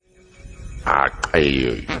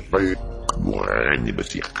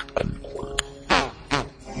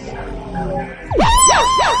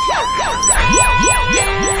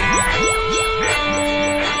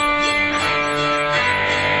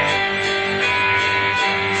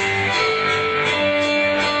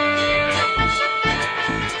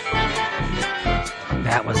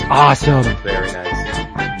That was awesome. Very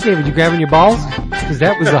nice. David, you grabbing your balls? Because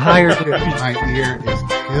that was a higher... My ear is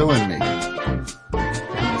killing me. It's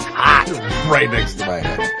hot. Right next to my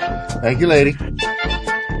head. Thank you, lady.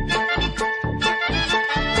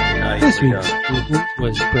 This week's movement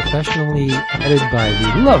was professionally edited by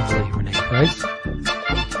the lovely Renee Price.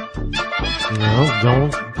 No,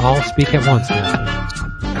 don't all speak at once now.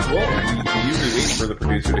 Well, you usually wait for the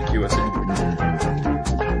producer to cue us in.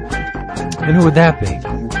 And who would that be?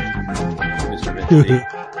 Mr. Vince.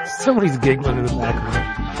 Somebody's giggling in the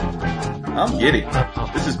background. I'm giddy.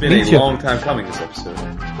 This has been Me a too. long time coming, this episode.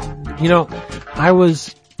 You know, I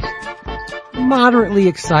was moderately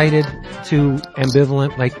excited to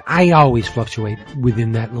ambivalent. Like, I always fluctuate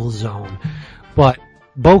within that little zone. But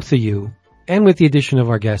both of you, and with the addition of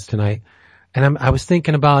our guest tonight, and I was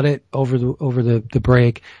thinking about it over the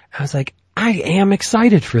break. I was like, I am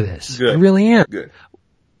excited for this. Good. I really am. Good.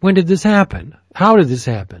 When did this happen? How did this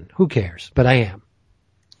happen? Who cares? But I am.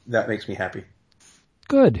 That makes me happy.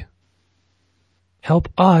 Good. Help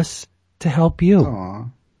us to help you. Aw.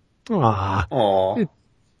 Aww. Aw.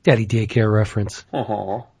 Daddy daycare reference.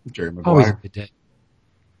 Aw. Jerry Always a Maguire. good day.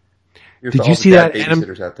 Here's Did to you all see the that, dad Adam?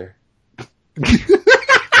 babysitters out there.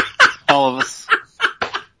 All of us.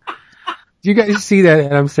 Do you guys see that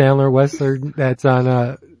Adam Sandler Western that's on,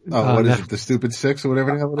 Oh, what is Netflix? it? The Stupid Six or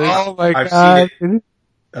whatever the hell it is? Oh my I've God. seen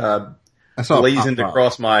I saw it blazoned pop up.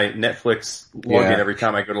 across my Netflix login Yeah. every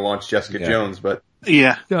time I go to launch Jessica Yeah. Jones, but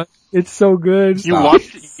Yeah. It's so good. You Stop.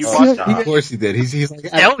 watched it. You Oh, watched stop. Of course he did. He's like,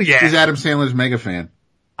 Hell yeah. he's Adam Sandler's mega fan.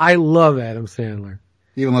 I love Adam Sandler.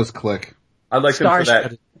 He even loves Click. I liked him for that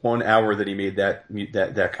Star-studded. 1 hour that he made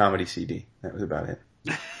that comedy CD. That was about it.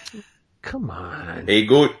 Come on. Hey,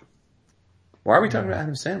 good. Why are we talking about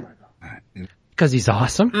Adam Sandler, though? Because he's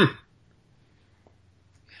awesome. Mm.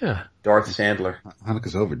 Yeah. Darth Sandler.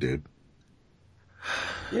 Hanukkah's over, dude.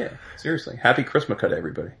 Yeah, seriously. Happy Christmas cut,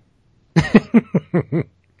 everybody.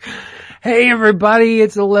 Hey everybody,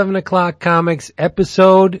 it's 11 o'clock comics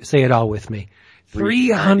episode, say it all with me,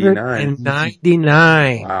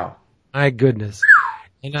 399. Wow. My goodness.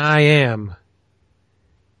 And I am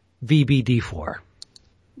VBD4.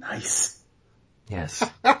 Nice. Yes.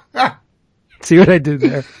 See what I did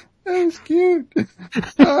there? That was cute.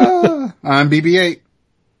 I'm BB-8.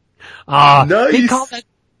 Ah, Nice. They call that,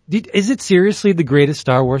 is it seriously the greatest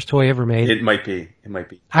Star Wars toy ever made? It might be. It might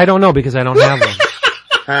be. I don't know because I don't have one.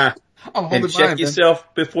 Huh. I'm holding And check mine,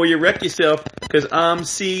 yourself before you wreck yourself, because I'm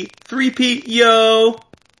C3P, yo.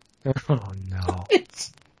 Oh no.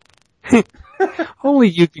 Only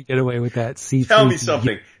you could get away with that. C3PO. Tell me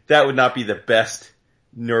something. That would not be the best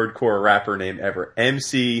nerdcore rapper name ever.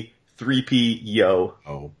 MC3P, yo.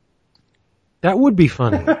 Oh. That would be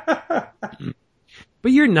funny.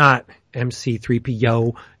 But you're not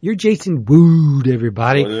MC3PO. You're Jason Wood,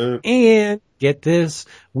 everybody. What up? And get this,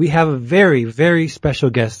 we have a very, very special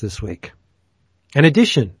guest this week. In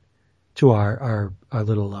addition to our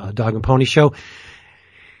little dog and pony show,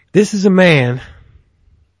 this is a man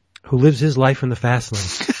who lives his life in the fast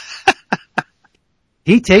lane.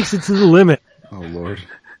 He takes it to the limit. Oh, Lord.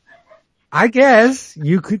 I guess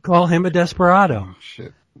you could call him a desperado. Oh,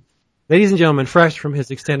 shit. Ladies and gentlemen, fresh from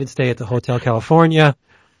his extended stay at the Hotel California,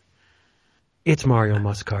 it's Mario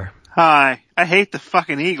Muscar. Hi. I hate the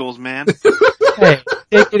fucking Eagles, man. Hey,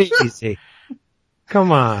 take it easy.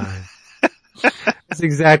 Come on. That's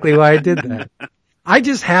exactly why I did that. I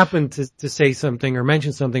just happened to say something or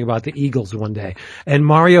mention something about the Eagles one day, and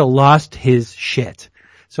Mario lost his shit.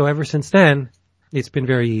 So ever since then, it's been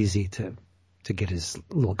very easy to get his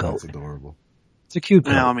little goat. That's adorable. It's a cute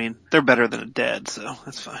goat. Well, I mean, they're better than a dad, so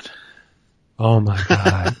that's fine. Oh my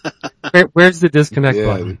God. Where's the disconnect Yeah.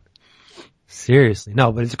 button? Seriously.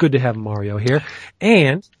 No, but it's good to have Mario here.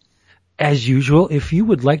 And as usual, if you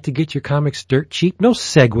would like to get your comics dirt cheap, no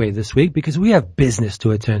segue this week because we have business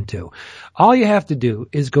to attend to. All you have to do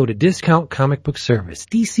is go to Discount Comic Book Service,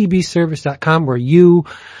 dcbservice.com, where you,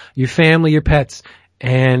 your family, your pets,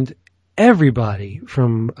 and everybody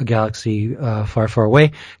from a galaxy far, far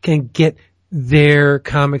away can get their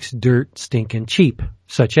comics dirt stinking cheap,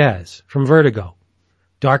 such as from Vertigo,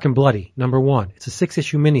 Dark and Bloody, #1. It's a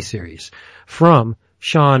 6-issue miniseries from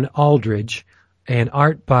Sean Aldridge and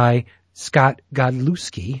art by Scott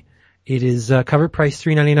Godlewski. It is cover price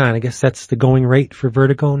 $3.99. I guess that's the going rate for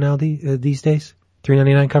Vertigo now these days.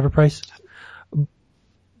 $3.99 cover price.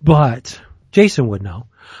 But Jason would know.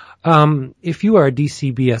 If you are a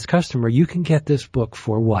DCBS customer, you can get this book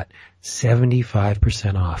for what?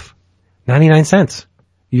 75% off. 99 cents.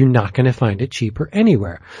 You're not going to find it cheaper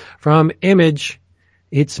anywhere. From Image,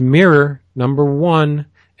 it's Mirror, #1.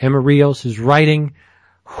 Emma Rios is writing.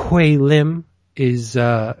 Hui Lim is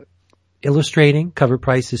illustrating. Cover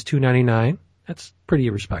price is $2.99. That's pretty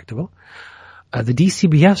respectable. The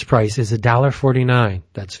DCBS price is $1.49.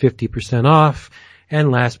 That's 50% off. And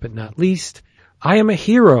last but not least, I Am a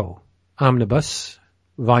Hero Omnibus,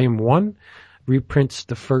 Volume 1, reprints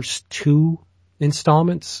the first 2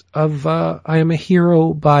 installments of I Am a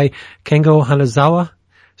Hero by Kengo Hanazawa.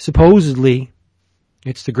 Supposedly,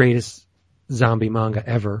 it's the greatest zombie manga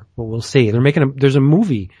ever, but we'll see. There's a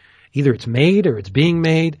movie. Either it's made or it's being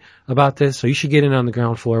made about this, so you should get in on the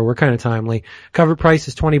ground floor. We're kind of timely. Cover price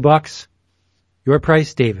is $20. Your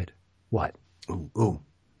price, David? What? Ooh,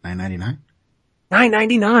 $9.99.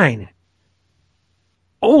 $9.99.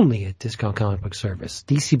 Only at Discount Comic Book Service.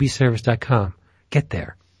 DCBService.com. Get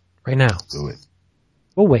there. Right now. Do it.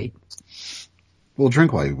 We'll wait. We'll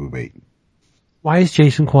drink while we wait. Why is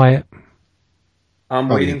Jason quiet?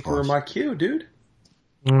 I'm Oh, waiting yeah, for pause. my cue, dude.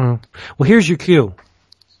 Well, here's your cue.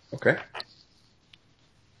 Okay.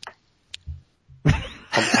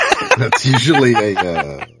 That's usually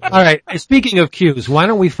a, All right. Speaking of cues, why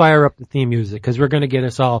don't we fire up the theme music? Because we're going to get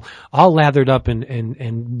us all lathered up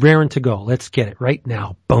and raring to go. Let's get it right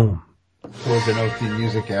now. Boom. was there no theme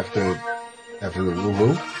music after the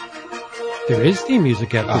woo-woo? There is theme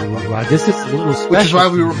music after the woo-woo. This is a little special. Which is why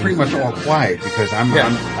we were pretty much all quiet, because I'm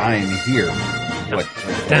here. What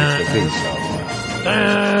Da, the thing, so.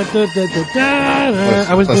 da, da, da, da,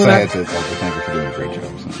 da. I was Plus doing I that. had to thank you for doing a great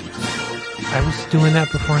job. So. I was doing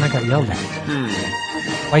that before and I got yelled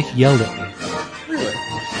at. Wife yelled at me. Really?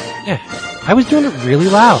 Yeah. I was doing it really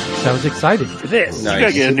loud because I was excited for this. Nice. You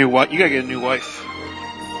gotta get a new wife. You gotta get a new wife.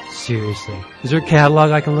 Seriously. Is there a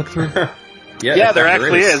catalog I can look through? Yeah, there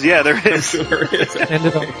actually is. Yeah, there I'm is. sure there is. Send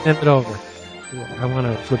it over. I want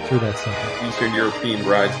to flip through that stuff.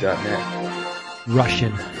 EasternEuropeanBrides.net.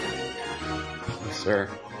 Russian. Yes, sir.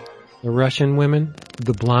 The Russian women,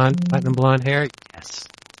 the blonde, platinum blonde hair. Yes.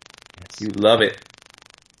 You love it.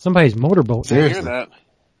 Somebody's motorboat. I hear Seriously. that.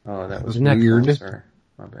 Oh, that was Isn't that weird? cool? Sorry.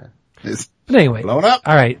 My bad. It's But anyway. blown up.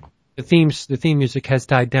 All right. The theme music has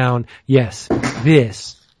died down. Yes.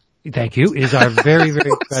 This, thank you, is our very,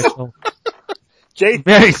 very special, Jason,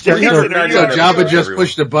 very special, Jason, are you So Yeah, Jabba everyone. just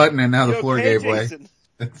pushed a button and now the you floor okay, gave way. Jason?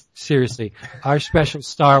 seriously, our special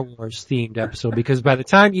Star Wars themed episode, because by the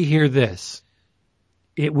time you hear this,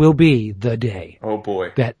 it will be the day Oh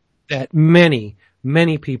boy. that many,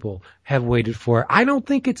 many people have waited for. I don't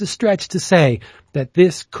think it's a stretch to say that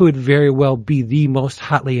this could very well be the most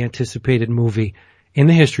hotly anticipated movie in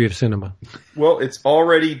the history of cinema. Well, it's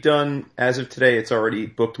already done, as of today, it's already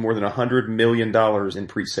booked more than $100 million in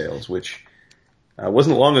pre-sales, which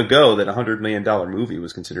wasn't long ago that a $100 million movie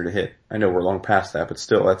was considered a hit. I know we're long past that, but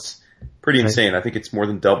still, that's pretty Right. insane. I think it's more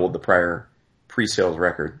than doubled the prior pre-sales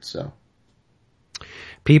record, so.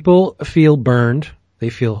 People feel burned. They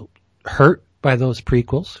feel hurt by those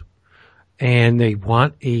prequels. And they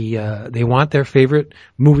want their favorite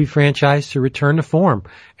movie franchise to return to form.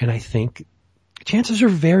 And I think chances are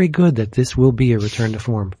very good that this will be a return to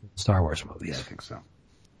form for Star Wars Yeah, movies. I think so.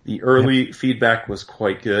 The early feedback was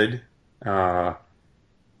quite good. Mr.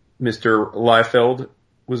 Liefeld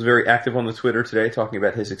was very active on the Twitter today talking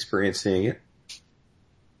about his experience seeing it.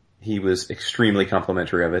 He was extremely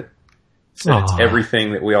complimentary of it. Said it's Aw.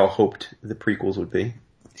 everything that we all hoped the prequels would be.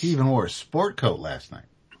 He even wore a sport coat last night.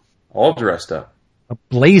 All dressed up. A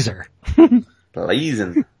blazer.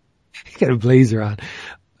 Blazing. He got a blazer on.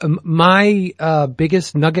 My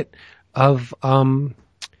biggest nugget of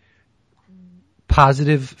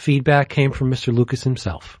positive feedback came from Mr. Lucas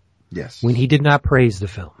himself Yes. when he did not praise the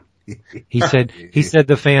film. He said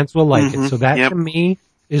the fans will like it. So that Yep. to me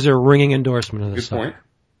is a ringing endorsement of the Good song. point.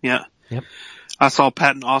 Yeah. Yep. I saw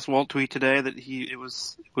Patton Oswalt tweet today that it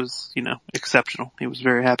was exceptional. He was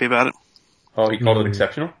very happy about it. Oh, he called it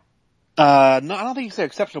exceptional? No, I don't think he said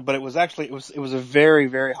exceptional, but it was a very,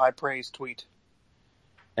 very high praise tweet.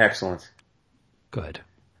 Excellent. Good.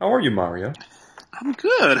 How are you, Mario? I'm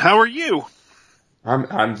good. How are you?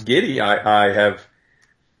 I'm giddy. I have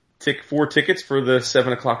 4 tickets for the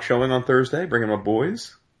 7:00 showing on Thursday, bringing my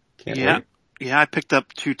boys. Can't wait. Yeah, I picked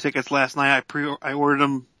up 2 tickets last night. I ordered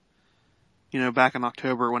them, back in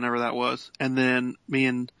October, whenever that was. And then me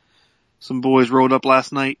and some boys rolled up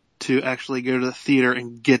last night to actually go to the theater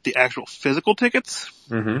and get the actual physical tickets.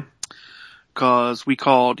 Mm-hmm. Cause we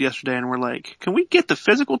called yesterday and we're like, can we get the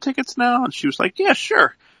physical tickets now? And she was like, yeah,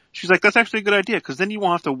 sure. She's like, that's actually a good idea, because then you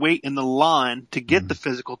won't have to wait in the line to get the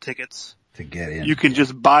physical tickets. To get in. You can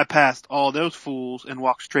just bypass all those fools and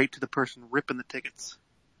walk straight to the person ripping the tickets.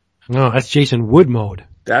 No, that's Jason Wood mode.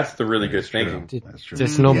 That's the really good thinking. That's true.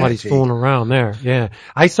 Just nobody's fooling around there. Yeah.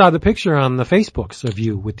 I saw the picture on the Facebooks of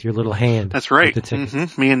you with your little hand. That's right. With the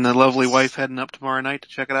tickets. Me and the lovely wife heading up tomorrow night to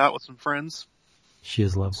check it out with some friends. She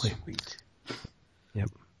is lovely. Sweet. Yep.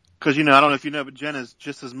 Because, I don't know if you know, but Jen is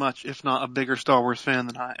just as much, if not a bigger Star Wars fan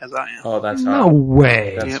as I am. Oh, that's No hot.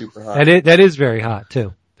 way. That's super hot. That is very hot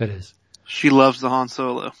too. That is. She loves the Han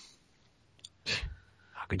Solo.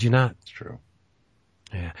 How could you not? That's true.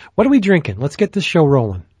 Yeah. What are we drinking? Let's get this show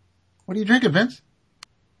rolling. What are you drinking, Vince?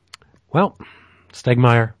 Well,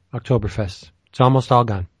 Stegmaier Oktoberfest. It's almost all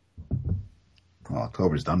gone. Well,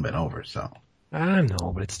 October's done been over, so. I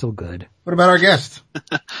know, but it's still good. What about our guest?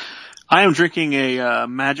 I am drinking a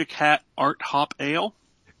Magic Hat Art Hop Ale.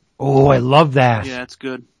 Oh, I love that. Yeah, it's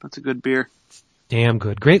good. That's a good beer. Damn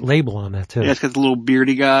good. Great label on that too. Yeah, it's got the little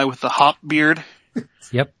beardy guy with the hop beard.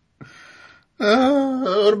 Yep.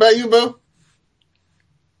 What about you, Bo?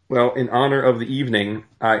 Well, in honor of the evening,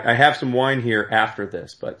 I have some wine here after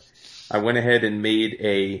this, but I went ahead and made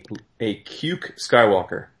a Cuke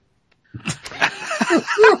Skywalker.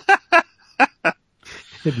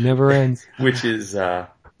 It never ends. Which is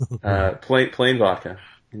plain vodka,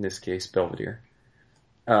 in this case, Belvedere.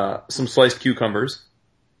 Some sliced cucumbers,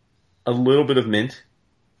 a little bit of mint,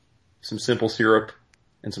 some simple syrup,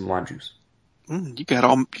 and some lime juice. You got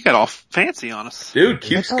all fancy on us. Dude,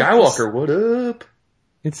 Cuke Skywalker, what up?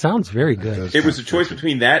 It sounds very good. It was a choice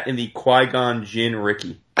between that and the Qui-Gon Jinn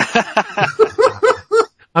Ricky.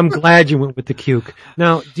 I'm glad you went with the Cuke.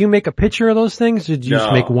 Now, do you make a pitcher of those things, or did you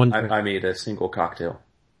just make one drink? I made a single cocktail.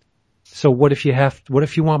 So what if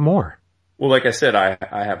you want more? Well, like I said, I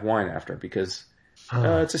have wine after because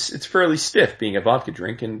it's fairly stiff being a vodka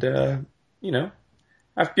drink, and I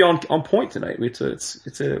have to be on point tonight. It's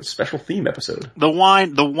a special theme episode. The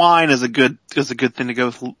wine is a good thing to go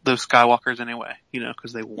with those Skywalkers anyway,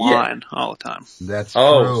 because they whine all the time. That's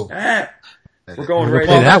true. We're going right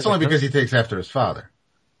Well, in. that's only because he takes after his father.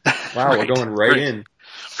 Wow, Right. we're going right in.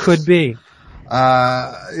 Could be.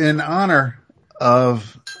 In honor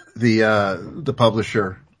of the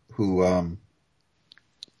publisher who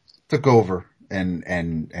took over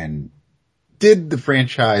and did the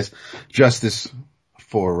franchise justice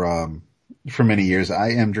for many years,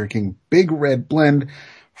 I am drinking Big Red Blend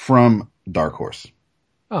from Dark Horse.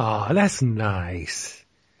 Oh, that's nice.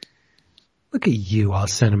 Look at you, all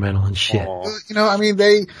sentimental and shit.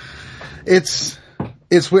 Aww.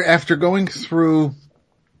 It's where after going through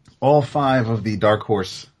all 5 of the Dark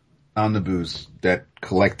Horse on the booze that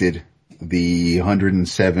collected the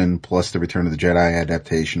 107 plus the Return of the Jedi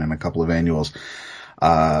adaptation and a couple of annuals,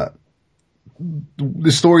 the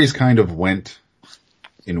stories kind of went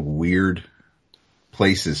in weird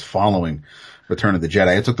places following Return of the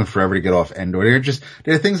Jedi. It took them forever to get off Endor.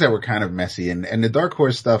 There are things that were kind of messy, and the Dark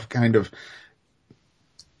Horse stuff kind of,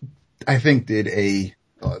 I think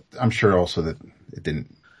I'm sure also that it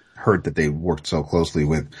didn't hurt that they worked so closely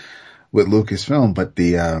with Lucasfilm, but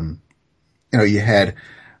you had,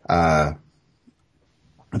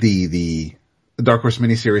 the Dark Horse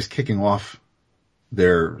miniseries kicking off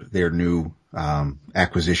their new,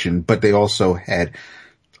 acquisition, but they also had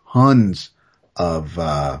tons of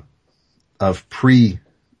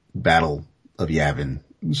pre-Battle of Yavin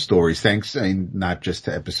stories, not just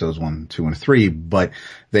to episodes 1, 2, and 3, but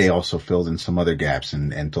they also filled in some other gaps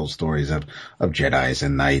and told stories of Jedis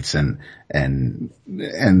and Knights and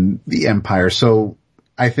the Empire. So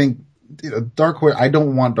I think, Dark Horse, I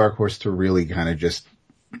don't want Dark Horse to really kind of just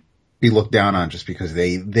be looked down on just because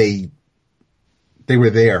they were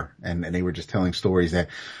there and they were just telling stories that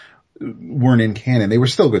weren't in canon. They were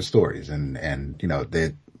still good stories and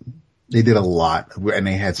they did a lot, and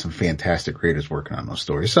they had some fantastic creators working on those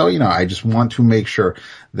stories. So, I just want to make sure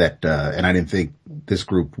that, and I didn't think this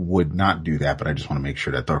group would not do that, but I just want to make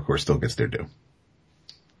sure that Dark Horse still gets their due.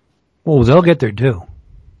 Well, they'll get their due.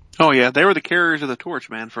 Oh yeah, they were the carriers of the torch,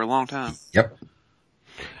 man, for a long time. Yep.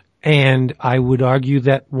 And I would argue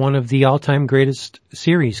that one of the all-time greatest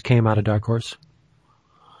series came out of Dark Horse.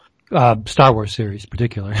 Star Wars series,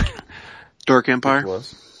 particularly. Dark Empire? It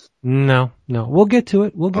was. No. We'll get to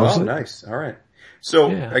it. We'll get to Oh, it. nice. All right.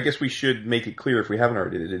 So Yeah. I guess we should make it clear if we haven't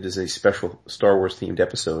already that it is a special Star Wars themed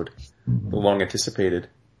episode, the long anticipated.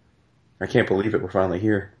 I can't believe it. We're finally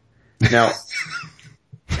here. Now,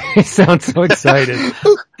 He sounds so excited.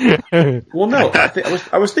 well, no,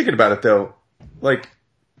 I was thinking about it though. Like,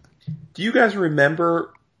 do you guys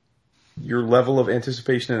remember your level of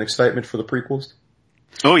anticipation and excitement for the prequels?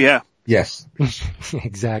 Oh yeah. Yes.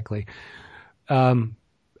 Exactly.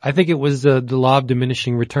 I think it was the law of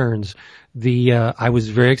diminishing returns. I was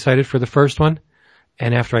very excited for the first one,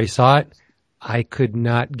 and after I saw it, I could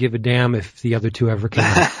not give a damn if the other two ever came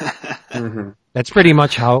out. Mm-hmm. That's pretty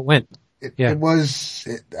much how it went. That's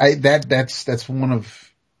one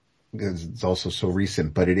of, it's also so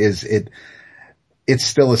recent, but it's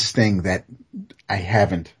still a sting that I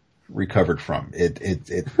haven't recovered from.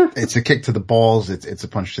 It's a kick to the balls. It's a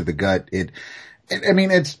punch to the gut.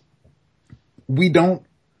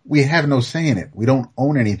 We have no say in it. We don't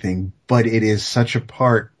own anything, but it is such a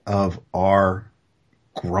part of our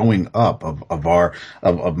growing up,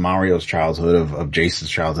 of Mario's childhood, of Jason's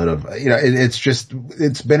childhood,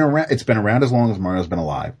 it's been around as long as Mario's been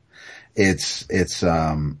alive. It's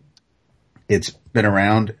been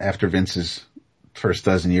around after Vince's first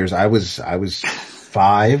dozen years. I was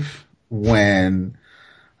 5 when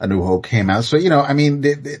A New Hope came out. So,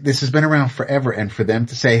 this has been around forever, and for them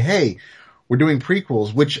to say, hey, we're doing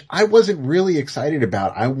prequels, which I wasn't really excited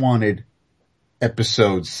about. I wanted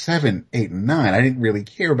episodes 7, 8, and 9. I didn't really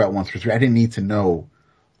care about 1 through 3. I didn't need to know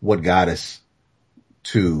what got us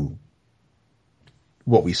to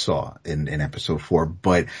what we saw in episode 4,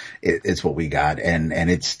 but it's what we got, and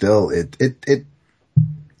it's still, it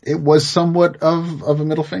was somewhat of a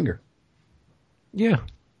middle finger. Yeah,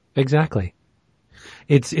 exactly.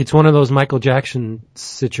 It's one of those Michael Jackson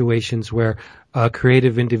situations where a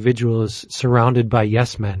creative individual is surrounded by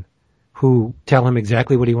yes men who tell him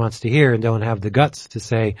exactly what he wants to hear and don't have the guts to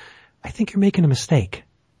say, I think you're making a mistake.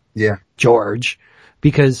 Yeah. George,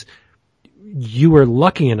 because you were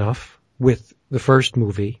lucky enough with the first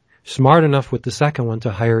movie, smart enough with the second one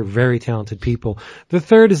to hire very talented people. The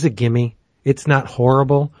third is a gimme. It's not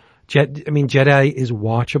horrible. Jedi is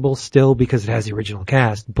watchable still because it has the original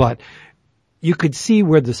cast, but you could see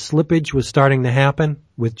where the slippage was starting to happen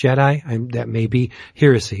with Jedi. That may be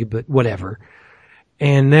heresy, but whatever.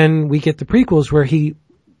 And then we get the prequels where he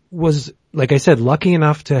was, like I said, lucky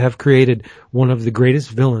enough to have created one of the greatest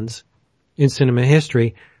villains in cinema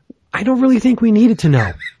history. I don't really think we needed to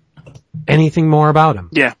know anything more about him.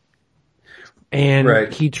 Yeah. And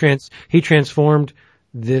right. he transformed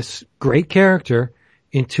this great character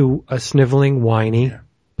into a sniveling, whiny,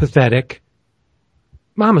 pathetic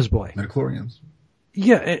mama's boy. Midichlorians.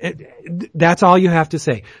 Yeah, that's all you have to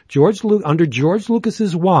say. Under George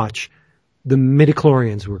Lucas's watch, the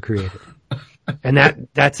midichlorians were created. And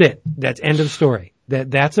that's it. That's end of story.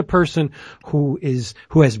 That's a person who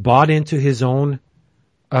has bought into his own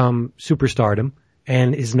superstardom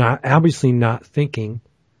and is obviously not thinking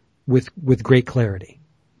with great clarity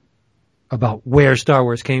about where Star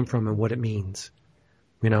Wars came from and what it means.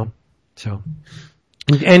 So,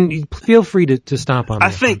 and feel free to stomp on that. I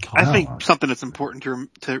think something that's important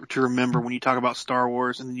to remember when you talk about Star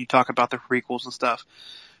Wars and then you talk about the prequels and stuff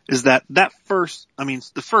is that the first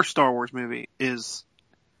Star Wars movie it's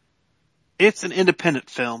an independent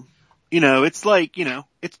film. It's like,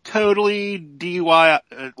 it's totally DIY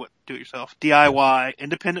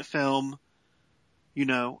independent film,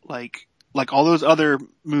 like all those other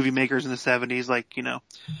movie makers in the 70s, like,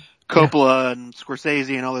 Coppola and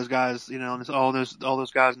Scorsese and all those guys, and all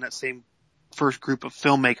those guys in that same first group of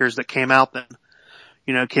filmmakers that came out then,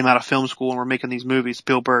 came out of film school and were making these movies,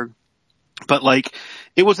 Spielberg. But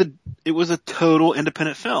it was a total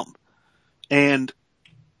independent film. And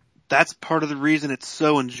that's part of the reason it's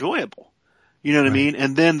so enjoyable. You know what I mean?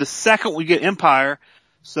 And then the second we get Empire,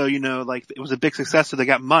 so, it was a big success, so they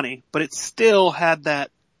got money, but it still had that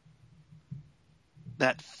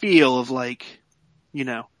feel of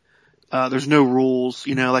there's no rules,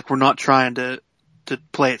 we're not trying to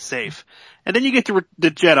play it safe. And then you get to the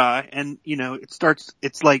Jedi and,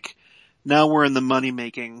 it's like now we're in the money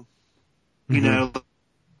making,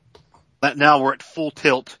 that now we're at full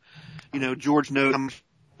tilt. George knows how much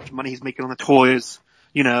money he's making on the toys,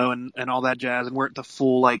 and all that jazz. And we're at the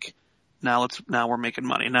full, now we're making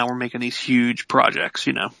money. Now we're making these huge projects,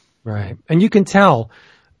 Right. And you can tell,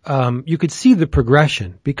 you could see the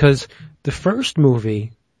progression because the first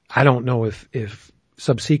movie, I don't know if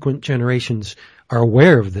subsequent generations are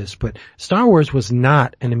aware of this, but Star Wars was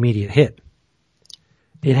not an immediate hit.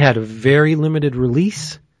 It had a very limited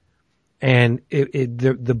release, and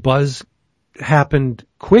the buzz happened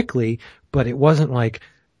quickly, but it wasn't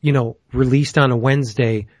released on a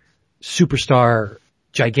Wednesday, superstar,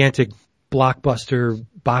 gigantic blockbuster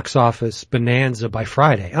box office bonanza by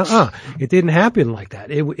Friday. It didn't happen like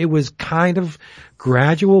that. It was kind of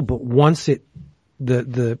gradual, but once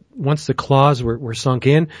the claws were sunk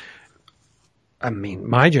in, I mean,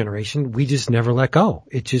 my generation, we just never let go.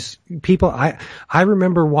 It just, people, I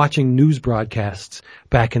remember watching news broadcasts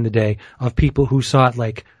back in the day of people who saw it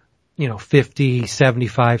like, 50,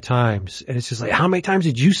 75 times. And it's just like, how many times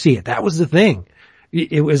did you see it? That was the thing.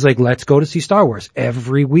 It was like, let's go to see Star Wars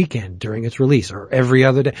every weekend during its release or every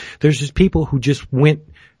other day. There's just people who just went,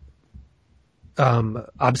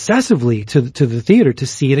 obsessively to the theater to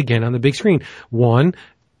see it again on the big screen. One,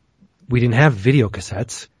 we didn't have video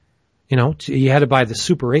cassettes. You had to buy the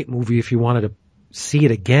Super 8 movie if you wanted to see it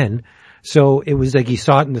again. So it was like you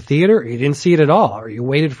saw it in the theater, or you didn't see it at all, or you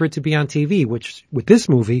waited for it to be on TV, which with this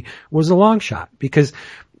movie was a long shot because,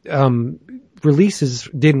 releases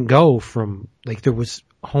didn't go from, like, there was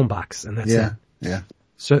home box and that's it. Yeah.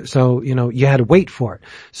 So, you had to wait for it.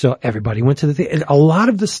 So everybody went to the theater. And a lot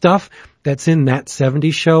of the stuff that's in that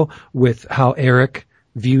 70s show with how Eric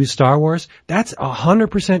views Star Wars, that's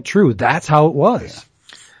 100% true. That's how it was.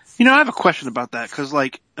 I have a question about that because,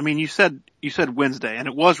 you said Wednesday, and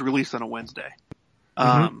it was released on a Wednesday.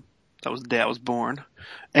 That was the day I was born,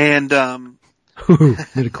 and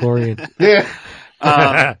midichlorian.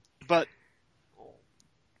 Yeah. But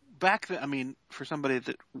back then, for somebody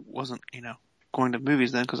that wasn't, going to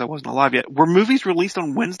movies then because I wasn't alive yet, were movies released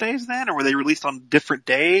on Wednesdays then, or were they released on different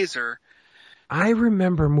days? Or I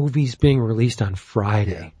remember movies being released on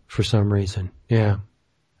Friday for some reason. Yeah.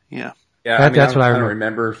 Yeah, that's what I don't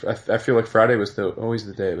remember. I feel like Friday was always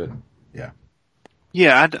the day, but yeah.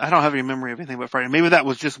 Yeah, I don't have any memory of anything about Friday. Maybe that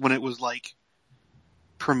was just when it was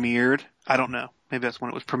premiered. I don't know. Maybe that's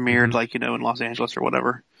when it was premiered, in Los Angeles or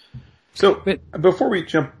whatever. So, before we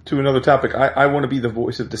jump to another topic, I want to be the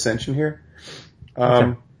voice of dissension here.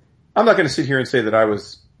 I'm not going to sit here and say that I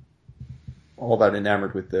was all that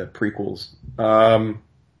enamored with the prequels.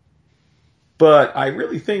 But I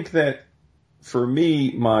really think that for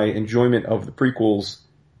me, my enjoyment of the prequels,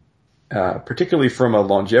 particularly from a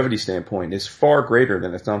longevity standpoint, is far greater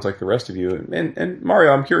than it sounds like the rest of you. And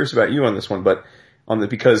Mario, I'm curious about you on this one, but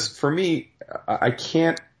because for me, I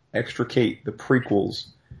can't extricate the prequels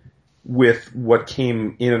with what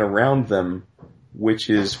came in and around them, which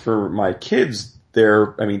is for my kids,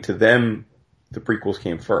 to them, the prequels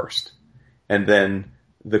came first. And then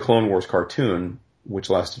the Clone Wars cartoon, which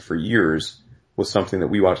lasted for years, was something that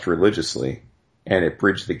we watched religiously, and it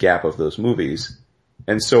bridged the gap of those movies.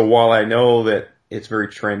 And so while I know that it's very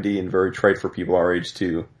trendy and very trite for people our age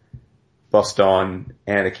to bust on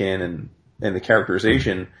Anakin and the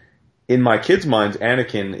characterization, in my kids' minds,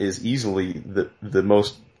 Anakin is easily the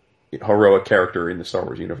most heroic character in the Star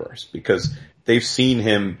Wars universe because they've seen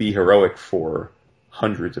him be heroic for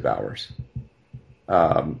hundreds of hours.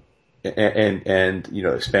 And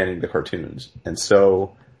expanding the cartoons. And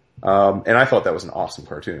so, and I thought that was an awesome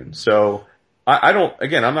cartoon. So I'm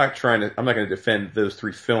not going to defend those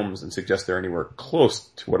three films and suggest they're anywhere close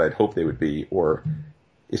to what I'd hope they would be, or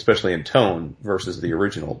especially in tone versus the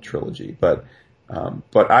original trilogy. But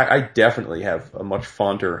I definitely have a much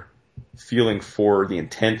fonder feeling for the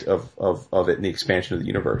intent of it and the expansion of the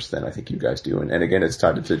universe than I think you guys do. And again, it's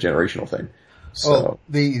tied to the generational thing. So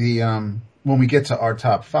when we get to our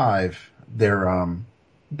top five, the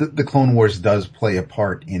Clone Wars does play a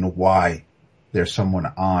part in why there's someone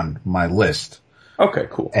on my list. Okay,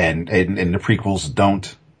 cool. And the prequels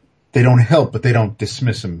don't help, but they don't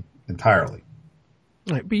dismiss them entirely.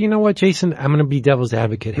 Right, but you know what, Jason? I'm going to be devil's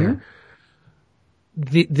advocate here.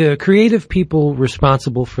 The creative people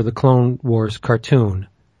responsible for the Clone Wars cartoon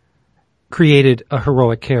created a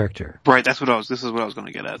heroic character. Right, this is what I was going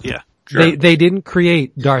to get at, yeah. Sure. They didn't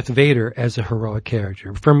create Darth Vader as a heroic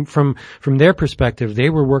character. From their perspective, they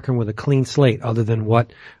were working with a clean slate other than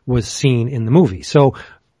what was seen in the movie. So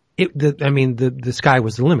the sky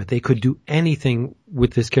was the limit. They could do anything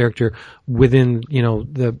with this character within,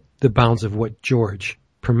 the bounds of what George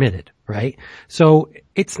permitted, right? So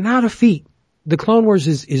it's not a feat. The Clone Wars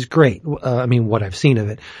is great. What I've seen of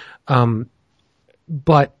it.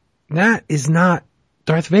 But that is not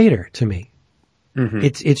Darth Vader to me. Mm-hmm.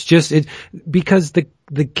 It's just because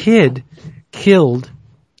the kid killed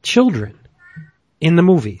children in the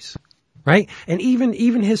movies, right? And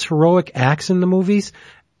even his heroic acts in the movies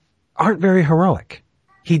aren't very heroic.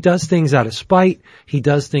 He does things out of spite. He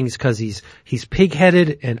does things because he's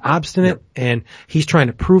pig-headed and obstinate, and he's trying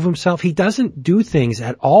to prove himself. He doesn't do things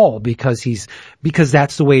at all because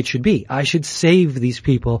that's the way it should be. I should save these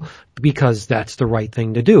people because that's the right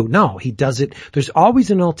thing to do. No, he does it. There's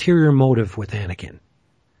always an ulterior motive with Anakin.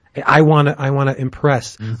 I wanna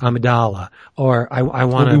impress Amidala, or I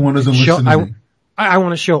wanna show, I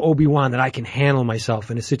want to show Obi-Wan that I can handle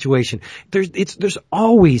myself in a situation. There's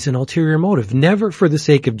always an ulterior motive, never for the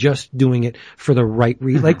sake of just doing it for the right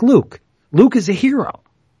reason. Like Luke. Luke is a hero.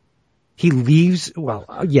 He leaves,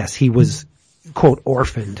 yes, he was, quote,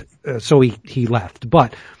 orphaned, so he left.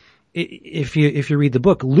 But if you read the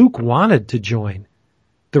book, Luke wanted to join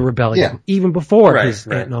the rebellion even before his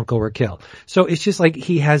aunt and uncle were killed. So it's just like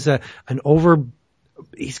he has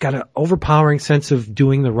he's got an overpowering sense of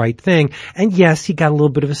doing the right thing. And yes, he got a little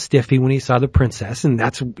bit of a stiffy when he saw the princess, and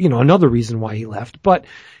that's, another reason why he left. But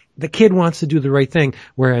the kid wants to do the right thing,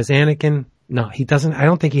 whereas Anakin, no, he doesn't. I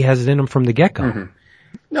don't think he has it in him from the get-go. Mm-hmm.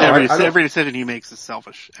 No, every decision he makes is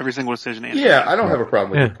selfish. Every single decision. I don't have a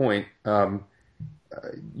problem with your point.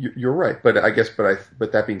 You're right, but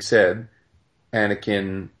but that being said,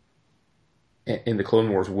 Anakin in the Clone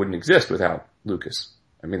Wars wouldn't exist without Lucas.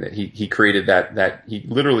 I mean, that he created that he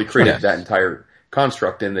literally created that entire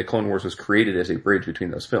construct, and the Clone Wars was created as a bridge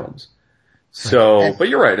between those films. So, but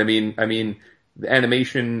you're right. I mean, the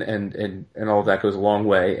animation and all of that goes a long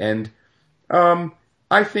way, and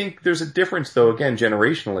I think there's a difference, though, again,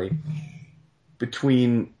 generationally,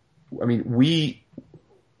 between,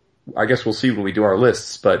 I guess we'll see when we do our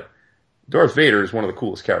lists, but Darth Vader is one of the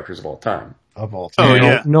coolest characters of all time. Oh,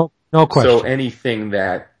 yeah. No question. So anything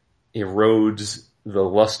that erodes the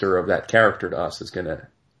luster of that character to us is going to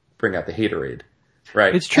bring out the haterade,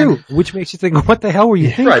 right? It's true, which makes you think, what the hell were you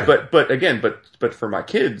thinking? Right, but for my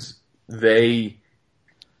kids, they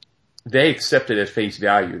accepted at face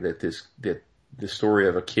value that the story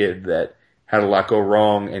of a kid that had a lot go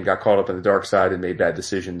wrong and got caught up in the dark side and made bad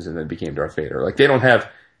decisions and then became Darth Vader. Like, they don't have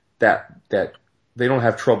they don't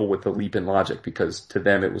have trouble with the leap in logic, because to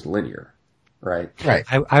them it was linear, right? Right.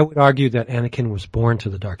 I would argue that Anakin was born to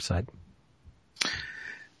the dark side.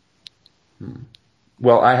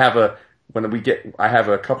 Well, I have a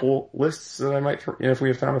couple lists that I might, if we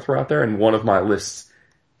have time to throw out there, and one of my lists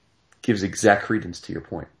gives exact credence to your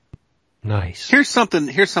point. Nice. Here's something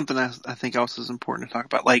I think else is important to talk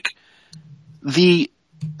about. Like, the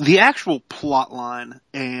actual plot line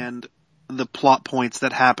and the plot points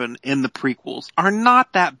that happen in the prequels are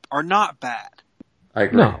not bad. I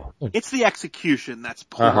agree. No. It's the execution that's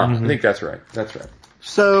poor. I think that's right.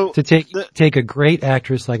 So to take a great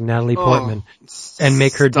actress like Natalie Portman and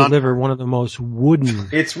make her deliver one of the most wooden.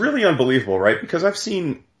 It's really unbelievable, right? Because I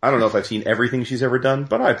don't know if I've seen everything she's ever done,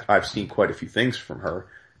 but I've seen quite a few things from her,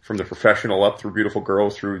 from The Professional up through Beautiful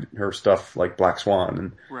Girls, through her stuff like Black Swan.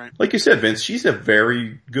 And like you said, Vince, she's a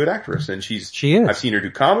very good actress, and she is. I've seen her do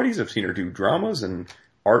comedies, I've seen her do dramas and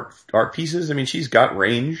art pieces. I mean, she's got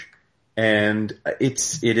range, and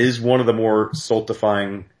it is one of the more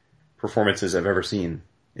soul-defying performances I've ever seen.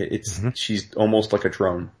 She's almost like a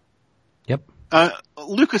drone. Yep.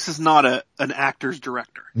 Lucas is not an actor's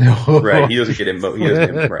director. No. Right. He doesn't get emotional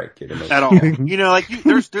at all.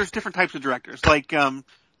 There's different types of directors. Like,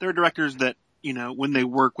 there are directors that, when they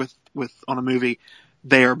work with on a movie,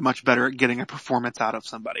 they are much better at getting a performance out of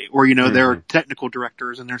somebody. Or, there are technical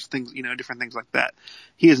directors, and there's things, different things like that.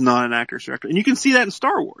 He is not an actor's director. And you can see that in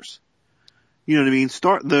Star Wars. You know what I mean?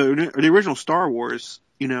 The original Star Wars,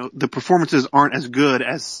 the performances aren't as good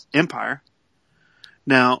as Empire.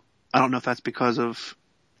 Now, I don't know if that's because of,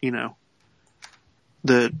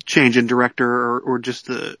 the change in director or just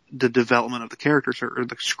the development of the characters or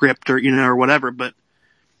the script or whatever, but,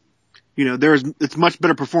 it's much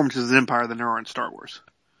better performances in Empire than there are in Star Wars.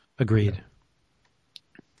 Agreed.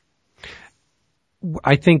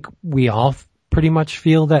 I think we all pretty much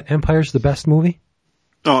feel that Empire's the best movie.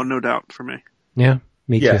 Oh, no doubt for me. Yeah.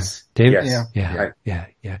 Me too. David? Yes.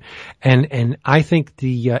 Yeah. And I think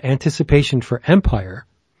the anticipation for Empire,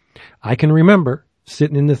 I can remember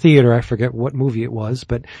sitting in the theater, I forget what movie it was,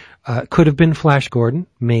 but could have been Flash Gordon,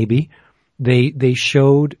 maybe. They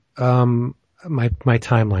showed my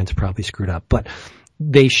timeline's probably screwed up, but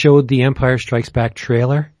they showed the Empire Strikes Back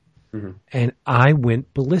trailer, and I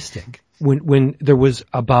went ballistic when there was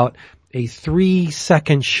about a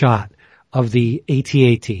 3-second shot of the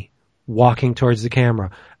AT-AT walking towards the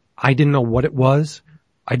camera. I didn't know what it was.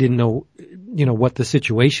 I didn't know, what the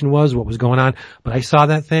situation was, what was going on, but I saw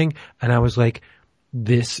that thing and I was like,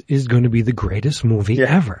 this is going to be the greatest movie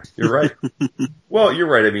ever. You're right. Well, you're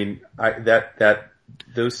right. I mean,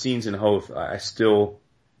 those scenes in Hoth, I still,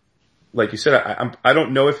 like you said, I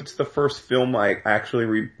don't know if it's the first film I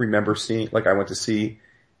actually remember seeing, like I went to see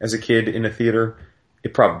as a kid in a theater.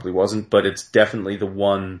 It probably wasn't, but it's definitely the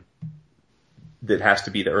one that has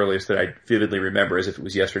to be the earliest that I vividly remember, as if it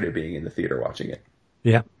was yesterday being in the theater watching it.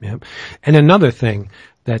 Yeah. And another thing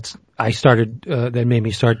that made me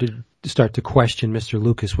start to question Mr.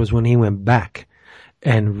 Lucas was when he went back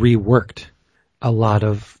and reworked a lot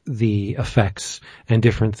of the effects and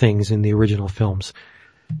different things in the original films.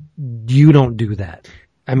 You don't do that.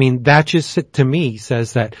 I mean, that just to me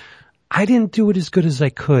says that I didn't do it as good as I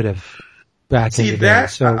could have back in the day.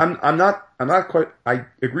 So I'm not quite, I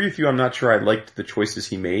agree with you. I'm not sure I liked the choices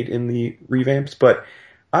he made in the revamps, but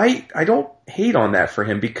I don't hate on that for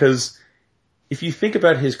him, because if you think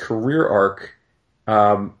about his career arc,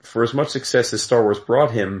 for as much success as Star Wars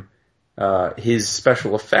brought him, his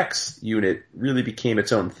special effects unit really became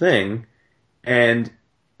its own thing, and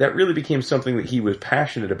that really became something that he was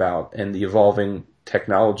passionate about, and the evolving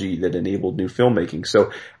technology that enabled new filmmaking.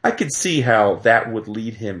 So I could see how that would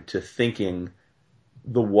lead him to thinking,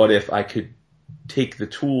 the what if I could take the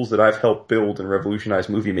tools that I've helped build and revolutionize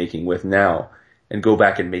movie making with now and go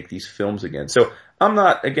back and make these films again. So I'm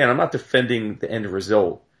not defending the end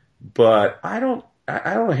result, but I don't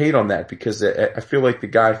hate on that, because I feel like the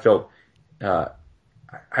guy felt,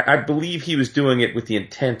 I believe he was doing it with the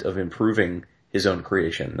intent of improving his own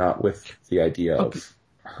creation, not with the idea of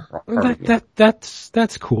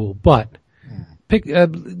that's cool. But take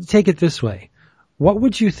it this way. What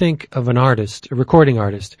would you think of an artist, a recording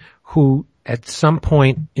artist, who at some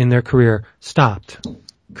point in their career stopped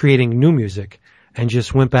creating new music and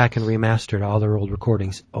just went back and remastered all their old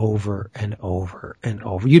recordings over and over and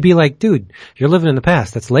over? You'd be like, dude, you're living in the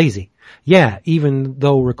past. That's lazy. Yeah, even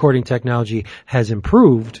though recording technology has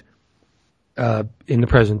improved in the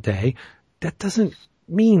present day, that doesn't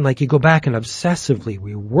mean like you go back and obsessively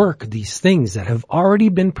rework these things that have already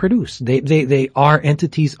been produced. They are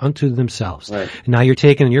entities unto themselves. Right. And now you're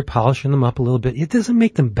taking and you're polishing them up a little bit. It doesn't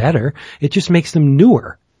make them better. It just makes them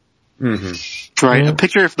newer. Mm-hmm. Right. Yeah. A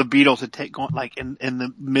picture if the Beatles had taken, like in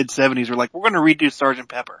the mid 70s, were like, we're going to redo Sgt.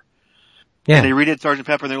 Pepper. Yeah. And they redid Sgt.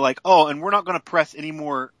 Pepper, and they're like, oh, and we're not going to press any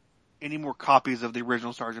more copies of the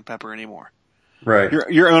original Sgt. Pepper anymore. Right.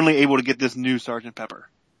 You're only able to get this new Sgt. Pepper.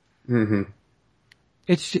 Mm-hmm.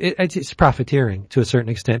 It's profiteering to a certain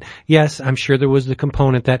extent. Yes, I'm sure there was the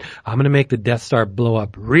component that I'm going to make the Death Star blow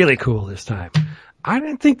up really cool this time. I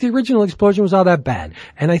didn't think the original explosion was all that bad.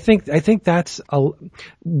 And I think that's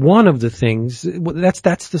one of the things, that's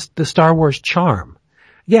the Star Wars charm.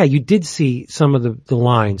 Yeah, you did see some of the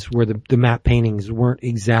lines where the map paintings weren't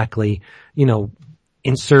exactly,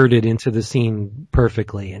 inserted into the scene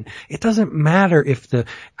perfectly. And it doesn't matter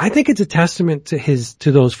I think it's a testament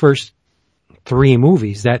to those first 3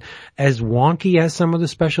 movies that, as wonky as some of the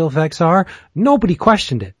special effects are, nobody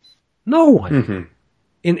questioned it. No one. Mm-hmm.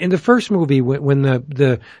 In the first movie, when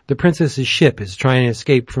the princess's ship is trying to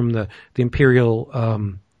escape from the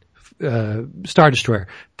Imperial Star Destroyer,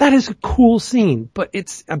 that is a cool scene. But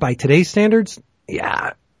it's, by today's standards,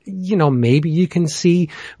 yeah, maybe you can see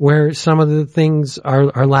where some of the things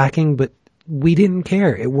are lacking, but we didn't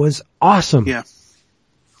care. It was awesome. Yeah.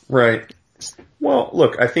 Right. Well,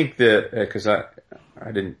 look, I think because I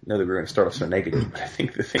didn't know that we were going to start off so negative, but I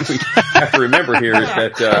think the thing we have to remember here is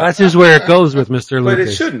that that's just where it goes with Mr. Lucas. But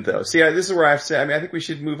it shouldn't, though. See, this is where I have to say, I think we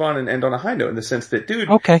should move on and end on a high note, in the sense that, dude,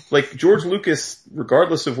 okay, like George Lucas,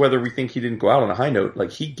 regardless of whether we think he didn't go out on a high note, like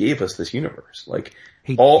he gave us this universe, like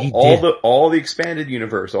all the expanded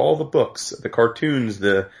universe, all the books, the cartoons,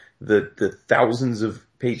 the thousands of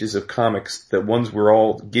pages of comics, the ones we're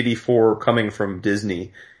all giddy for coming from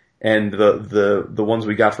Disney, and the ones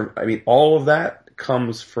we got from, all of that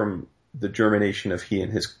comes from the germination of he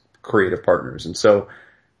and his creative partners. And so,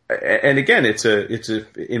 and again, it's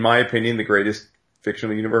in my opinion, the greatest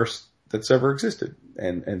fictional universe that's ever existed.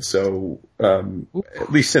 And so,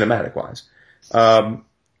 at least cinematic wise.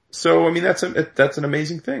 So, that's an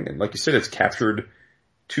amazing thing. And like you said, it's captured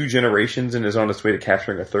 2 generations and is on its way to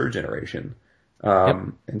capturing a 3rd generation.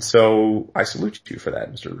 And so I salute you for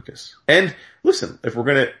that, Mr. Lucas. And listen, if we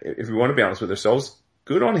want to be honest with ourselves,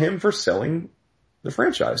 good on him for selling the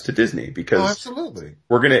franchise to Disney, because absolutely.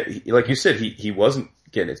 like you said, he wasn't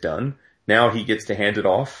getting it done. Now he gets to hand it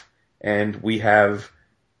off, and we have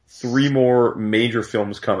 3 more major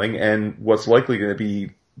films coming, and what's likely going to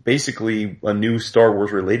be basically a new Star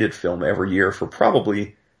Wars related film every year for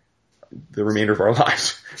probably the remainder of our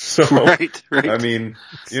lives. So, right.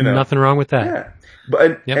 Nothing wrong with that. Yeah.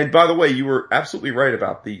 But, and by the way, you were absolutely right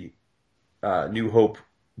about the, New Hope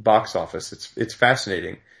box office. It's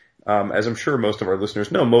fascinating. As I'm sure most of our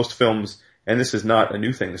listeners know, most films, and this is not a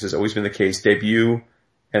new thing, this has always been the case, debut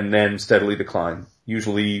and then steadily decline.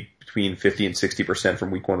 Usually between 50 and 60%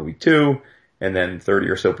 from week 1 to week 2, and then 30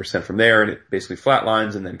 or so % from there, and it basically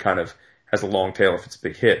flatlines and then kind of has a long tail if it's a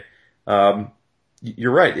big hit.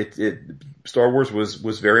 You're right. Star Wars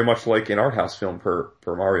was very much like an art house film per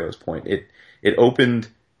Mario's point. It opened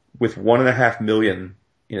with 1.5 million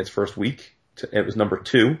in its first week. It was number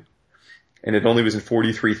 2, and it only was in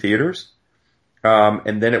 43 theaters.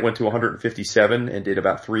 And then it went to 157 and did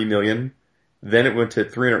about 3 million. Then it went to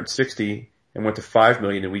 360 and went to 5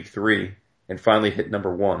 million in week 3 and finally hit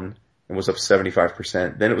number 1 and was up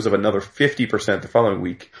 75%. Then it was up another 50% the following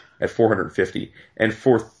week at 450. And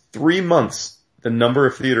for 3 months, the number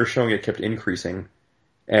of theaters showing it kept increasing,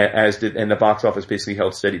 and the box office basically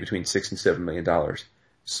held steady between $6 and $7 million.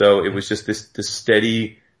 So it was just this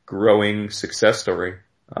steady growing success story,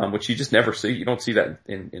 which you just never see. You don't see that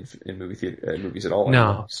in movies at all. No,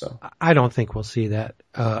 anymore, so I don't think we'll see that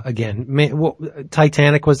again.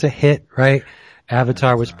 Titanic was a hit, right?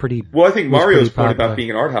 Avatar was pretty. Well, I think Mario's point popular about being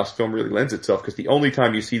an art house film really lends itself, because the only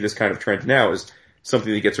time you see this kind of trend now is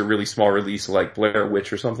something that gets a really small release like Blair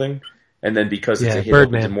Witch or something. And then because it's a hit,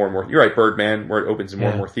 Birdman. opens in more and more. You're right, Birdman, where it opens in more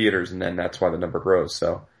and more theaters, and then that's why the number grows.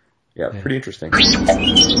 So, yeah. Pretty interesting.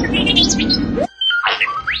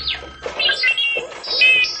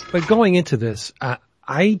 But going into this,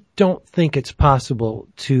 I don't think it's possible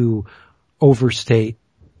to overstate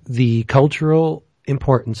the cultural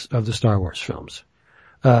importance of the Star Wars films,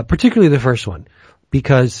 particularly the first one,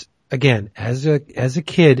 because again, as a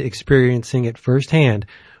kid experiencing it firsthand,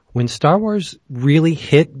 when Star Wars really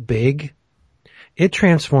hit big, it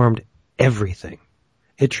transformed everything.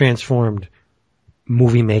 It transformed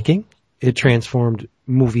movie making. It transformed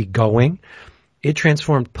movie going. It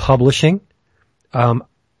transformed publishing.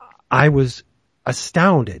 I was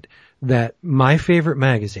astounded that my favorite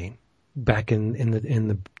magazine back in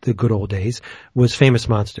the good old days was Famous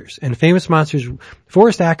Monsters. And Famous Monsters,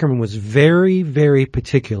 Forrest Ackerman was very, very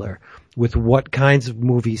particular with what kinds of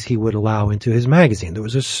movies he would allow into his magazine. There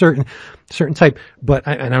was a certain type, but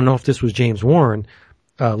I don't know if this was James Warren,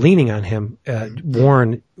 leaning on him.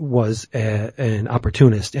 Warren was an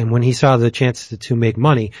opportunist, and when he saw the chance to make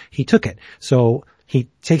money, he took it. So he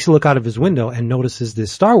takes a look out of his window and notices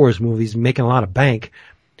this Star Wars movie's making a lot of bank.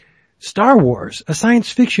 Star Wars, a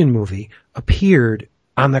science fiction movie, appeared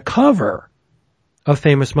on the cover of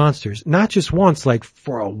Famous Monsters, not just once, like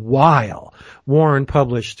for a while. Warren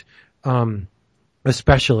published a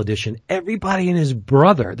special edition. Everybody and his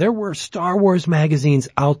brother. There were Star Wars magazines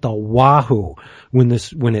out the wahoo when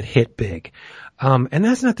it hit big. And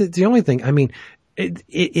that's not the only thing. I mean,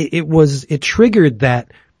 it triggered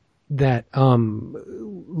that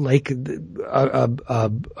like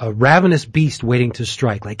a ravenous beast waiting to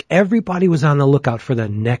strike. Like everybody was on the lookout for the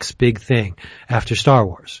next big thing after Star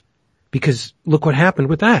Wars. Because look what happened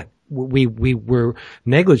with that. We were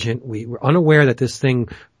negligent. We were unaware that this thing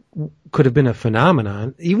could have been a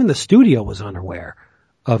phenomenon. Even the studio was unaware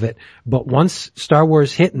of it. But once Star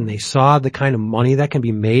Wars hit and they saw the kind of money that can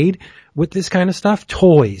be made with this kind of stuff,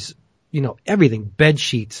 toys, everything, bed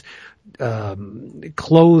sheets,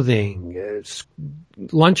 clothing,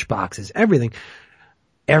 lunch boxes, everything.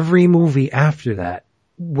 Every movie after that,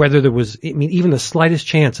 whether there was, even the slightest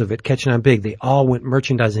chance of it catching on big, they all went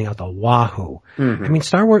merchandising out the wahoo. Mm-hmm.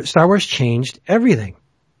 Star Wars changed everything.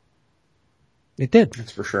 It did.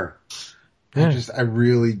 That's for sure. Yeah. I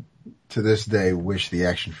really, to this day, wish the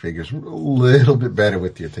action figures were a little bit better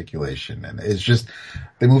with the articulation. And it's just,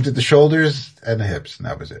 they moved at the shoulders and the hips, and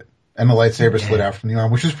that was it. And the lightsaber slid out from the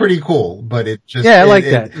arm, which was pretty cool, but it just... Yeah, I like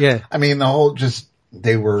that, yeah. The whole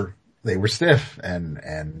they were stiff and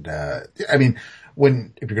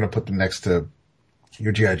if you're gonna put them next to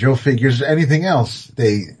your G.I. Joe figures, anything else,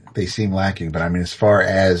 they seem lacking. But as far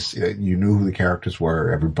as, you knew who the characters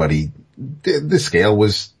were, everybody, the scale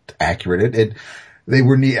was accurate.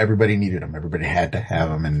 Everybody needed them. Everybody had to have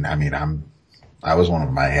them. And I was one of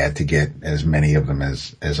them. I had to get as many of them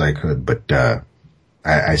as I could, but,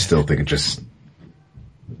 I still think it's just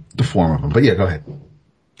the form of them. But yeah, go ahead.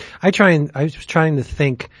 I was trying to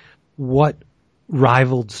think what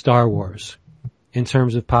rivaled Star Wars in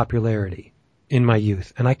terms of popularity in my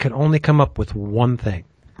youth, and I could only come up with one thing.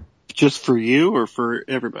 Just for you or for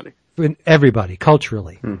everybody? For everybody,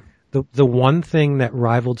 culturally. The one thing that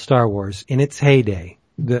rivaled Star Wars in its heyday,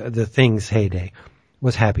 the thing's heyday,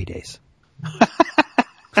 was Happy Days.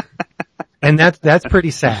 And that's pretty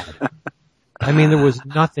sad. There was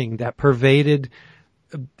nothing that pervaded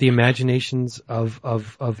the imaginations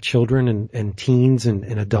of children and teens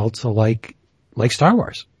and adults alike like Star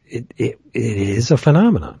Wars. It is a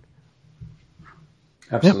phenomenon.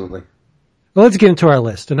 Absolutely. Yep. Well, let's get into our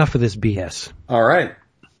list. Enough of this BS. All right.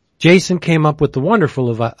 Jason came up with the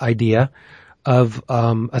wonderful idea of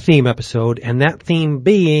a theme episode, and that theme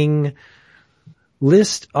being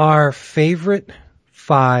list our favorite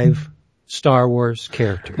 5 Star Wars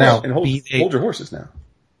characters. Now, and hold your horses now.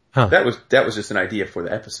 Huh. That was just an idea for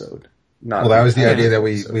the episode. That was the idea that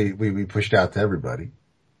we pushed out to everybody.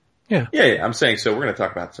 Yeah. Yeah. I'm saying, so we're going to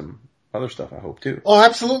talk about some other stuff, I hope, too. Oh,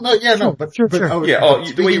 absolutely. No, Sure.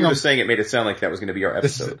 The way you were just saying it made it sound like that was going to be our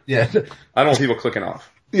episode. Yeah. I don't want people clicking off.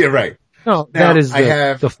 Yeah, right. No, Now, that is I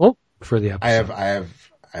have- the full for the episode.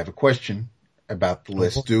 I have a question about the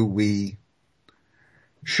list.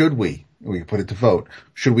 Should we can put it to vote.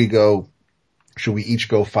 Should we each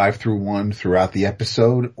go 5 through 1 throughout the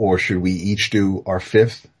episode, or should we each do our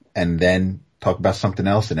 5th and then talk about something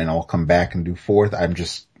else and then I'll come back and do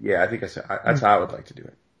 4th? Yeah, I think that's how I would like to do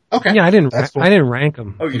it. Okay. Yeah, I didn't Cool. rank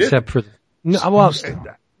them. Oh, you except did? for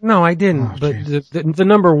no, I didn't. Oh, but geez. the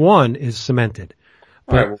number 1 is cemented.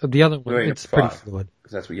 But All right, well, the other we're one, doing it's it pretty 5, fluid.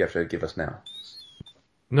 because that's what you have to give us now.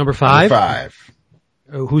 Number 5? 5.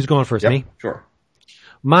 Who's going first? Yep. Me? Sure.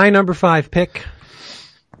 My number 5 pick,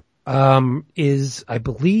 is, I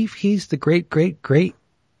believe he's the great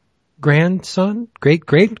grandson?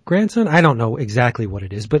 I don't know exactly what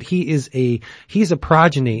it is, but he's a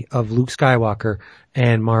progeny of Luke Skywalker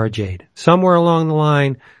and Mara Jade. Somewhere along the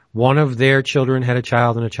line, one of their children had a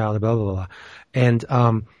child and a child, blah, blah, blah.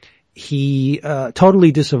 And, he,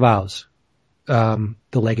 totally disavows, the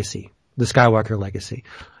legacy, the Skywalker legacy.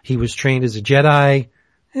 He was trained as a Jedi.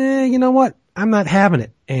 You know what? I'm not having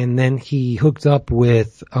it. And then he hooked up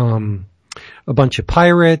with, a bunch of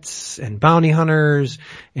pirates and bounty hunters,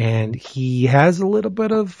 and he has a little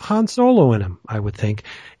bit of Han Solo in him, I would think.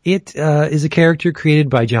 It, is a character created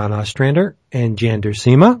by John Ostrander and Jan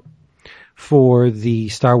Duursema for the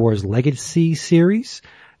Star Wars Legacy series.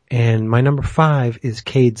 And my number 5 is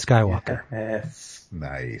Cade Skywalker. Yes.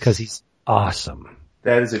 Nice. Because he's awesome.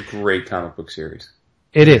 That is a great comic book series.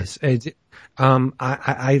 It is. We all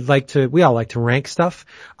like to rank stuff.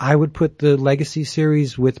 I would put the Legacy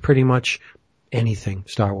series with pretty much anything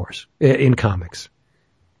Star Wars in comics.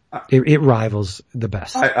 It rivals the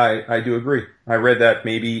best. I do agree. I read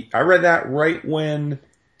that right when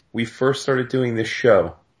we first started doing this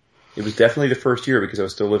show. It was definitely the first year because I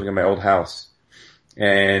was still living in my old house.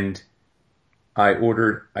 And I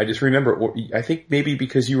just remember, I think maybe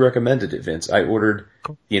because you recommended it, Vince, I ordered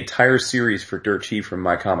the entire series for Dirt Cheap from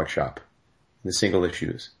My Comic Shop, the single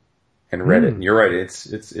issues, and read it. And you're right, it's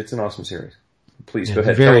an awesome series. Please go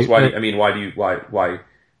ahead. Tell us why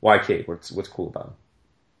Cade? What's cool about him?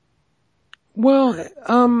 Well,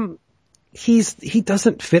 he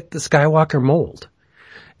doesn't fit the Skywalker mold.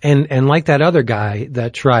 And like that other guy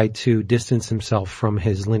that tried to distance himself from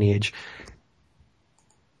his lineage,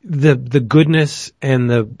 the goodness and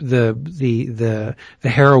the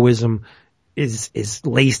heroism is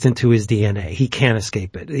laced into his DNA. He can't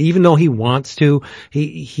escape it. Even though he wants to,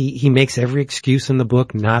 he makes every excuse in the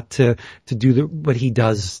book not to do but he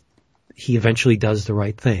eventually does the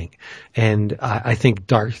right thing. And I think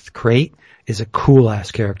Darth Krayt is a cool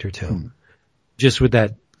ass character too. Just with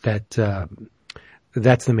that's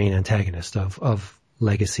the main antagonist of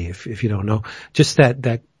Legacy, if you don't know. Just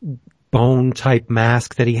that bone type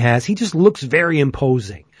mask that he has. He just looks very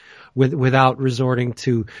imposing without resorting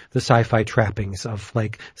to the sci-fi trappings of,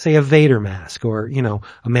 like, say, a Vader mask or,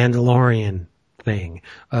 a Mandalorian thing.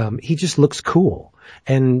 He just looks cool.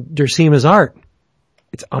 And Duursema's art,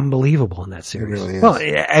 it's unbelievable in that series. It really is. Well,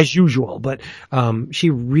 as usual, but she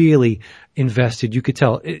really invested. You could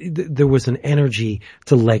tell there was an energy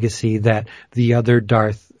to Legacy that the other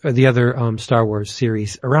Star Wars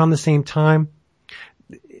series around the same time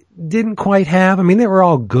didn't quite have. I mean, they were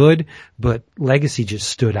all good, but Legacy just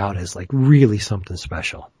stood out as, like, really something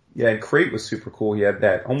special. Yeah, and Krayt was super cool. He had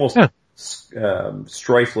that almost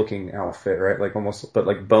strife-looking outfit, right? Like almost, but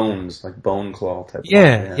like bones, like bone claw type.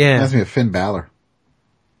 Yeah. Reminds me of Finn Balor.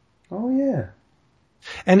 Oh yeah.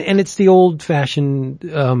 And it's the old fashioned,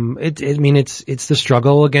 it's the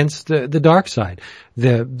struggle against the dark side.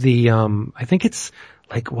 I think it's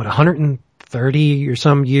like, 130 or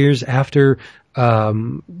some years after,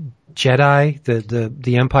 Jedi,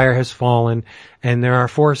 the Empire has fallen, and there are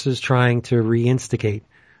forces trying to reinstigate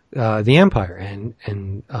the Empire, and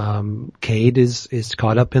Cade is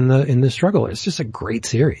caught up in the struggle. It's just a great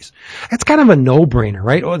series. It's kind of a no-brainer,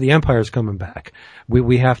 right? Oh, the Empire's coming back.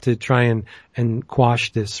 We have to try and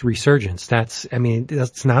quash this resurgence. That's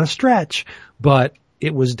not a stretch, but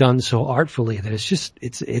it was done so artfully that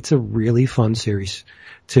it's a really fun series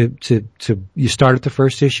you start at the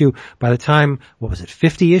first issue. By the time,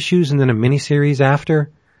 50 issues and then a miniseries after?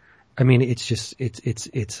 I mean, it's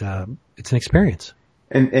an experience.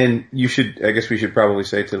 And I guess we should probably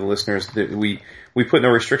say to the listeners that we put no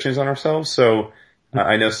restrictions on ourselves. So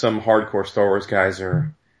I know some hardcore Star Wars guys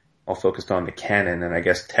are all focused on the canon, and I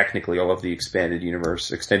guess technically all of the extended universe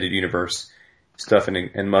stuff,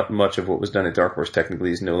 and much of what was done at Dark Horse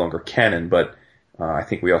technically is no longer canon, but I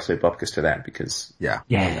think we all say bupkis to that because Yeah.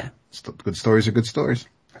 Good stories are good stories.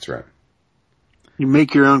 That's right. You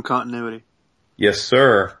make your own continuity. Yes,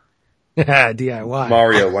 sir. DIY.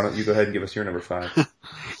 Mario, why don't you go ahead and give us your number 5?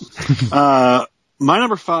 My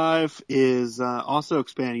number 5 is also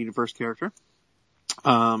expanded universe character.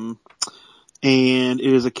 And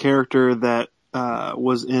it is a character that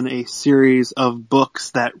was in a series of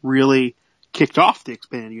books that really kicked off the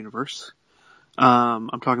expanded universe. I'm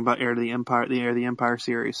talking about the Heir to the Empire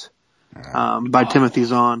series, by Timothy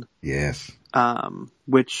Zahn. Yes.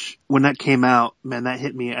 Which when that came out, man, that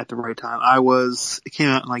hit me at the right time. It came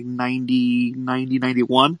out in like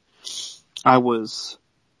 91. I was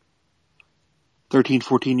 13,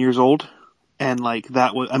 14 years old. And like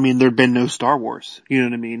there'd been no Star Wars. You know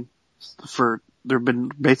what I mean? There'd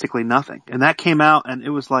been basically nothing. And that came out and it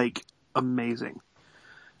was like amazing.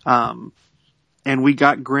 And we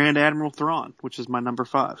got Grand Admiral Thrawn, which is my number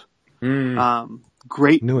 5.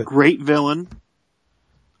 Great villain.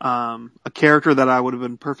 A character that I would have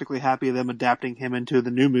been perfectly happy with them adapting him into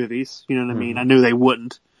the new movies. You know what I mean? I knew they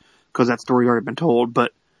wouldn't because that story's already been told,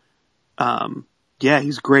 but, yeah,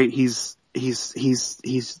 he's great. He's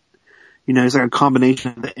like a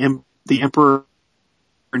combination of the Emperor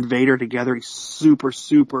and Vader together. He's super,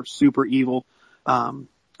 super, super evil.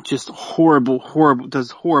 Just horrible, does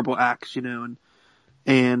horrible acts, and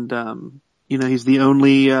he's the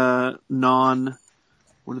only, what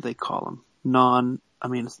do they call him?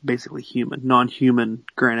 It's basically non-human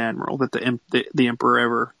Grand Admiral that the Emperor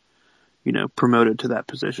ever, promoted to that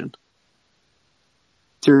position.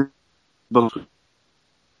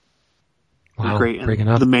 Wow, great. breaking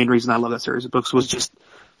And up. the main reason I love that series of books was just,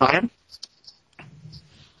 you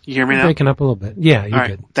hear me now? Breaking up a little bit. Yeah, you're All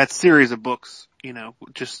right. good. That series of books,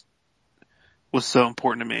 just was so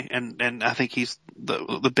important to me. And I think he's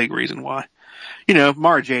the big reason why.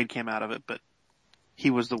 Mara Jade came out of it, but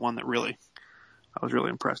he was the one that I was really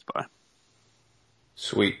impressed by.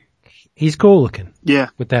 Sweet. He's cool looking. Yeah.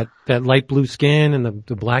 With that light blue skin and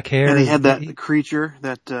the black hair. And he had that creature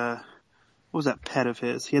that, what was that pet of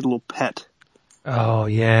his? He had a little pet. Oh,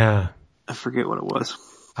 yeah. I forget what it was.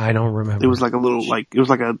 I don't remember. It was like a little,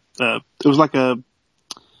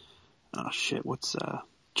 oh shit, what's,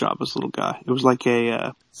 Jabba's little guy? It was like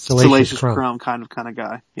a, Salacious Crumb kind of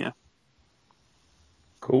guy. Yeah.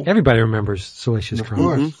 Cool. Everybody remembers Salacious Crumb. Of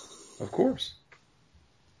course. Mm-hmm. Of course.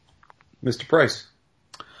 Mr. Price.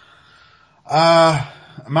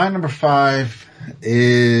 My number 5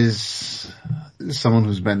 is someone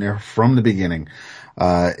who's been there from the beginning.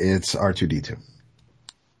 It's R2-D2.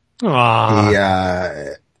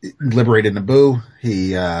 Aww. He liberated Naboo.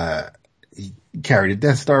 He carried the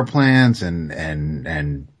Death Star plans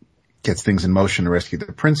and gets things in motion to rescue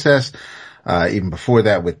the princess. Even before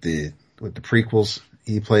that, with the prequels,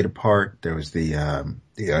 he played a part. There was he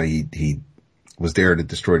was there to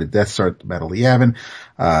destroy the Death Star at the Battle of Yavin.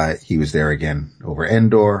 He was there again over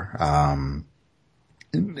Endor.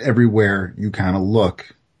 Everywhere you kind of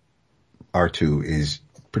look, R2 is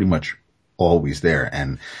pretty much always there.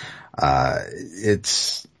 And,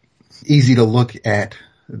 it's easy to look at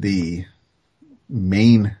the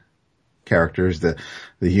main characters, the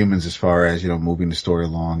humans, as far as, moving the story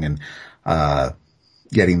along and,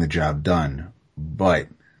 getting the job done. But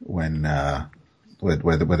when,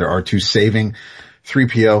 whether R2's saving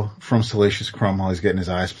 3PO from Salacious Crumb while he's getting his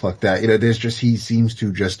eyes plucked out, he seems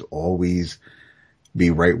to just always be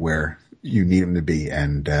right where you need him to be.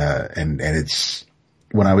 And it's,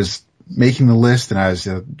 when I was making the list and I was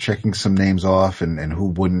checking some names off and who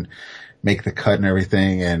wouldn't make the cut and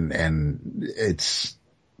everything, and it's,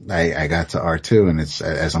 I got to R2, and it's,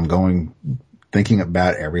 as I'm thinking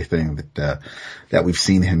about everything that we've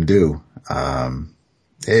seen him do,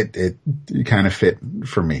 it kind of fit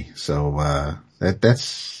for me. So,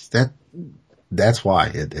 that's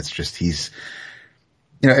why it's just, he's,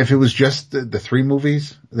 if it was just the 3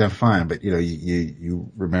 movies, then fine. But,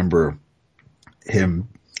 you remember him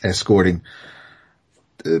escorting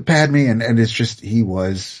Padme, and it's just, he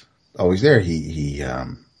was always there. He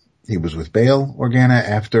was with Bail Organa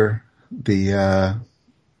after the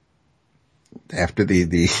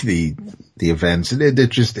events.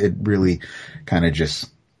 It really kind of just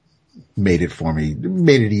made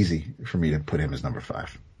it easy for me to put him as number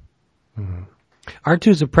 5. Mm-hmm.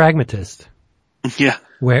 R2's a pragmatist. Yeah.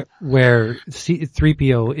 Where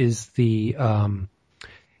 3PO is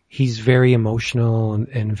he's very emotional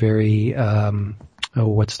and very,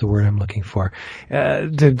 what's the word I'm looking for?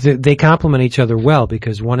 They complement each other well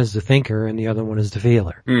because one is the thinker and the other one is the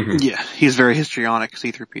feeler. Mm-hmm. Yeah, he's very histrionic,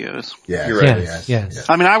 C-3PO is. Yeah, you're right. Yes.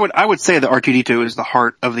 I mean, I would say that R2-D2 is the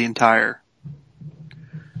heart of the entire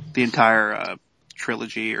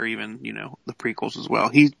trilogy, or even, the prequels as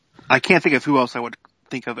well. I can't think of who else I would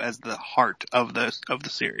think of as the heart of the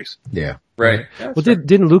series. Yeah. Right. Well,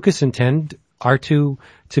 didn't Lucas intend R2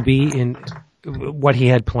 to be in what he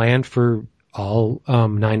had planned for all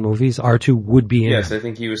 9 movies? R2 would be in. Yes, I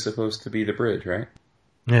think he was supposed to be the bridge, right?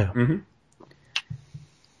 Yeah.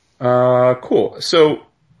 Cool. So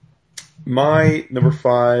my number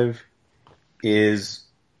 5 is,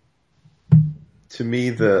 to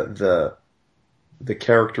me, the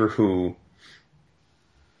character who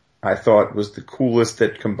I thought was the coolest,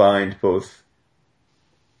 that combined both,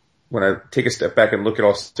 when I take a step back and look at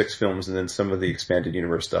all 6 films and then some of the expanded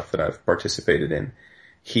universe stuff that I've participated in,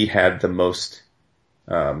 he had the most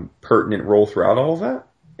pertinent role throughout all of that,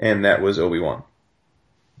 and that was Obi-Wan.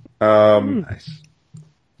 Nice.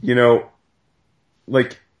 You know,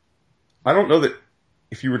 like, I don't know that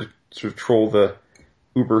if you were to sort of troll the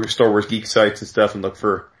Uber Star Wars geek sites and stuff and look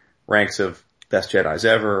for ranks of best Jedis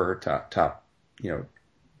ever or top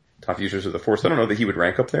users of the Force, I don't know that he would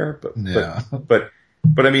rank up there, but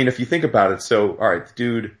I mean, if you think about it, so, alright, the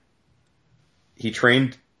dude, he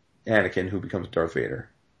trained Anakin, who becomes Darth Vader.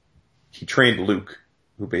 He trained Luke,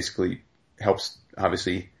 who basically helps,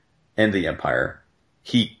 obviously, end the Empire.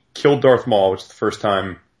 He killed Darth Maul, which is the first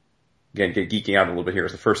time, again, geeking out a little bit here,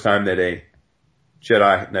 it's the first time that a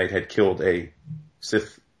Jedi Knight had killed a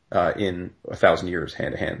Sith in 1,000 years,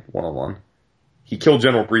 hand-to-hand, one-on-one. He killed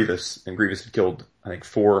General Grievous, and Grievous had killed, I think,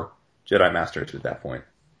 4 Jedi Masters at that point.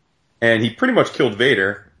 And he pretty much killed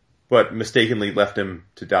Vader, but mistakenly left him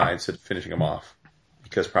to die instead of finishing him off,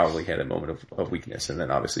 because probably he had a moment of weakness, and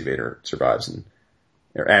then obviously Vader survives,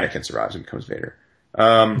 or Anakin survives and becomes Vader.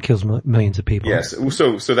 Kills millions of people. Yes,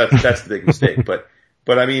 so that's the big mistake. But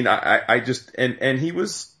I mean, I just, and he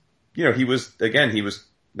was, he was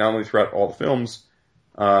not only throughout all the films,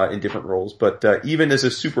 in different roles, but even as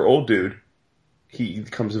a super old dude, he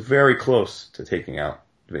comes very close to taking out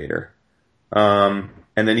Vader.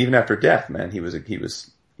 And then even after death, man, he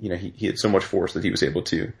had so much force that he was able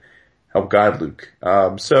to help guide Luke.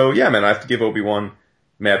 So yeah, man, I have to give Obi-Wan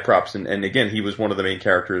mad props, and again, he was one of the main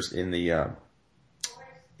characters in the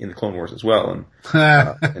Clone Wars as well,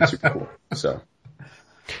 and super cool. So,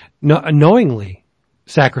 knowingly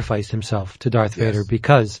sacrificed himself to Darth Vader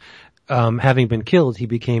because, having been killed, he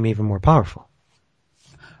became even more powerful.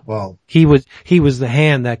 Well, he was the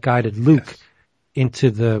hand that guided Luke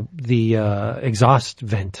into the exhaust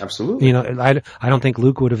vent. Absolutely. I don't think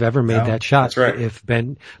Luke would have ever made that shot. That's right. If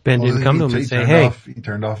Ben didn't come to him and say, "Hey," he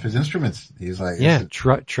turned off his instruments. He's like, "Yeah,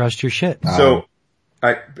 trust your shit." So,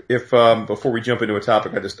 before we jump into a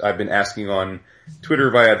topic, I've been asking on Twitter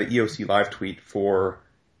via the EOC live tweet for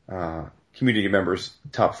community members'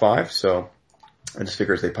 top 5. So I just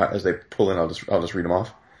figure as they pull in, I'll just read them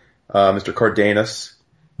off. Mr. Cardenas,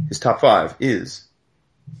 his top 5 is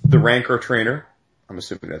the Rancor Trainer. I'm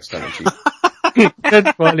assuming that's tongue in cheek.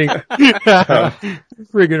 That's funny.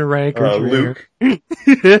 Friggin' Rancor Trainer. Luke,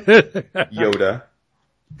 Yoda,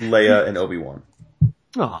 Leia, and Obi-Wan.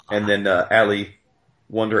 Aww. And then Allie,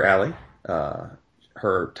 Wonder Allie,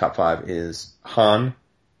 her top 5 is Han,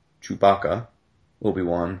 Chewbacca,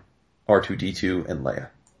 Obi-Wan, R2-D2, and Leia.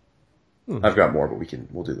 I've got more, but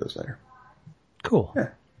we'll do those later. Cool.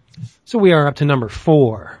 Yeah. So we are up to number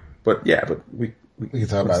 4. But we can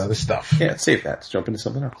talk about other stuff. Yeah, save that. Let's jump into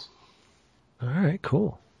something else. All right,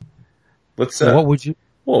 cool. Let's. So what would you?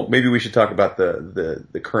 Well, maybe we should talk about the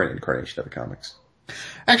current incarnation of the comics.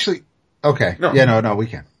 Actually, okay. No. Yeah, no, we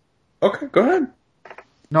can. Okay, go ahead.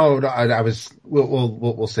 No, I was.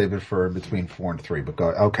 We'll save it for between 4 and 3. But go.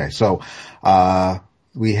 Okay, so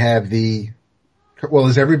we have the. Well,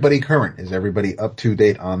 is everybody current? Is everybody up to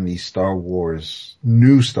date on the new Star Wars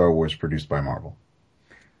produced by Marvel?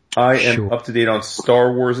 I am up to date on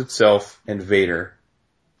Star Wars itself and Vader.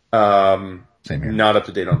 Same here. Not up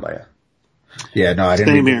to date on Leia. Yeah, no, I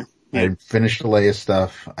didn't. Same here. Yeah. I finished the Leia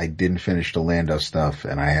stuff. I didn't finish the Lando stuff,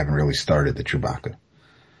 and I haven't really started the Chewbacca.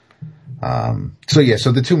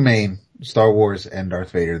 So the two main, Star Wars and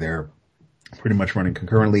Darth Vader, they're pretty much running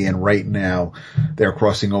concurrently, and right now they're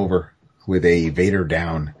crossing over with a Vader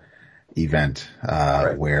Down event,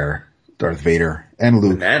 where Darth Vader and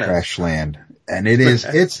Luke crash land. And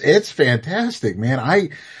it's fantastic, man. I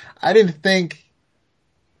didn't think,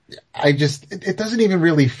 it doesn't even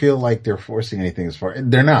really feel like they're forcing anything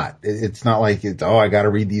they're not. It's not like I gotta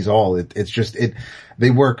read these all. It's just,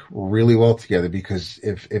 they work really well together, because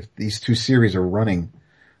if these two series are running,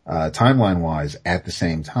 timeline wise at the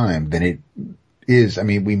same time, then it is,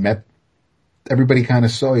 everybody kind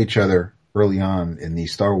of saw each other early on in the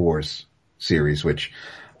Star Wars series, which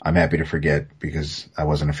I'm happy to forget because I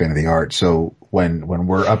wasn't a fan of the art. So when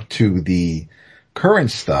we're up to the current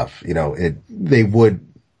stuff, they would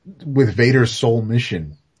with Vader's sole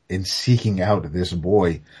mission in seeking out this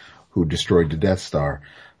boy who destroyed the Death Star,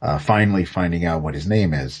 finally finding out what his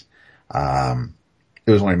name is,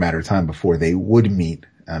 it was only a matter of time before they would meet.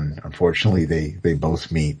 And unfortunately they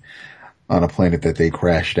both meet on a planet that they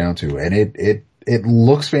crash down to. And it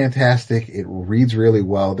looks fantastic. It reads really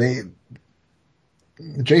well.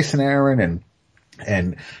 Jason Aaron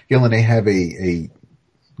and Gillen, they have a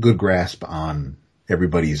good grasp on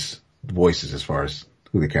everybody's voices as far as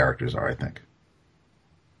who the characters are, I think.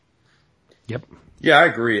 Yep. Yeah, I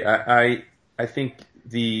agree. I think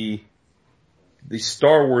the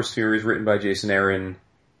Star Wars series written by Jason Aaron,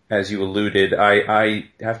 as you alluded, I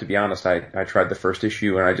have to be honest, I tried the first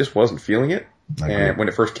issue and I just wasn't feeling it and when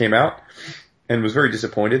it first came out, and was very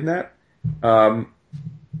disappointed in that.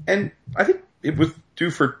 And I think it was due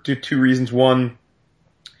for two reasons. One,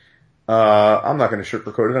 I'm not going to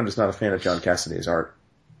sugarcoat it. I'm just not a fan of John Cassaday's art.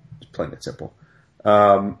 Just plain and simple.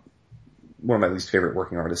 One of my least favorite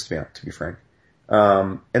working artists, to be frank.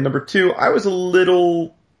 And number two, I was a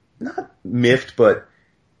little, not miffed, but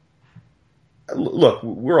look,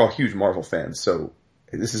 we're all huge Marvel fans, so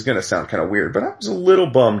this is going to sound kind of weird, but I was a little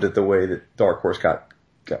bummed at the way that Dark Horse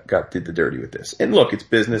did the dirty with this. And look, it's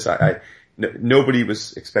business. Nobody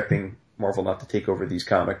was expecting Marvel not to take over these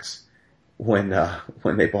comics when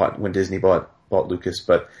Disney bought Lucas,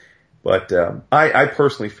 but I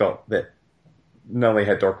personally felt that not only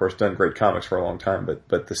had Dark Horse done great comics for a long time,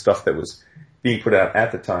 but the stuff that was being put out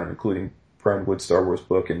at the time, including Brian Wood's Star Wars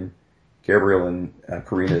book and Gabriel and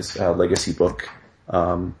Karina's Legacy book,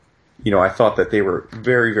 I thought that they were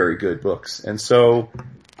very, very good books. And so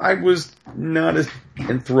I was not as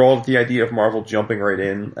enthralled with the idea of Marvel jumping right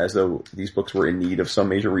in as though these books were in need of some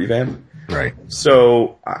major revamp. Right.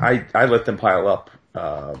 So I let them pile up.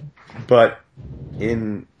 But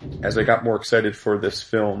as I got more excited for this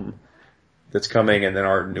film that's coming, and then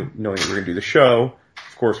knowing that we're going to do the show,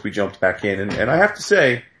 of course we jumped back in. And I have to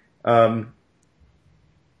say,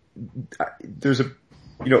 there's a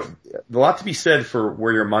lot to be said for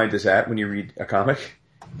where your mind is at when you read a comic,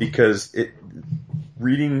 because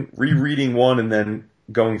rereading one and then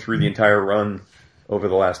going through the entire run over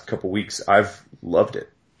the last couple weeks, I've loved it.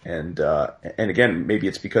 And again, maybe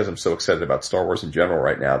it's because I'm so excited about Star Wars in general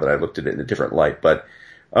right now that I looked at it in a different light, but,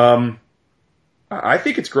 I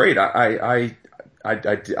think it's great. I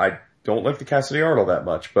don't like the Cassaday art all that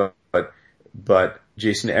much, but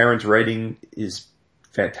Jason Aaron's writing is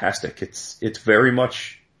fantastic. It's very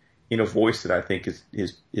much in a voice that I think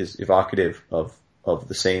is evocative of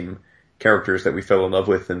the same characters that we fell in love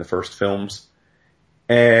with in the first films.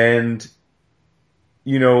 And,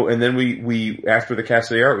 and then we after the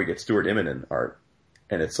Cassaday art, we get Stuart Immonen art.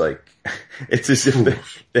 And it's like, it's as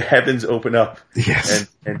if the heavens open up. Yes.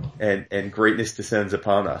 And greatness descends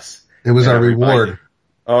upon us. It was our reward.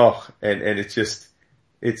 Oh, and it's just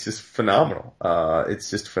phenomenal. It's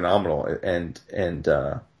just phenomenal. And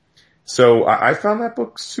so I found that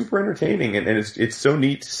book super entertaining, and it's so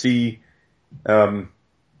neat to see, again,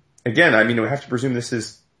 we have to presume this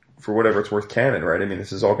is, for whatever it's worth, canon, right? I mean,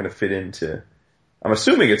 this is all going to fit into, I'm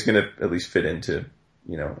assuming it's going to at least fit into,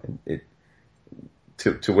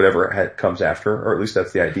 to whatever comes after, or at least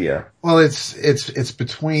that's the idea. Well, it's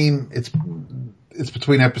between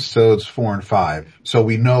episodes 4 and 5, so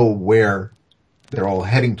we know where they're all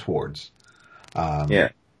heading towards. Yeah.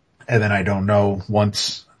 And then I don't know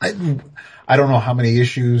I don't know how many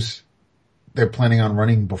issues they're planning on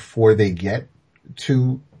running before they get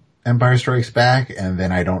to Empire Strikes Back, and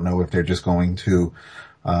then I don't know if they're just going to,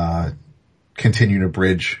 continue to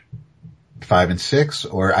bridge 5 and 6,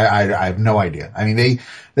 or I have no idea. I mean,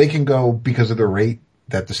 they can go, because of the rate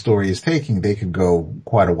that the story is taking, they could go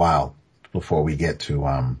quite a while before we get to,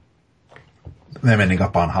 them ending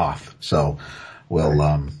up on Hoth. So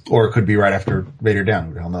or it could be right after Vader Down,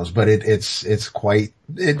 who the hell knows. But this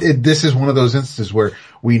is one of those instances where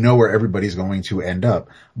we know where everybody's going to end up,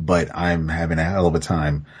 but I'm having a hell of a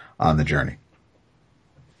time on the journey.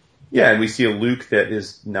 Yeah, and we see a Luke that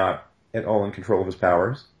is not at all in control of his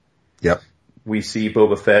powers. Yep. We see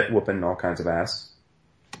Boba Fett whooping all kinds of ass.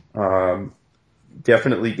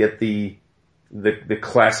 Definitely get the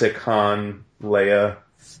classic Han, Leia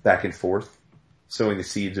back and forth, sowing the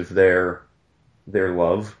seeds of their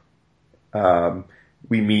love.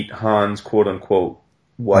 We meet Han's quote unquote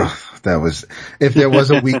wife. That was, if there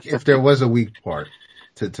was a weak part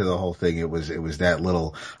to the whole thing, it was that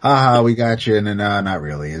little, we got you, and not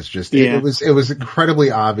really. It's just, it was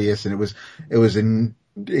incredibly obvious, and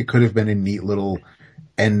it could have been a neat little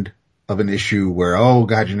end of an issue where, oh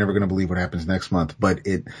God, you're never going to believe what happens next month. But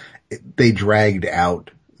they dragged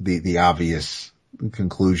out the obvious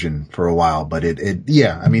conclusion for a while, but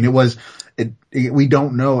I mean, we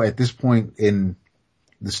don't know at this point in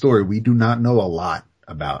the story, we do not know a lot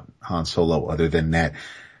about Han Solo other than that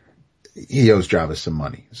he owes Jabba some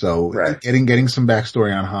money. So getting some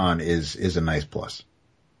backstory on Han is a nice plus.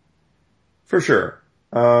 For sure.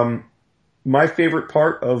 My favorite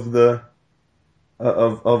part of the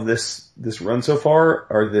of this run so far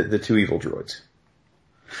are the two evil droids.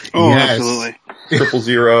 Oh, Yes. absolutely.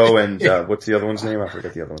 000 and what's the other one's name? I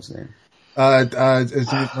forget the other one's name. Is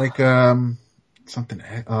it like something?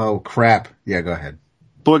 Oh crap! Yeah, go ahead.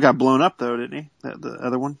 Boy got blown up though, didn't he? The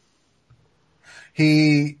other one.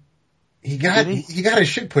 He got his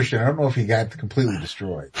shit pushed in. I don't know if he got completely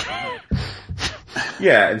destroyed.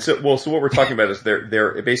 Yeah, and so what we're talking about is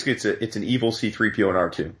they're basically it's an evil C-3PO and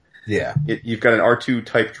R2. Yeah. You've got an R2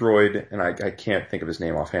 type droid, and I can't think of his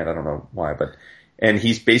name offhand. I don't know why, and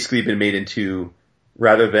he's basically been made into,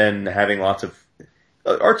 rather than having lots of,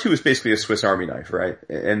 R2 is basically a Swiss Army knife, right?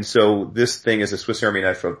 And so this thing is a Swiss Army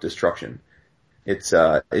knife of destruction. It's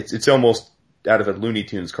almost out of a Looney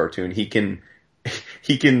Tunes cartoon. He can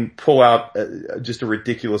pull out just a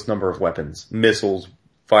ridiculous number of weapons, missiles,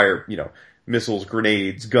 missiles,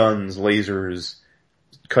 grenades, guns, lasers,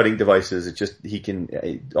 cutting devices. He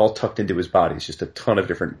can, all tucked into his body. It's just a ton of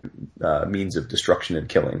different, means of destruction and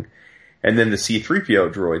killing. And then the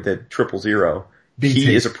C-3PO droid, that 000, BT.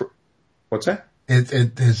 he is what's that?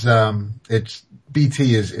 It's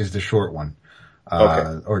BT is the short one.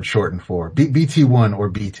 Okay. Or it's shortened for BT1 or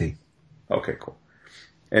BT. Okay, cool.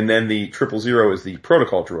 And then the 000 is the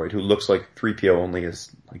protocol droid, who looks like 3PO, only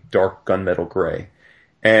is like dark gunmetal gray.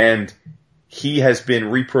 And he has been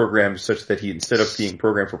reprogrammed such that instead of being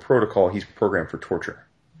programmed for protocol, he's programmed for torture.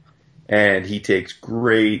 And he takes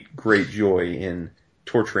great, great joy in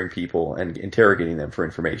torturing people and interrogating them for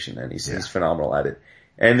information, and he's phenomenal at it.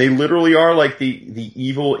 And they literally are like the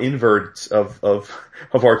evil inverts of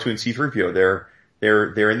R2 and C-3PO.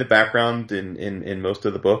 They're in the background in most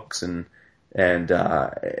of the books, and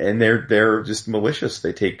they're just malicious.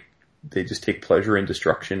 They just take pleasure in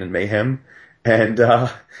destruction and mayhem, and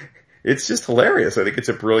it's just hilarious. I think it's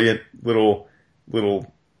a brilliant little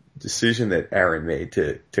decision that Aaron made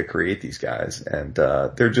to create these guys, and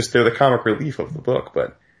they're the comic relief of the book,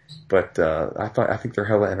 but I think they're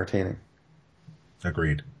hella entertaining.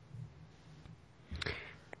 Agreed.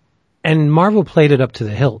 And Marvel played it up to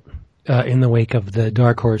the hilt in the wake of the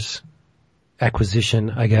Dark Horse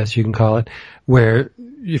acquisition, I guess you can call it, where,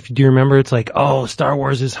 do you remember, it's like, oh, Star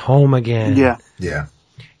Wars is home again. Yeah. Yeah.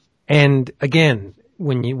 And again,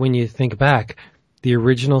 when you think back, the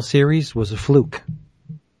original series was a fluke.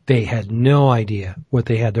 They had no idea what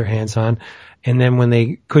they had their hands on. And then when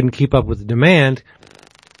they couldn't keep up with the demand,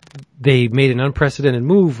 they made an unprecedented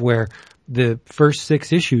move where the first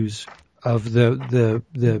 6 issues of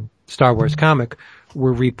the Star Wars comic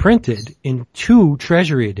were reprinted in 2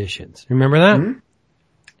 Treasury editions. Remember that? Mm-hmm.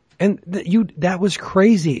 And that was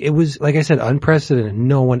crazy. It was, like I said, unprecedented.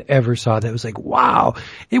 No one ever saw that. It was like, wow.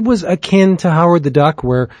 It was akin to Howard the Duck,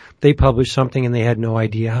 where they published something and they had no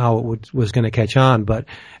idea how it was going to catch on, but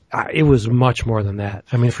it was much more than that.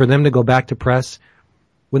 I mean, for them to go back to press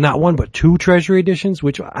with not 1 but 2 Treasury editions,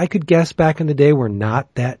 which I could guess back in the day were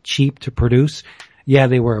not that cheap to produce. Yeah,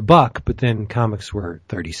 they were $1, but then comics were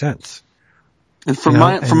 30 cents. And from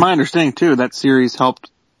my understanding too, that series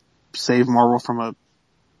helped save Marvel from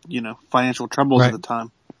financial troubles at the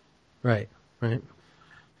time. Right.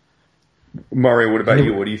 Mario, what about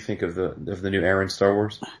you? What do you think of the new Aaron Star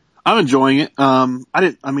Wars? I'm enjoying it.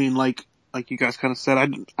 Like you guys kind of said, I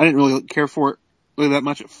didn't really care for it really that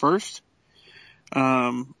much at first.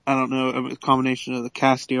 I don't know, a combination of the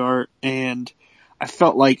cast art, and I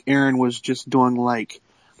felt like Aaron was just doing like,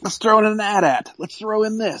 let's throw in an AT-AT. Let's throw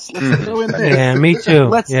in this. Let's throw in this. Yeah, me too.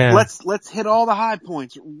 Let's hit all the high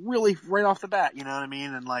points really right off the bat. You know what I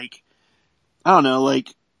mean? And like, I don't know, like,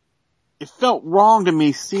 it felt wrong to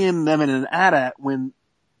me seeing them in an AT-AT when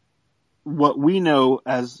what we know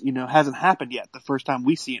as, hasn't happened yet. The first time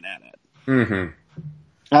we see an AT-AT. Mm-hmm.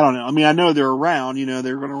 I don't know. I mean, I know they're around.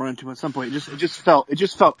 They're going to run into them at some point. It just felt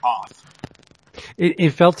off.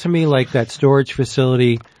 It felt to me like that storage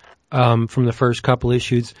facility from the first couple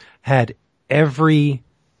issues had every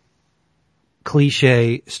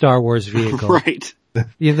cliche Star Wars vehicle. Right.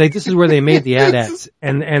 This is where they made the AT-ATs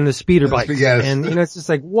and the speeder bikes. Yes. And it's just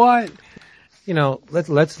like, what?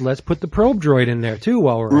 Let's put the probe droid in there too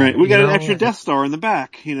while we're right. We got an extra Death Star in the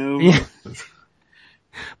back. Yeah.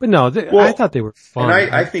 But no, I thought they were fun.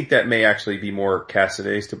 And I think that may actually be more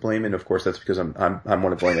Cassaday's to blame, and of course that's because I'm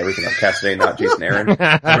want to blame everything on Cassaday, not Jason Aaron, the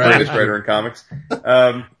greatest writer in comics.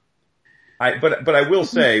 But I will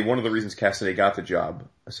say one of the reasons Cassidy got the job,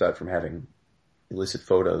 aside from having illicit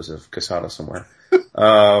photos of Casada somewhere,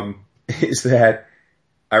 is that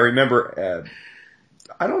I remember,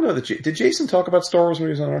 I don't know did Jason talk about Star Wars when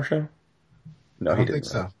he was on our show? No, he didn't.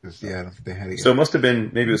 I don't think so. Yeah, I don't think they had it yet. So it must have been,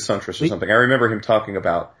 maybe it was Suntress or something. I remember him talking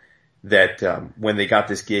about that, when they got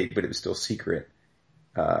this gig, but it was still secret.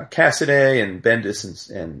 Cassidy and Bendis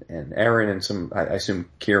and Aaron and some, I assume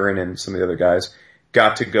Kieran and some of the other guys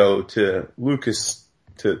got to go to Lucas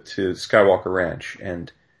to Skywalker Ranch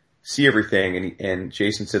and see everything. And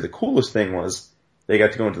Jason said the coolest thing was they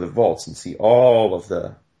got to go into the vaults and see all of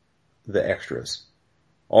the extras,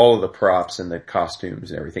 all of the props and the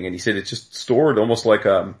costumes and everything. And he said it's just stored almost like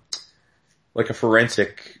a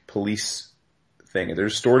forensic police thing. They're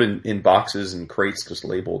stored in boxes and crates just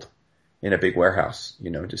labeled in a big warehouse,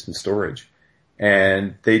 just in storage.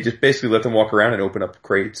 And they just basically let them walk around and open up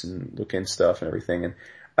crates and look in stuff and everything. And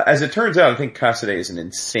as it turns out, I think Cassidy is an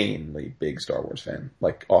insanely big Star Wars fan,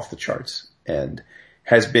 like off the charts, and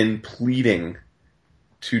has been pleading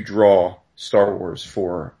to draw Star Wars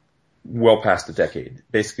for well past a decade.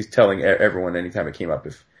 Basically telling everyone anytime it came up,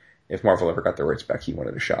 if Marvel ever got the rights back, he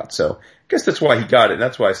wanted a shot. So I guess that's why he got it. And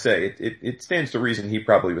that's why I say it stands to reason he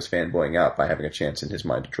probably was fanboying out by having a chance in his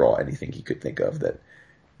mind to draw anything he could think of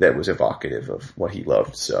that was evocative of what he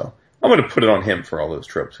loved. So I'm going to put it on him for all those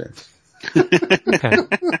tropes. Okay.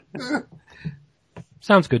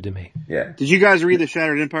 Sounds good to me. Yeah. Did you guys read the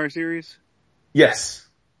Shattered Empire series? Yes.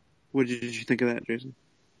 What did you think of that, Jason?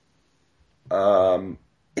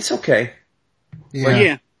 It's okay. Yeah. Well,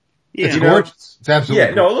 yeah. It's You know, gorgeous. It's absolutely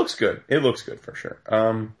Yeah, no, it looks good. It looks good for sure.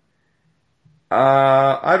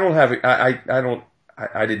 I don't have,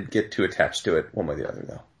 I didn't get too attached to it one way or the other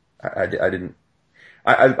though. I didn't,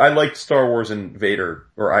 I liked Star Wars and Vader,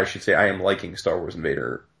 or I should say I am liking Star Wars and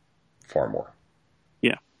Vader far more.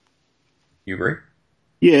 Yeah. You agree?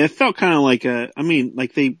 Yeah, it felt kind of like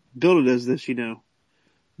like they built it as this, the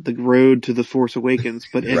road to the Force Awakens,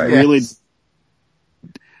 but it Right. really, Yes.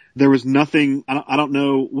 there was nothing, I don't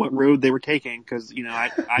know what road they were taking, cause, I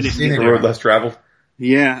didn't Scenic get The there. road less traveled?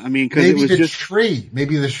 Yeah, cause Maybe it was the just, tree,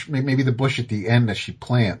 maybe the bush at the end that she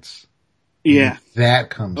plants. yeah. That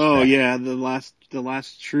comes Oh back. yeah, the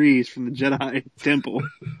last trees from the Jedi temple.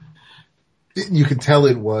 You could tell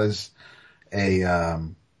it was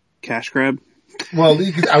a, Cash grab. well,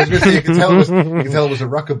 I was going to say you could tell it was a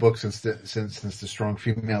Rucka book since the strong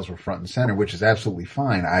females were front and center, which is absolutely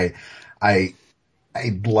fine. I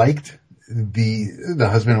liked the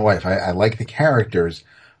husband and wife. I liked the characters,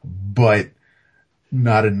 but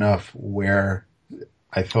not enough where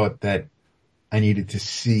I thought that I needed to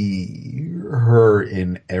see her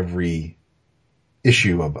in every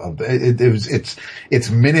issue of it's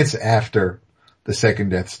minutes after the second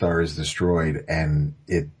Death Star is destroyed, and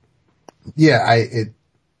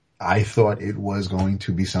I thought it was going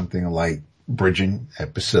to be something like bridging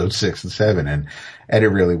episode 6 and 7, and it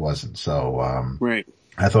really wasn't. So, Right.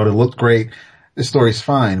 I thought it looked great. The story's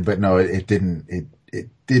fine, but no, it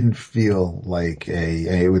didn't feel like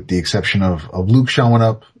with the exception of Luke showing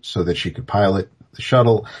up so that she could pilot the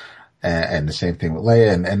shuttle, and the same thing with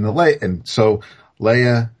Leia, and so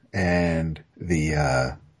Leia and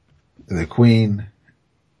the Queen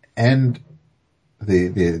and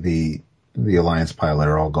the Alliance pilot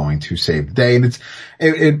are all going to save the day. And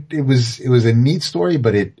it was a neat story,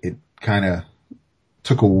 but it kind of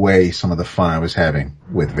took away some of the fun I was having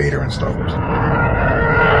with Vader and Star Wars.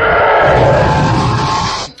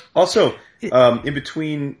 Also, in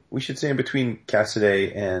between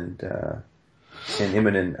Cassidy and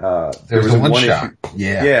Immonen, there was a one issue, shot.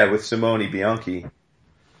 Yeah. with Simone Bianchi,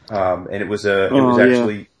 and it was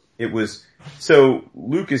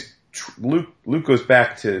Luke goes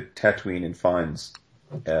back to Tatooine and finds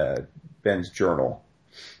Ben's journal,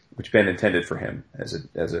 which Ben intended for him as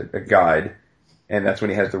a guide, and that's when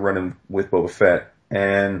he has the run-in with Boba Fett.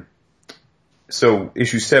 And so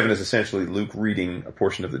issue 7 is essentially Luke reading a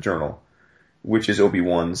portion of the journal, which is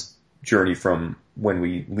Obi-Wan's journey from when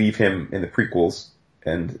we leave him in the prequels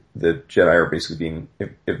and the Jedi are basically being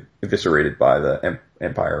eviscerated by the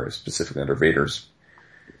Empire, specifically under Vader's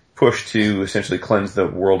push to essentially cleanse the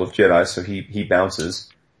world of Jedi. So he bounces,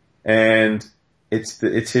 and it's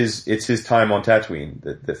his time on Tatooine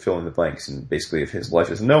that fill in the blanks, and basically if his life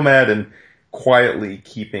as a nomad and quietly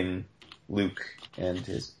keeping Luke and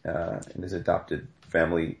his adopted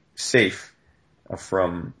family safe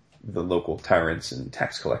from the local tyrants and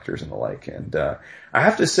tax collectors and the like. And I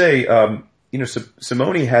have to say,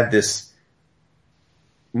 Simone had this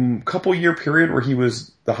couple year period where he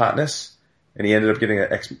was the hotness, and he ended up getting an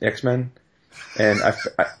X-Men. And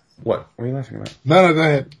what are you laughing about? No, go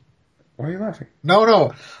ahead. Why are you laughing?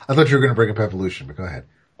 No. I thought you were going to bring up Evolution, but go ahead.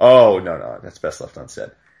 Oh, no. That's best left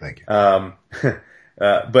unsaid. Thank you.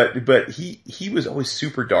 But he was always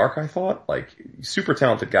super dark, I thought. Like, super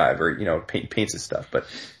talented guy, very, paints his stuff, but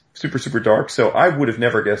super, super dark. So I would have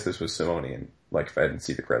never guessed this was Simonian, like, if I didn't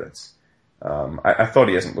see the credits. I thought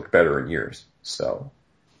he hasn't looked better in years. So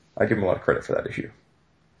I give him a lot of credit for that issue.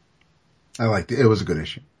 I liked it. It was a good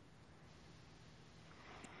issue.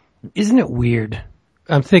 Isn't it weird?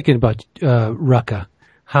 I'm thinking about Rucka,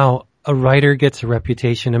 how a writer gets a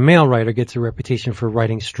reputation, a male writer gets a reputation for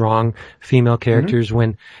writing strong female characters.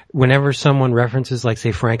 Whenever someone references, like,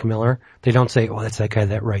 say, Frank Miller, they don't say, "Oh, that's that guy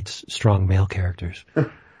that writes strong male characters."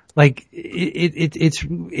 Like,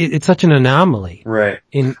 it's such an anomaly. Right.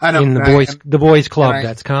 In the boys club,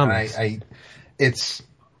 that's comics. It's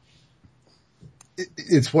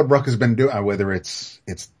what Ruck has been doing, whether it's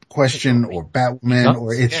Question or Batwoman,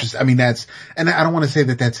 or it's just, I mean, and I don't want to say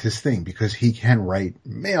that that's his thing, because he can write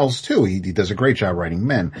males too. He does a great job writing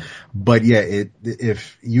men. But yeah,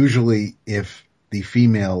 if the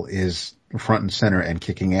female is front and center and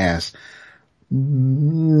kicking ass,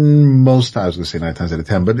 most times, I was going to say 9 times out of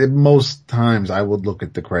 10, but most times I would look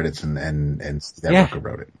at the credits and see that Rucka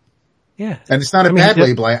wrote it. Yeah. And it's not a bad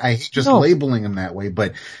label. I hate just labeling him that way,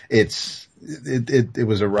 but it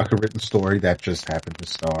was a Rucka written story that just happened to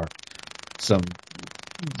star some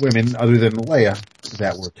women other than Leia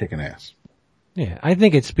that were kicking ass. Yeah. I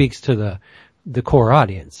think it speaks to the core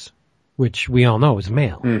audience, which we all know is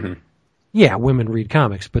male. Mm-hmm. Yeah, women read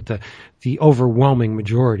comics, but the overwhelming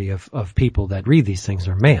majority of people that read these things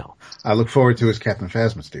are male. I look forward to his Captain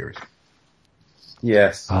Phasma series.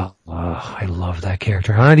 Yes. I love that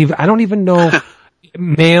character. I don't even know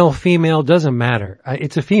male, female, doesn't matter.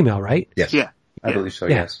 It's a female, right? Yes. Yeah. I believe so,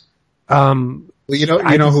 Yeah. yes. Well, you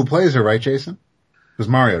know who plays her, right, Jason? Because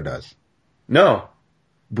Mario does. No.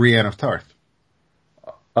 Brienne of Tarth.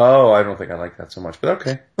 Oh, I don't think I like that so much, but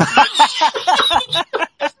okay.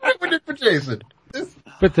 For Jason.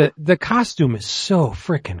 But the costume is so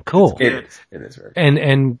freaking cool. It is very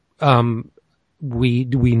cool. And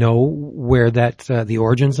do we know where the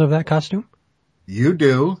origins of that costume? You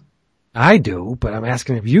do. I do, but I'm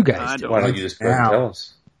asking if you guys do. Why don't you just go and tell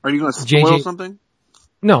us? Are you going to spoil something?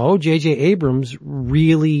 No, J.J. Abrams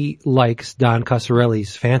really likes Don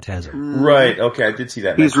Coscarelli's Phantasm. Right, okay, I did see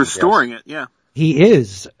that. He's restoring it, yeah. He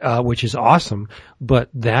is, which is awesome, but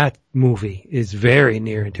that movie is very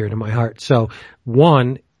near and dear to my heart. So,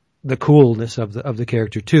 one, the coolness of the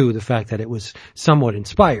character. Two, the fact that it was somewhat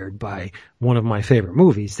inspired by one of my favorite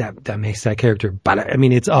movies that makes that character, but I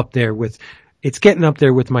mean, it's getting up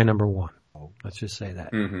there with my number one. Let's just say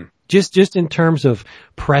that. Mm-hmm. Just in terms of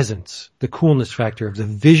presence, the coolness factor of the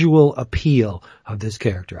visual appeal of this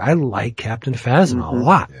character. I like Captain Phasma a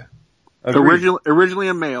lot. Yeah. Originally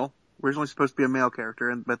a male. Originally supposed to be a male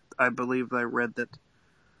character, but I believe I read that,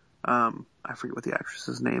 I forget what the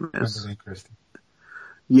actress's name is. Christie.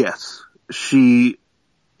 Yes. She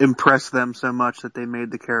impressed them so much that they made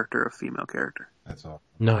the character a female character. That's all.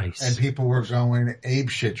 Nice. And people were going ape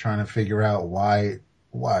shit trying to figure out why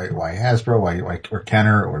Hasbro, why or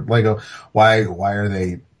Kenner or Lego, why are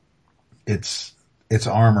they, it's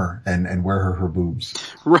armor and where are her boobs?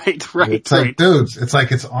 Right. It's like, dudes,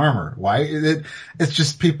 it's armor. Why? It's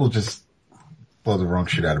just people just blow the wrong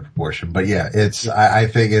shit out of proportion. But yeah, I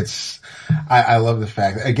think I love the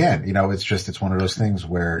fact, again, it's one of those things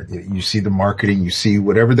where you see the marketing, you see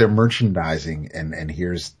whatever they're merchandising, and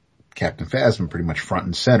here's Captain Phasma pretty much front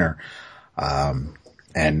and center.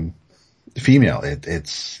 And female,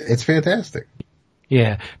 it's fantastic.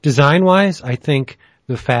 Yeah. Design wise, I think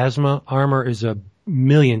the Phasma armor is a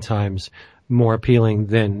million times more appealing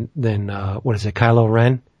than what is it, Kylo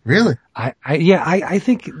Ren? Really? I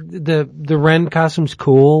think the Ren costume's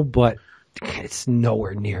cool, but it's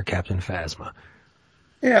nowhere near Captain Phasma.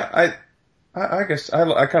 Yeah, I guess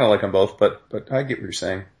I kind of like them both, but I get what you're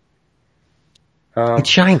saying. It's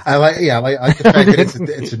shiny. I like the fact that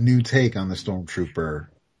it's a new take on the Stormtrooper.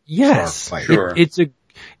 Yes, fight. Sure.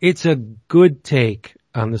 It's a good take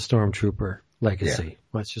on the Stormtrooper legacy. Yeah.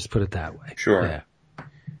 Let's just put it that way. Sure. Yeah.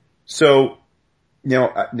 So,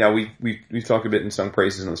 now we've talked a bit in sung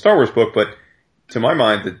praises in the Star Wars book, but to my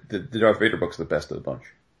mind, the Darth Vader book's the best of the bunch.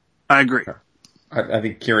 I agree. I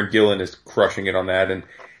think Kieran Gillen is crushing it on that,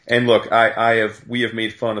 and look, we have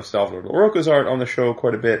made fun of Salvador LaRocca's art on the show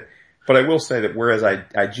quite a bit, but I will say that whereas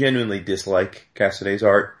I genuinely dislike Cassaday's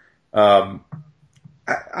art, I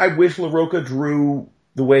wish LaRocca drew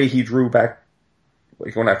the way he drew back,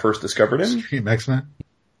 like when I first discovered him. Extreme X-Men?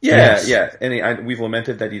 Yeah, yes. Yeah. And we've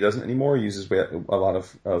lamented that he doesn't anymore. He uses a lot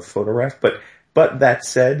of photograph. But that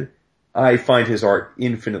said, I find his art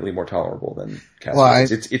infinitely more tolerable than Well,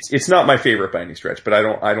 Cassidy's. It's not my favorite by any stretch, but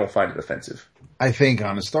I don't find it offensive. I think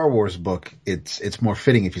on a Star Wars book, it's more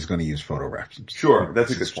fitting if he's going to use photo references. Sure,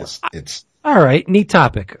 that's a good point. It's All right, neat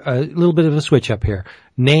topic. A little bit of a switch up here.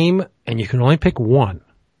 Name, and you can only pick one,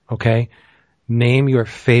 okay? Name your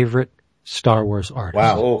favorite Star Wars artist.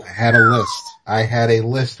 wow. Oh. I had a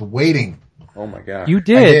list waiting. Oh my god. You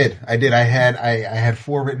did. I did. I had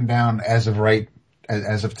 4 written down as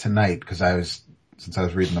of tonight because since I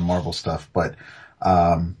was reading the Marvel stuff. But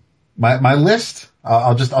my list,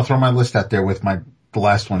 I'll throw my list out there with the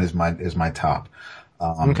last one is my top.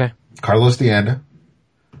 Okay. Carlos Deanda,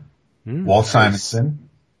 Walt Simonson,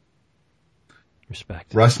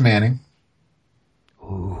 Respect. Russ Manning,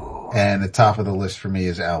 Ooh. and the top of the list for me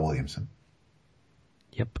is Al Williamson.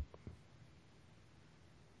 Yep.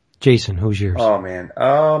 Jason, who's yours? Oh man.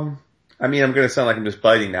 I mean, I'm going to sound like I'm just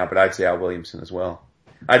biting now, but I'd say Al Williamson as well.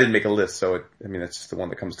 I didn't make a list, so that's just the one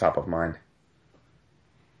that comes top of mind.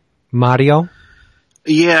 Mario?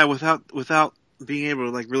 Yeah, without being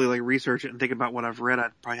able to really research it and think about what I've read,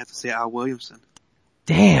 I'd probably have to say Al Williamson.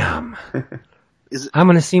 Damn. Is it, I'm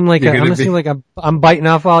gonna seem like I'm biting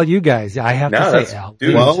off all you guys. I have to say Al.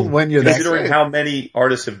 Dude, Well, when you're that considering great. how many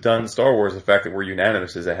artists have done Star Wars, the fact that we're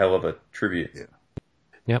unanimous is a hell of a tribute.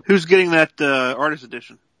 Yeah. who's getting that artist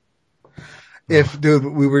edition? Dude,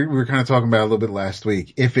 we were kind of talking about it a little bit last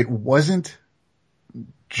week. If it wasn't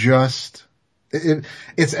just,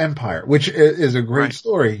 it's Empire, which is a great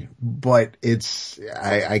story, but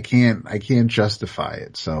I can't justify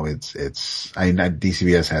it. So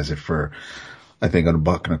DCBS has it for, I think, on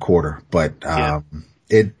 $1.25, but,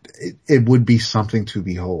 it would be something to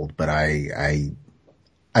behold, but I'd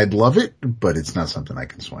love it, but it's not something I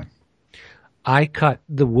can swing. I cut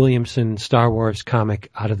the Williamson Star Wars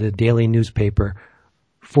comic out of the daily newspaper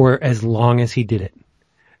for as long as he did it.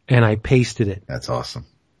 And I pasted it That's awesome.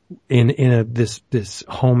 in this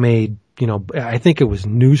homemade, I think it was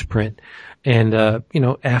newsprint. And,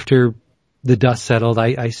 after the dust settled,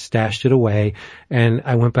 I stashed it away and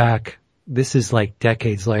I went back. This is like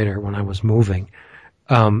decades later when I was moving.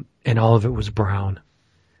 And all of it was brown.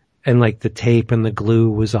 And like the tape and the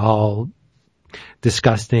glue was all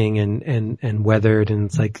disgusting and weathered, and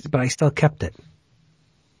it's like, but I still kept it.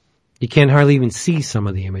 You can't hardly even see some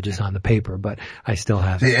of the images on the paper, but I still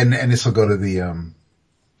have it. And this will go to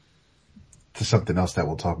to something else that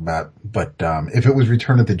we'll talk about. But, if it was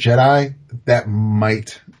Return of the Jedi, that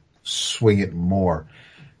might swing it more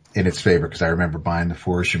in its favor, because I remember buying the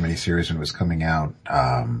 4-issue miniseries when it was coming out.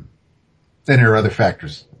 Then there are other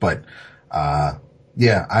factors, but,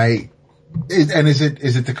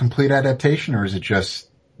 is it the complete adaptation, or is it just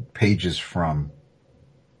pages from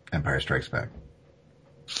Empire Strikes Back?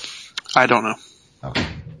 I don't know. Okay.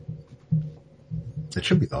 It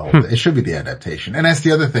should be it should be the adaptation. And that's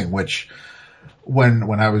the other thing, which when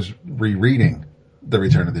I was rereading the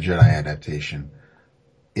Return of the Jedi adaptation,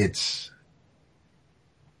 it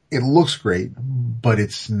looks great, but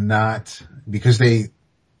it's not, because they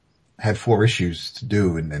had 4 issues to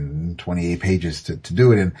do and 28 pages to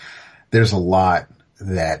do it. And there's a lot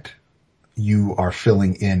that you are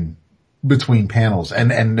filling in between panels,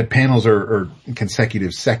 and the panels are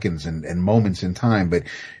consecutive seconds and moments in time, but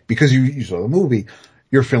because you saw the movie,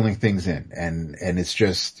 you're filling things in, and it's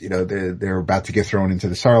just, they're about to get thrown into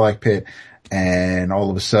the Sarlacc pit, and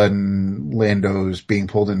all of a sudden Lando's being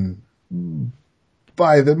pulled in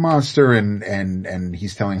by the monster, and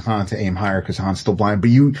he's telling Han to aim higher because Han's still blind,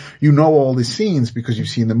 but you know all the scenes because you've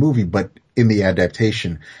seen the movie, but in the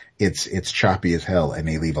adaptation, it's choppy as hell, and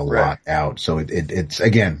they leave a lot out. So it's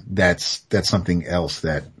again, that's something else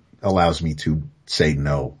that allows me to say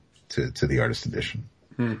no to the artist edition.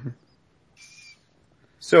 Mm-hmm.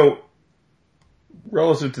 So,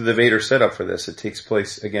 relative to the Vader setup for this, it takes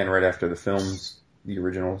place again right after the films, the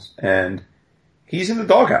originals, and he's in the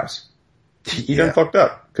doghouse. He done fucked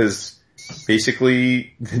up, because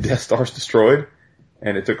basically the Death Star's destroyed,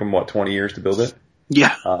 and it took him 20 years to build it.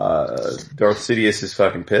 Yeah. Darth Sidious is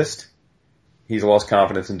fucking pissed. He's lost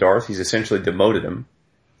confidence in Darth. He's essentially demoted him.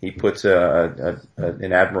 He puts an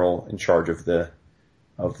admiral in charge of the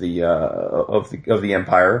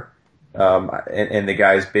Empire. And the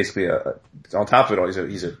guy's basically on top of it all,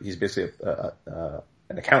 he's basically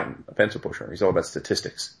an accountant, a pencil pusher. He's all about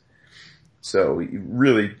statistics. So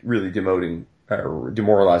really, really demoralizing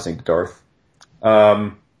to Darth.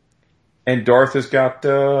 And Darth has got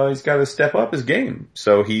to step up his game.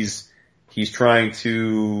 So he's trying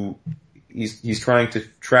to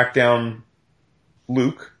track down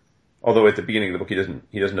Luke. Although at the beginning of the book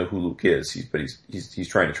he doesn't know who Luke is. He's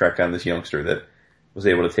trying to track down this youngster that was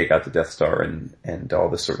able to take out the Death Star and all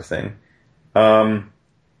this sort of thing. And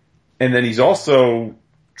then he's also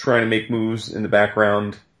trying to make moves in the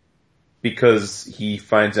background because he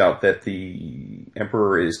finds out that the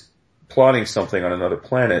Emperor is plotting something on another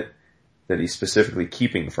planet that he's specifically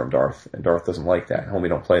keeping from Darth, and Darth doesn't like that. Homie,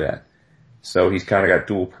 don't play that. So he's kind of got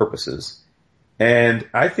dual purposes. And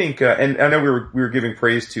I think, and I know we were giving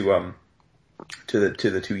praise to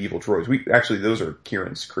the two evil droids. Actually, those are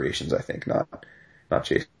Kieran's creations, I think, not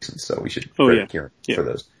Jason's. So we should credit Kieran for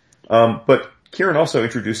those. But Kieran also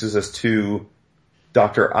introduces us to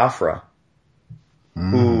Dr. Aphra,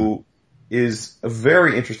 who is a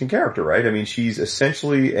very interesting character, right? I mean, she's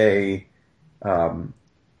essentially an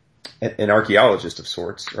archaeologist of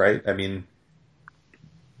sorts, right? I mean,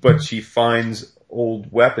 but she finds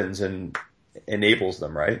old weapons and enables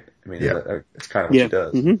them, right? I mean, that's kind of what she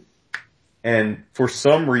does. Mm-hmm. And for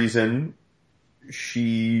some reason,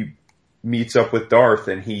 she meets up with Darth,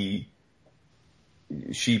 and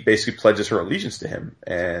she basically pledges her allegiance to him,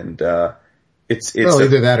 and it's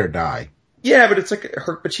either that or die. Yeah, but it's like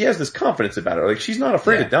but she has this confidence about it. Like, she's not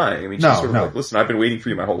afraid of dying. I mean, she's sort of like, listen, I've been waiting for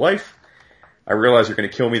you my whole life. I realize you're going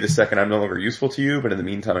to kill me the second I'm no longer useful to you, but in the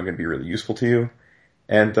meantime, I'm going to be really useful to you.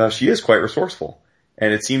 And she is quite resourceful.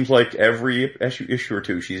 And it seems like every issue or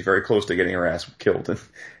two, she's very close to getting her ass killed.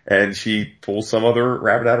 And she pulls some other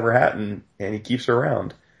rabbit out of her hat, and he keeps her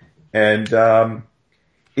around. And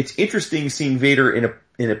it's interesting seeing Vader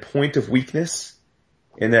in a point of weakness,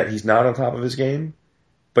 in that he's not on top of his game.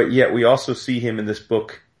 But yet we also see him in this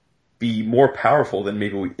book be more powerful than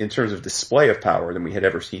maybe in terms of display of power than we had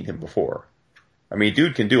ever seen him before. I mean,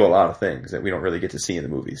 dude can do a lot of things that we don't really get to see in the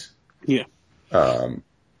movies. Yeah.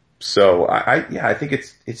 So I think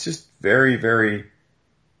it's just very, very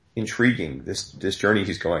intriguing, this journey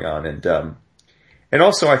he's going on. And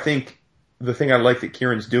also I think the thing I like that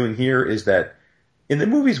Kieran's doing here is that in the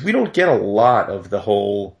movies, we don't get a lot of the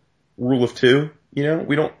whole rule of two, you know?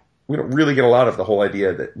 We don't really get a lot of the whole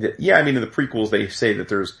idea that I mean, in the prequels, they say that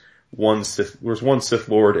there's one Sith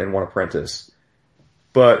Lord and one apprentice,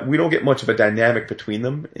 but we don't get much of a dynamic between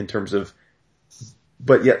them in terms of,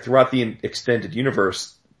 but yet throughout the extended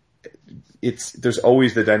universe, there's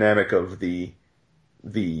always the dynamic of the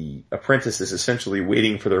apprentice is essentially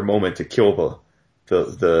waiting for their moment to kill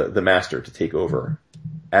the master, to take over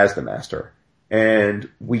as the master. And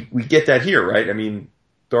we get that here, right? I mean,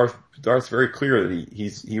 Darth's very clear that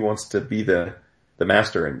he wants to be the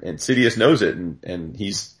master, and Sidious knows it, and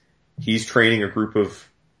he's training a group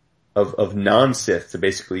of non-Sith to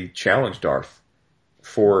basically challenge Darth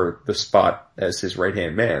for the spot as his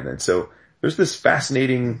right-hand man. And so there's this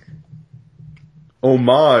fascinating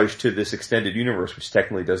homage to this extended universe, which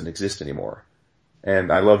technically doesn't exist anymore.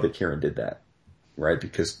 And I love that Kieran did that, right?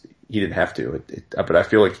 Because he didn't have to. But I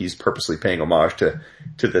feel like he's purposely paying homage to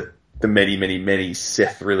the many, many, many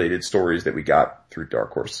Sith-related stories that we got through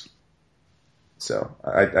Dark Horse. So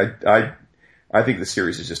I think the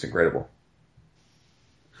series is just incredible.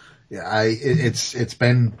 Yeah, it's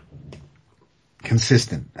been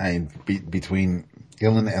consistent. I mean, between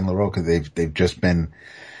Gillen and LaRocca, they've been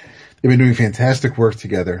doing fantastic work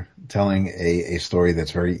together, telling a story that's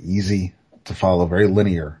very easy to follow, very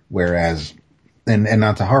linear. Whereas, and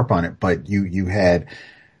not to harp on it, but you had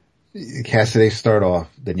Cassidy start off,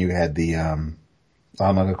 then you had the I'm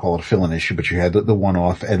not gonna call it a fill-in issue, but you had the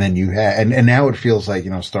one-off, and then you had, and now it feels like,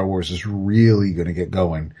 Star Wars is really gonna get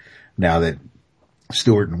going now that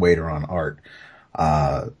Stewart and Wade are on art.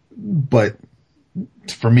 But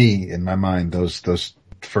for me, in my mind, those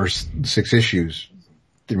first 6 issues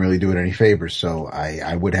didn't really do it any favors, so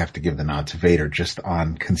I would have to give the nod to Vader just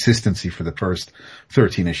on consistency for the first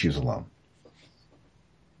 13 issues alone.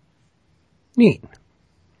 Neat.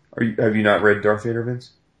 Have you not read Darth Vader,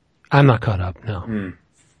 Vince? I'm not caught up, no.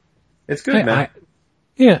 It's good, man.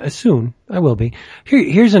 Yeah, soon. I will be.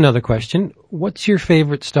 Here's another question. What's your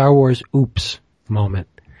favorite Star Wars oops moment?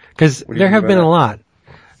 Because there have been a lot.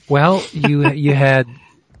 Well, you had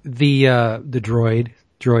the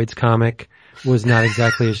droids comic was not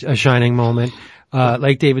exactly a shining moment.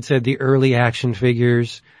 Like David said, the early action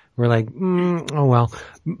figures were like, oh well.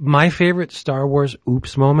 My favorite Star Wars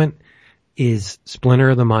oops moment is Splinter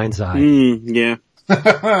of the Mind's Eye. Yeah.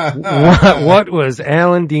 What was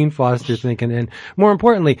Alan Dean Foster thinking? And more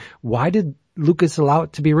importantly, why did Lucas allow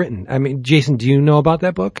it to be written? I mean, Jason, do you know about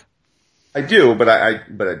that book? I do, but I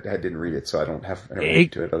didn't read it, so I don't have any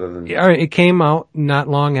relation to it other than. It came out not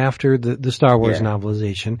long after the Star Wars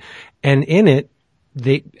novelization, and in it,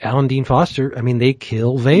 Alan Dean Foster, I mean, they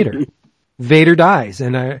kill Vader. Vader dies,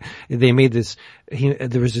 and they made this.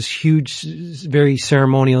 There was this huge, very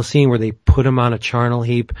ceremonial scene where they put him on a charnel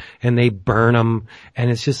heap and they burn him, and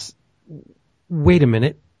it's just, wait a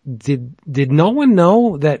minute, did no one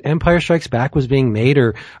know that Empire Strikes Back was being made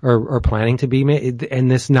or planning to be made? And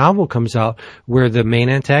this novel comes out where the main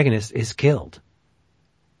antagonist is killed.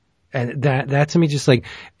 And that to me just like,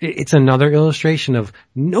 it's another illustration of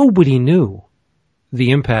nobody knew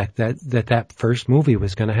the impact that first movie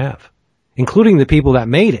was going to have, including the people that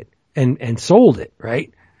made it and sold it,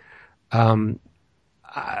 right?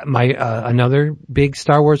 Another big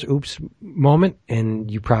Star Wars oops moment, and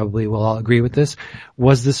you probably will all agree with this,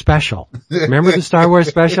 was the special. Remember the Star Wars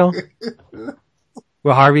special?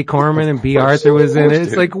 Well, Harvey Korman and B. Arthur was in it.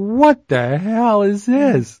 It's like, what the hell is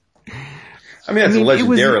this? I mean, that's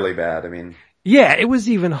legendarily bad. I mean, yeah, it was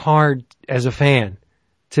even hard as a fan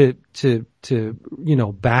to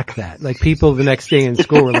back that. Like, people the next day in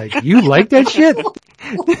school were like, you like that shit?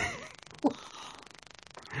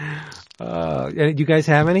 You guys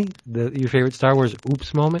have any? Your favorite Star Wars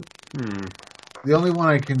oops moment? The only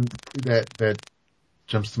one that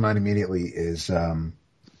jumps to mind immediately is,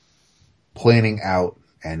 planning out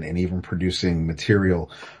and even producing material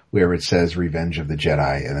where it says Revenge of the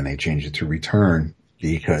Jedi and then they change it to Return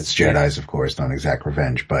because Jedis, of course, don't exact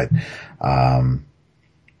revenge, but,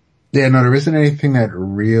 there isn't anything that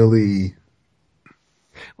really.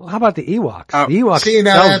 Well, how about the Ewoks? The Ewoks. See,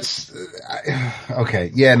 now that's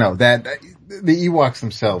okay. Yeah, no, the Ewoks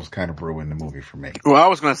themselves kind of ruined the movie for me. Well, I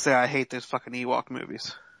was going to say I hate those fucking Ewok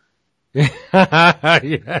movies.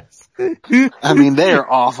 Yes. I mean, they are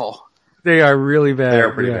awful. They are really bad.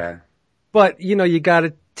 They're pretty bad. But, you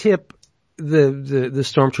gotta tip the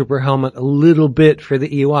Stormtrooper helmet a little bit for the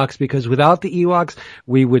Ewoks, because without the Ewoks,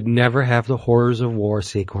 we would never have the Horrors of War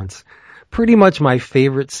sequence. Pretty much my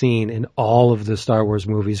favorite scene in all of the Star Wars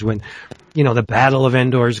movies when, the Battle of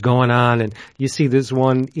Endor is going on and you see this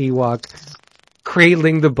one Ewok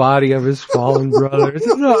cradling the body of his fallen brothers.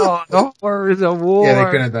 No, the Horrors of War. Yeah, they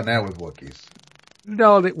couldn't have done that with Wookiees.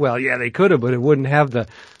 No, they could have, but it wouldn't have the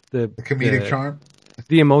comedic charm.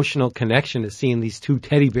 The emotional connection to seeing these two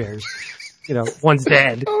teddy bears. One's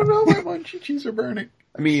dead. Oh no, my munchies are burning.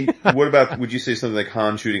 I mean, what about, would you say something like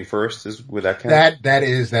Han shooting first? Would that count? That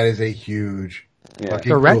is a huge, yeah. The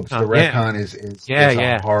retcon is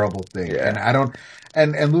a horrible thing. Yeah. And I don't,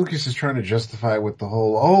 and Lucas is trying to justify with the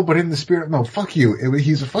whole, but in the spirit, no, fuck you.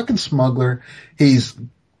 He's a fucking smuggler. He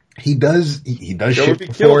does shit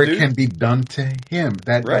before it can be done to him.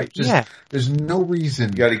 There's no reason.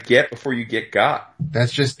 You gotta get before you get got.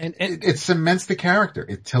 That's just, it cements the character.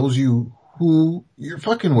 It tells you who you're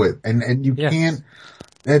fucking with. And you can't,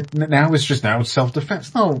 now it's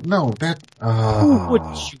self-defense. No, Who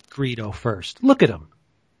wouldn't shoot Greedo first? Look at him.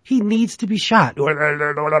 He needs to be shot.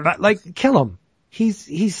 Like, kill him. He's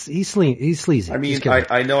sleazy. I mean,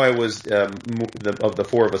 I know I was, of the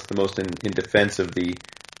four of us, the most in defense of the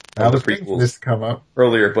prequels. This come up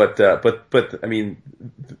earlier, but I mean,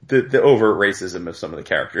 the overt racism of some of the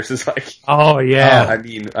characters is like, oh yeah. I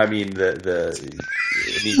mean,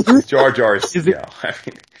 Jar Jar's, is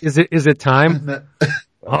it time?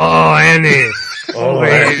 Oh, Andy. Oh,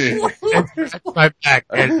 Andy. That's my back,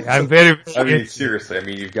 Andy. I'm very. I mean, seriously. I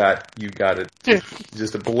mean, you've got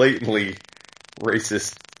just a blatantly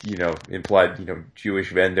racist, implied,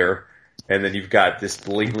 Jewish vendor, and then you've got this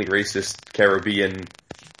blatantly racist Caribbean,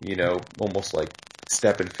 almost like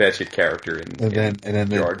step and fetch it character in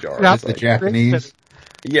Jar Jar. That's the Japanese.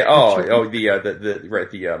 Yeah.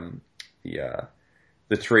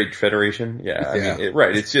 The Trade Federation. Yeah. I mean,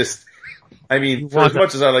 right. It's just. I mean, for as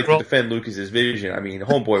much as I like to defend Lucas's vision, I mean,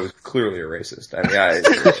 Homeboy was clearly a racist. I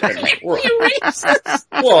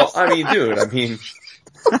mean, dude, have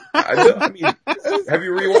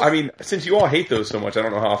you rewatched? I mean, since you all hate those so much, I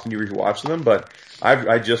don't know how often you rewatch them, but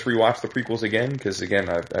I just rewatched the prequels again because again,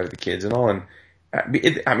 I have the kids and all, and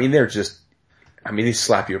they're just, they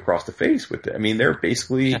slap you across the face with it. I mean, they're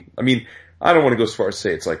basically, I mean, I don't want to go as far as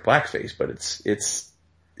say it's like blackface, but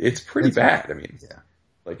it's pretty bad. I mean, yeah.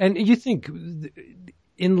 And you think,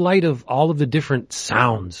 in light of all of the different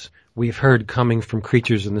sounds we've heard coming from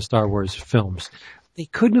creatures in the Star Wars films, they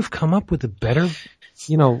couldn't have come up with a better,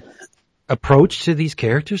 approach to these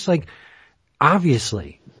characters. Like,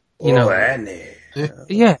 obviously, Andy.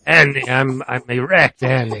 Yeah, Andy, I'm erect,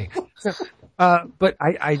 Andy. But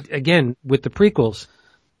I again, with the prequels,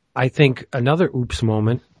 I think another oops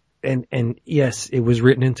moment, and yes, it was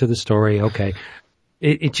written into the story. Okay.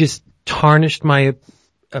 It just tarnished my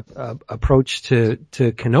approach to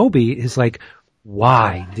Kenobi is like,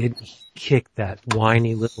 why did he kick that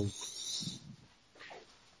whiny little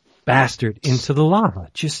bastard into the lava.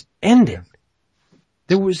 Just end it.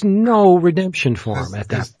 There was no redemption for him at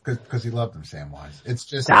that. Because he loved him, Samwise. It's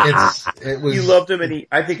just, it was. He loved him, and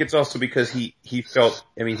I think it's also because he felt,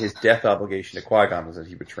 his death obligation to Qui-Gon was that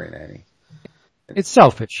he would train Annie. It's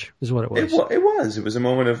selfish, is what it was. It was a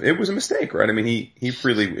moment of, it was a mistake, right? he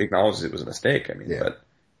freely acknowledges it was a mistake.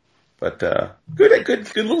 But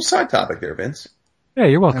good little side topic there, Vince. Yeah,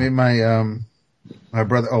 you're welcome. My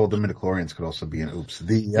brother, the midichlorians could also be an oops.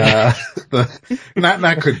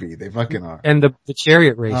 Not could be. They fucking are. And the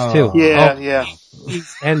chariot race too. Yeah.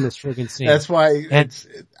 And this friggin' scene. That's why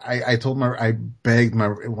I begged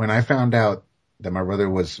when I found out that my brother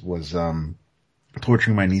was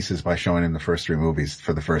torturing my nieces by showing him the first 3 movies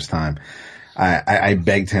for the first time. I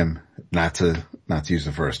begged him not to use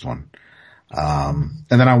the first one. And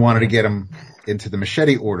then I wanted to get him into the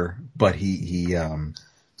Machete order, but he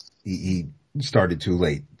started too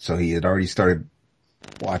late. So he had already started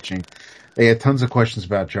watching. They had tons of questions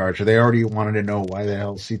about Jar Jar. They already wanted to know why the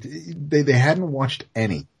hell they hadn't watched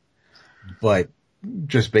any, but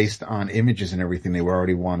just based on images and everything, they were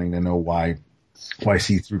already wanting to know why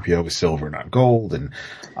C-3PO was silver, not gold. And,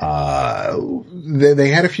 they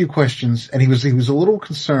had a few questions, and he was a little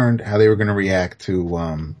concerned how they were going to react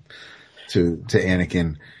to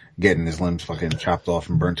Anakin getting his limbs fucking chopped off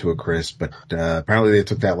and burnt to a crisp, but, apparently they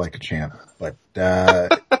took that like a champ. But,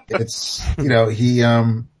 it's,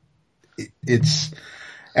 it's,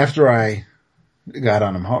 after I got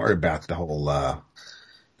on him hard about the whole,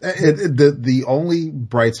 the only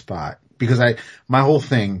bright spot, because my whole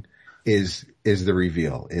thing is the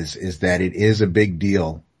reveal, is that it is a big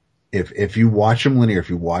deal. If you watch them linear, if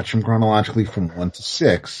you watch them chronologically from 1 to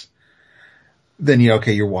 6, then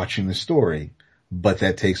you're watching the story, but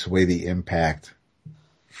that takes away the impact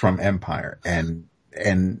from Empire and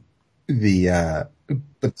it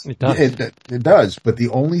does. But the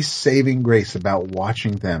only saving grace about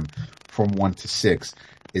watching them from 1 to 6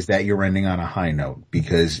 is that you're ending on a high note,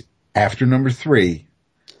 because after number 3,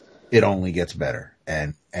 it only gets better.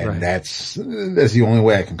 And right. That's the only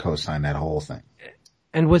way I can co-sign that whole thing.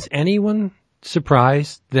 And was anyone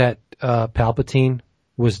surprised that, Palpatine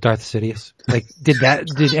was Darth Sidious? Like, did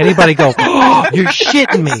anybody go, oh, you're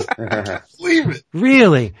shitting me? Leave it.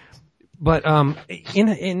 Really? But,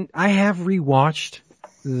 I have rewatched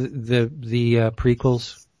the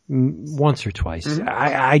prequels once or twice. Mm-hmm.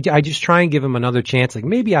 I just try and give them another chance. Like,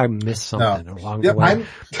 maybe I missed something along the way.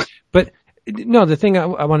 But, no, the thing I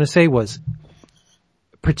want to say was,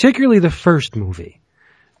 particularly the first movie,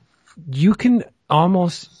 you can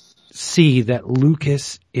almost see that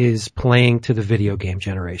Lucas is playing to the video game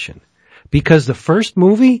generation, because the first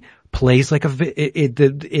movie plays like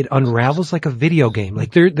it unravels like a video game.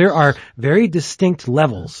 Like there are very distinct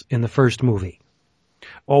levels in the first movie.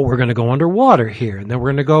 Oh, we're going to go underwater here, and then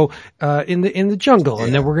we're going to go in the jungle,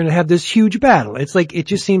 and then we're going to have this huge battle. It's like, it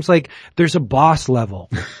just seems like there's a boss level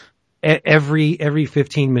every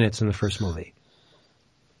 15 minutes in the first movie.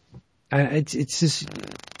 It's just,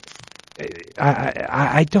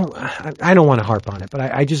 I don't want to harp on it, but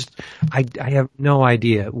I have no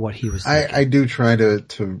idea what he was thinking. I do try to,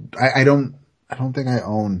 I don't think I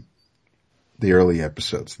own the early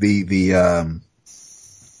episodes.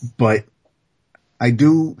 But I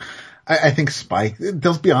do, I think Spike,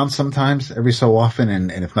 they'll be on sometimes every so often,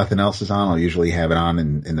 and if nothing else is on, I'll usually have it on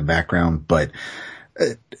in the background, but,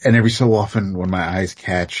 and every so often when my eyes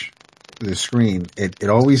catch the screen, it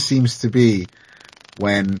always seems to be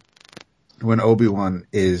when Obi-Wan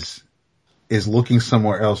is looking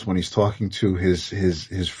somewhere else when he's talking to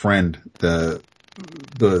his friend, the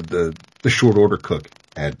short order cook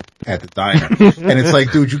at the diner. And it's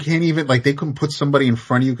like, dude, you can't even, like, they couldn't put somebody in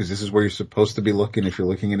front of you because this is where you're supposed to be looking if you're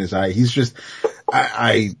looking in his eye. He's just,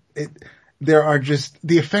 there are just,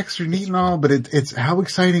 the effects are neat and all, but it's how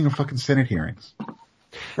exciting are fucking Senate hearings.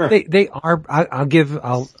 They are,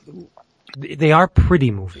 they are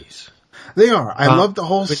pretty movies. They are. I love the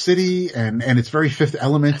whole city, and it's very Fifth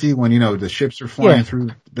Elementy when, the ships are flying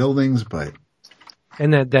through buildings, but.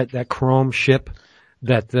 And that chrome ship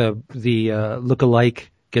that the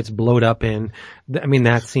look-alike gets blowed up in. I mean,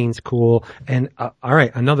 that scene's cool. And,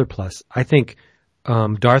 alright, another plus. I think,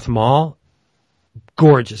 Darth Maul,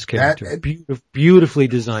 gorgeous character. Beautifully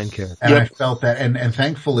designed character. And I felt that, and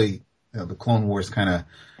thankfully, the Clone Wars kind of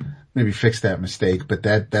maybe fixed that mistake, but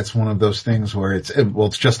that's one of those things where it's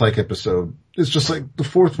just like it's just like the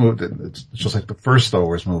fourth movie, it's just like the first Star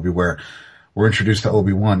Wars movie where we're introduced to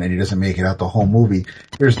Obi-Wan and he doesn't make it out the whole movie.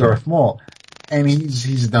 Here's Darth Maul, and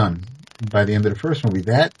he's done by the end of the first movie.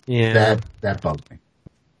 That bugged me.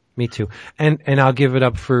 Me too. And I'll give it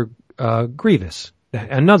up for, Grievous.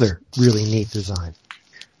 Another really neat design.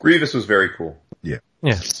 Grievous was very cool. Yeah.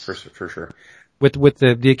 For sure. With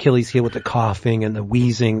the Achilles heel, with the coughing and the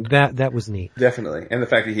wheezing, that was neat. Definitely. And the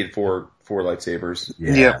fact that he had four lightsabers.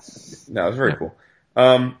 Yeah. No, it was very cool.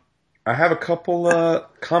 I have a couple,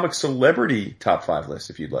 comic celebrity top 5 lists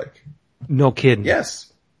if you'd like. No kidding.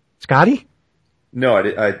 Yes. Scotty? No,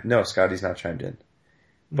 no, Scotty's not chimed in.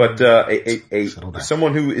 But,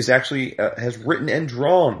 someone who is actually, has written and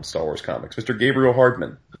drawn Star Wars comics, Mr. Gabriel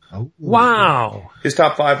Hardman. Oh. Wow. His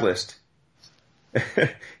top 5 list.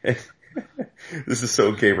 This is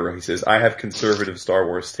so Gabriel. He says, I have conservative Star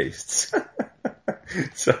Wars tastes.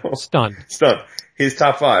 So. Stunned. His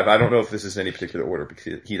top 5, I don't know if this is in any particular order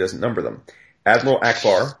because he doesn't number them. Admiral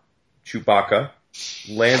Akbar, Chewbacca,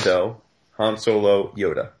 Lando, Han Solo,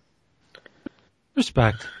 Yoda.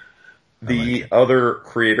 Respect. The other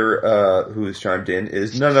creator, who has chimed in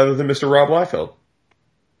is none other than Mr. Rob Liefeld.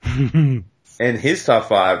 And his top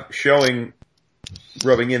 5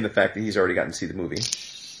 rubbing in the fact that he's already gotten to see the movie.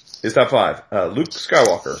 His top 5, Luke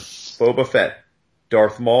Skywalker, Boba Fett,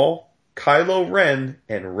 Darth Maul, Kylo Ren,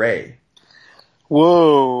 and Rey.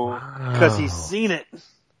 Whoa. Cause he's seen it.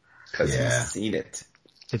 Cause he's seen it.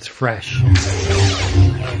 It's fresh.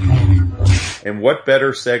 And what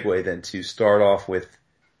better segue than to start off with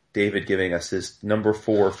David giving us his number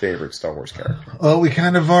 4 favorite Star Wars character? Well, we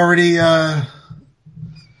kind of already,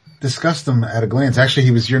 discussed them at a glance. Actually,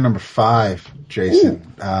 he was your number 5,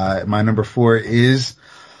 Jason. My number 4 is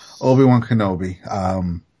Obi-Wan Kenobi.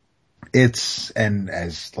 And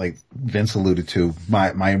as like Vince alluded to,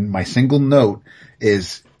 my single note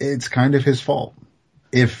is it's kind of his fault.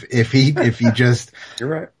 If he just, you're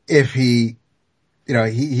right. If he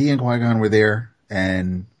and Qui-Gon were there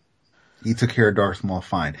and he took care of Darth Maul,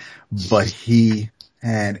 fine. But he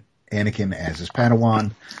had Anakin as his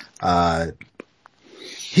Padawan.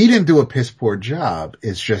 He didn't do a piss poor job.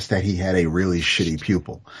 It's just that he had a really shitty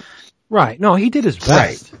pupil. Right. No, he did his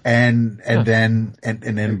best. Right. And then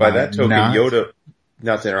by that token, Yoda,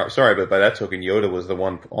 not to interrupt, sorry, but by that token, Yoda was the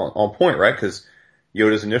one on point, right? Because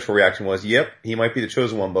Yoda's initial reaction was, yep, he might be the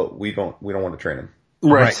chosen one, but we don't want to train him.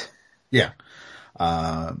 Right. Yeah.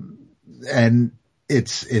 And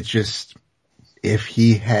it's just, if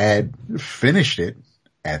he had finished it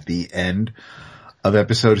at the end of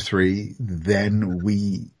episode 3, then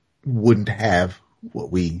we wouldn't have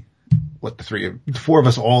what the 4 of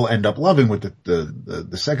us all end up loving with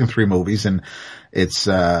the second 3 movies. And it's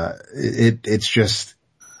just,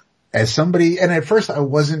 as somebody, and at first I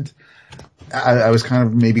was kind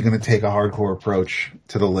of maybe going to take a hardcore approach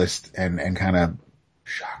to the list and kind of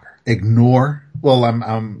ignore. Well,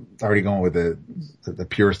 I'm already going with the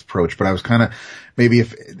purist approach, but I was kind of, maybe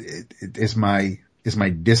if is my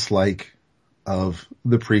dislike of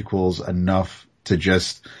the prequels enough to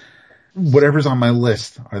just, whatever's on my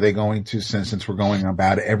list, are they going to, since we're going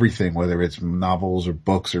about everything, whether it's novels or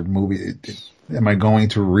books or movies, am I going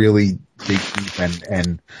to really dig deep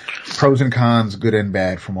and pros and cons, good and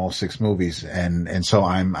bad, from all 6 movies? And so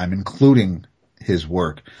I'm including his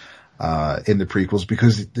work, in the prequels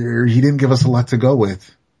because he didn't give us a lot to go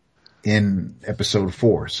with in episode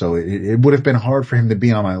 4. So it would have been hard for him to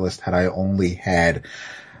be on my list had I only had,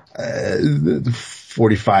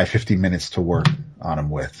 45, 50 minutes to work on him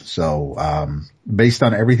with. So, based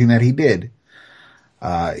on everything that he did,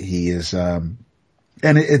 he is, and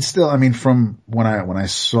it's still, I mean, from when I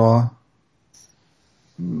saw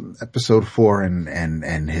episode 4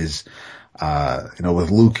 and his,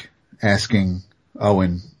 with Luke asking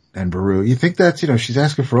Owen and Beru, you think that's, she's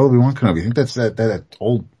asking for Obi-Wan Kenobi. You think that's that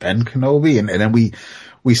old Ben Kenobi? And then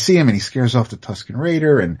we see him and he scares off the Tusken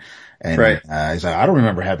Raider and right. He's like, I don't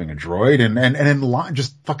remember having a droid, and then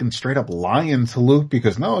just fucking straight up lying to Luke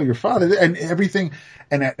because no, your father, and everything.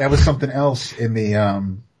 And that was something else in the,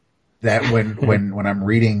 that when I'm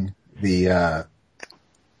reading the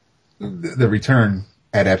Return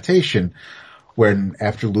adaptation, when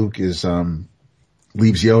after Luke leaves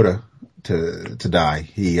Yoda to die,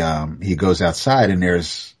 he goes outside and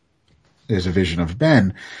there's a vision of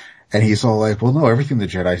Ben, and he's all like, well, no, everything the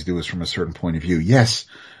Jedis do is from a certain point of view. Yes,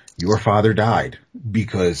 your father died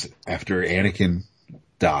because after Anakin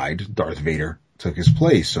died, Darth Vader took his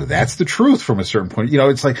place. So that's the truth from a certain point.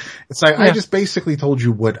 It's like, yeah. I just basically told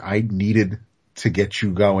you what I needed to get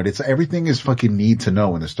you going. Everything is fucking need to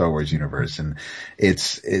know in the Star Wars universe. And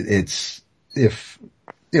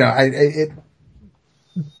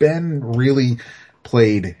Ben really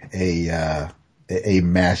played a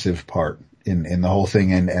massive part in the whole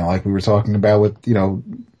thing. And like we were talking about with,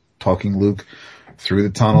 talking Luke through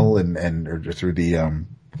the tunnel or through the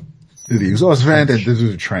exhaust vent and through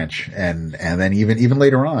the trench and then even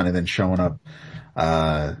later on and then showing up,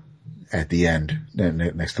 at the end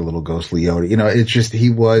next to little ghostly Yoda. You know, it's just, he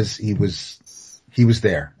was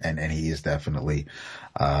there, and he is definitely,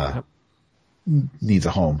 needs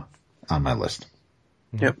a home on my list.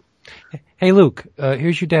 Yep. Hey Luke,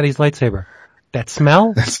 here's your daddy's lightsaber. That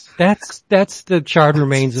smell? That's the charred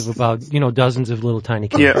remains of about, dozens of little tiny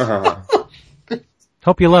kids. Yeah.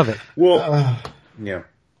 Hope you love it. Well, yeah.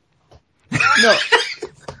 No.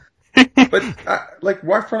 But,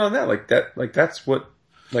 why front on that? That's what,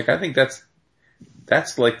 I think that's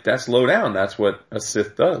low down. That's what a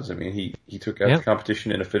Sith does. I mean, he took out the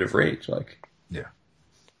competition in a fit of rage, Yeah.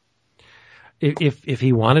 If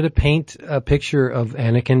he wanted to paint a picture of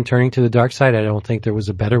Anakin turning to the dark side, I don't think there was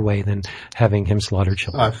a better way than having him slaughter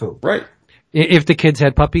children. Absolutely. Right. If the kids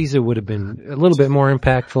had puppies, it would have been a little bit more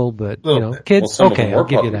impactful, but, kids, Well, okay, I'll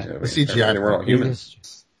give you that. The CGI. They were all humans.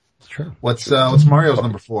 It's true. What's Mario's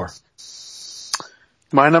number 4?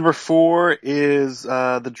 My number 4 is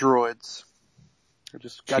the droids.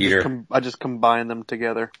 I just combine them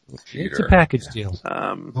together. It's a package deal.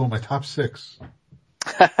 My top 6.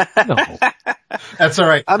 No. That's all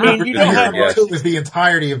right. I mean, you don't have R2 was the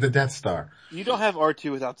entirety of the Death Star. You don't have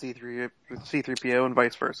R2 without C3PO and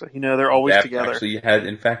vice versa. They're always together. Actually,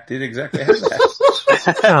 in fact, did exactly have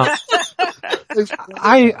that. No.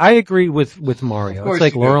 I agree with Mario. It's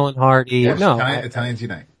like Laurel and Hardy. Yes, No. Italians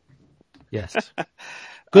unite. Yes.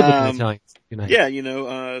 Good looking Italians unite. Yeah,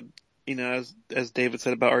 as David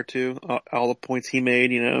said about R2, all the points he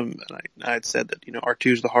made, I had said that,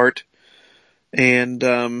 R2 is the heart. And,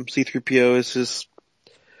 C3PO is his,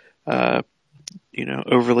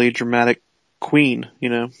 overly dramatic queen,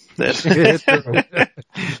 that,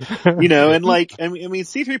 and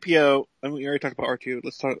C3PO, we already talked about R2.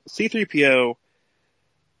 Let's talk C3PO.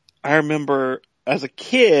 I remember as a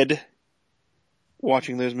kid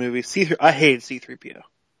watching those movies, I hated C3PO.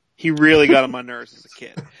 He really got on my nerves as a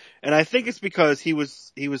kid. And I think it's because he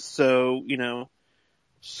was so,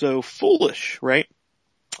 so foolish, right?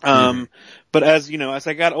 But as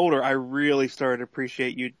I got older, I really started to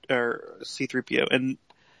appreciate C3PO. And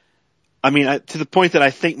I mean, to the point that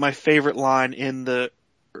I think my favorite line in the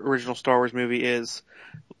original Star Wars movie is,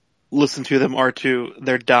 listen to them, R2,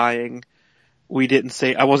 they're dying.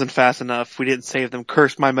 I wasn't fast enough. We didn't save them.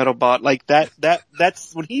 Curse my metal bot. Like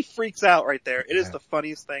that's when he freaks out right there. It is the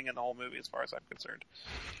funniest thing in the whole movie as far as I'm concerned.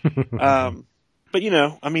 But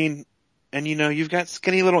and you've got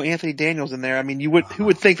skinny little Anthony Daniels in there. I mean, who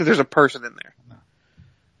would think that there's a person in there?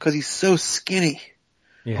 Cause he's so skinny.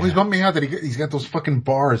 Yeah. Always bumped me out that he's got those fucking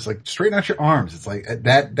bars, like straighten out your arms. It's like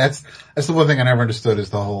that's the one thing I never understood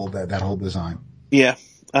is the whole, that whole design. Yeah.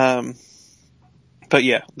 But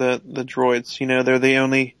yeah, the droids, they're the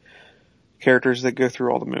only characters that go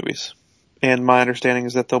through all the movies. And my understanding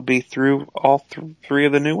is that they'll be through all 3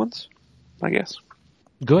 of the new ones, I guess.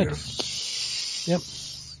 Good. Yep.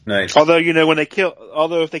 Nice. Although, if they kill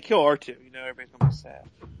R2, everybody's gonna be sad.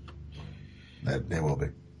 They will be.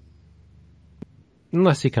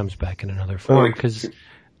 Unless he comes back in another form, because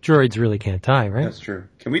droids really can't die, right? That's true.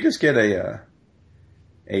 Can we just get a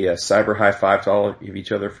cyber high five to all of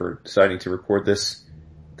each other for deciding to record this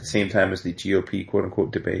at the same time as the GOP quote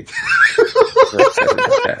unquote debate?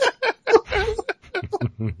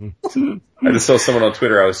 I just saw someone on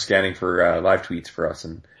Twitter. I was scanning for live tweets for us,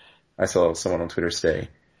 and I saw someone on Twitter say,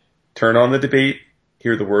 "Turn on the debate.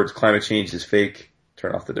 Hear the words climate change is fake.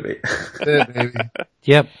 Turn off the debate."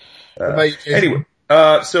 Yep. Anyway,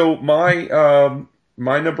 so my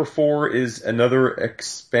number 4 is another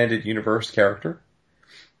expanded universe character.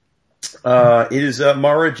 It is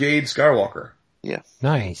Mara Jade Skywalker. Yeah.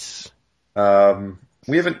 Nice.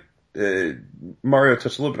 We haven't Mario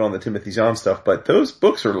touched a little bit on the Timothy Zahn stuff, but those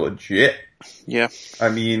books are legit. Yeah. I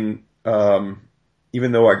mean,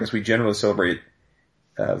 even though I guess we generally celebrate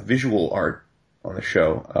visual art on the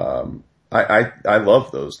show, I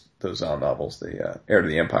love those Zahn novels, the Heir to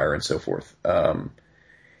the Empire and so forth.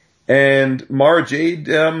 And Mara Jade,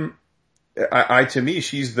 to me,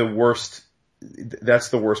 she's the worst. That's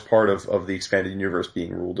the worst part of the expanded universe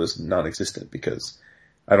being ruled as non-existent, because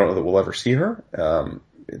I don't know that we'll ever see her.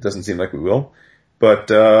 It doesn't seem like we will, but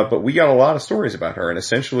we got a lot of stories about her, and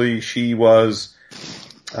essentially she was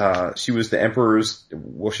the Emperor's,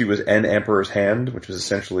 she was an Emperor's hand, which was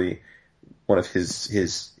essentially one of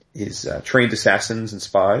his trained assassins and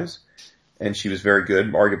spies, and she was very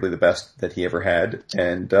good, arguably the best that he ever had,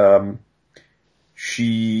 and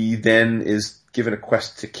she then is given a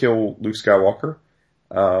quest to kill Luke Skywalker,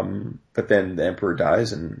 but then the Emperor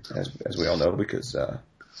dies, and as we all know, because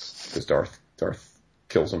Darth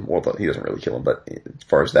kills him. Well, he doesn't really kill him, but as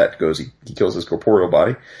far as that goes, he kills his corporeal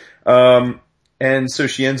body. And so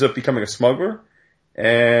she ends up becoming a smuggler,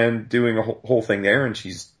 and doing a whole thing there, and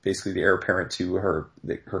she's basically the heir apparent to her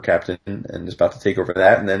captain and is about to take over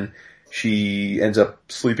that, and then she ends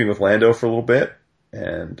up sleeping with Lando for a little bit,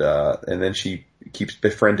 and then she keeps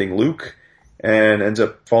befriending Luke and ends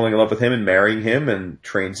up falling in love with him and marrying him and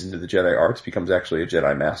trains into the Jedi arts, becomes actually a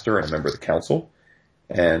Jedi Master and a member of the Council,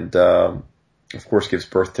 and of course gives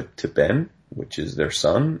birth to Ben, which is their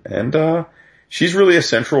son, and she's really a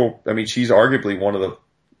central, I mean, she's arguably one of the,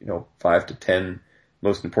 5 to 10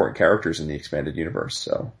 most important characters in the expanded universe,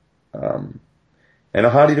 so, and a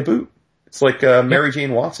hottie to boot. It's like Mary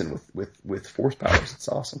Jane Watson with force powers. It's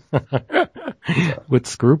awesome. With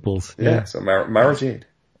scruples. Yeah, so Mara Jade.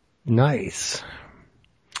 Nice.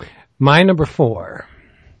 My number 4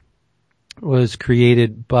 was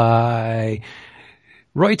created by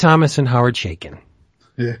Roy Thomas and Howard Chaykin.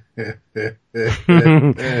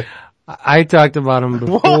 I talked about him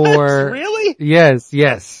before. What? Really?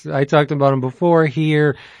 Yes. I talked about him before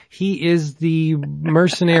here. He is the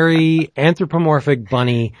mercenary anthropomorphic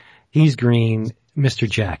bunny. He's green, Mr.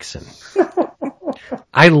 Jackson.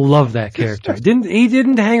 I love that character. He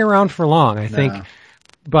didn't hang around for long. I think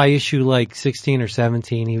by issue like 16 or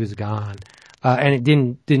 17 he was gone. And it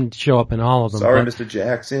didn't show up in all of them. Sorry, Mr.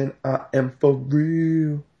 Jackson, I am for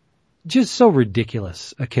real. Just so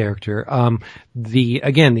ridiculous a character.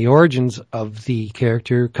 The origins of the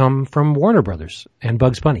character come from Warner Brothers and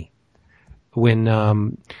Bugs Bunny.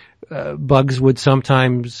 When, Bugs would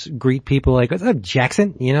sometimes greet people like, "What's up,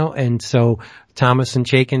 Jackson?" And so Thomas and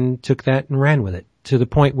Chaykin took that and ran with it to the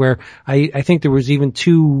point where I think there was even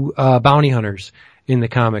 2, bounty hunters in the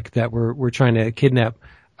comic that were trying to kidnap,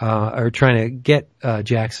 or trying to get,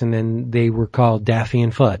 Jackson, and they were called Daffy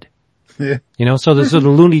and Fudd. Yeah. So the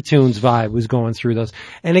Looney Tunes vibe was going through those.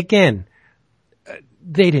 And again,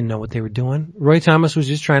 they didn't know what they were doing. Roy Thomas was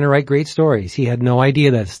just trying to write great stories. He had no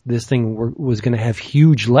idea that this thing was going to have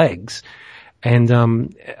huge legs.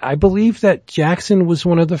 And, I believe that Jackson was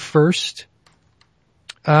one of the first,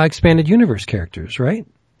 expanded universe characters, right?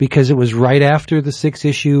 Because it was right after the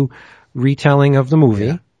 6-issue retelling of the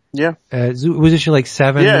movie. Yeah. It was issue like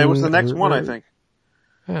 7. Yeah, it was the next one, I think.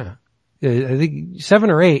 Yeah. I think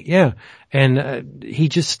 7 or 8, yeah. And he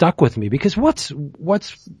just stuck with me because what's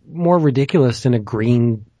more ridiculous than a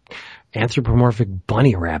green anthropomorphic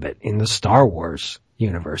bunny rabbit in the Star Wars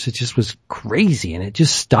universe? It just was crazy, and it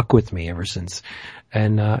just stuck with me ever since.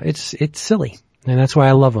 And it's silly, and that's why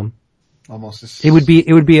I love him. Almost. It would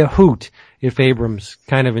be a hoot if Abrams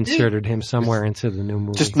kind of inserted him somewhere into the new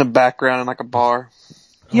movie. Just in the background in like a bar.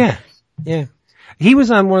 Yeah. He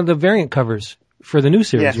was on one of the variant covers for the new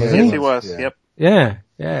series, wasn't he? Yes, he was. Yeah. Yep.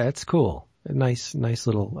 Yeah, it's cool. A nice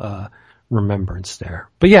little, remembrance there.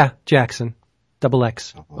 But yeah, Jackson.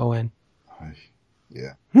 XXON.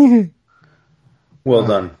 Yeah. Well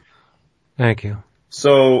done. Thank you.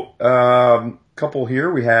 So, couple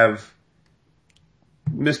here. We have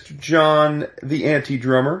Mr. John, the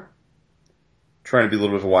anti-drummer. Trying to be a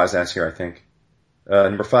little bit of a wise ass here, I think.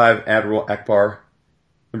 Number 5, Admiral Akbar.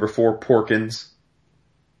 Number 4, Porkins.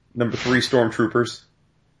 Number 3, Stormtroopers.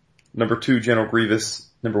 Number 2, General Grievous.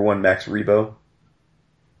 Number 1, Max Rebo.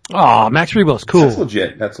 Oh, Max Rebo's cool. That's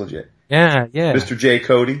legit. Yeah. Mr. J.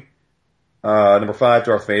 Cody. Number 5,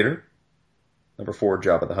 Darth Vader. Number 4,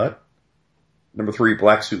 Jabba the Hutt. Number 3,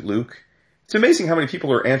 Black Suit Luke. It's amazing how many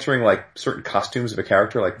people are answering like certain costumes of a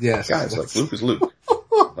character. Like, yes, guys, like Luke is Luke.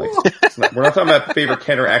 We're not talking about favorite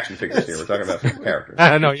Kenner action figures here. We're talking about favorite characters. I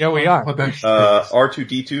don't know. Yeah, we are.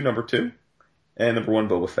 R2-D2, number 2. And number 1,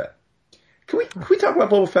 Boba Fett. Can we talk about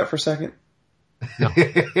Boba Fett for a second?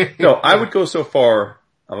 No, I would go so far,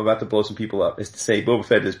 I'm about to blow some people up, is to say Boba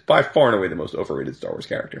Fett is by far and away the most overrated Star Wars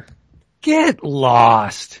character. Get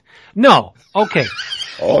lost. No. Okay.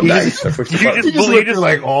 Oh, nice. I pushed the button. You just went through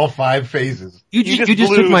like all 5 phases. You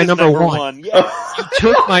just took my number 1. Yeah. You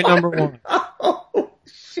took my number 1. Oh,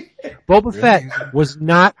 shit. Boba Fett was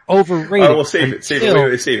not overrated. All right, well, save it. Save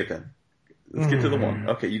it then. Let's get to the 1.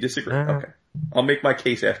 Okay, you disagree. Okay. I'll make my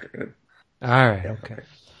case after. All right. Okay.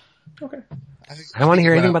 I don't want to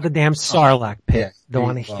hear anything about the damn Sarlacc pit. Don't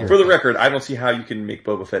want to hear. For the record, I don't see how you can make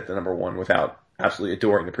Boba Fett the number 1 without absolutely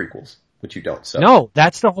adoring the prequels, which you don't. So. No,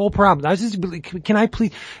 that's the whole problem. Can I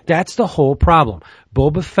please? That's the whole problem.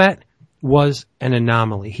 Boba Fett was an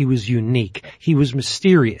anomaly. He was unique. He was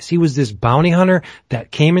mysterious. He was this bounty hunter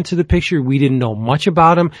that came into the picture. We didn't know much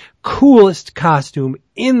about him. Coolest costume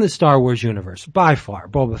in the Star Wars universe, by far,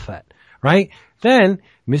 Boba Fett. Right? Then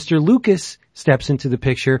Mr. Lucas steps into the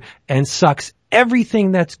picture and sucks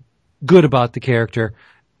everything that's good about the character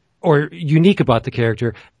or unique about the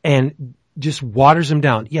character and just waters them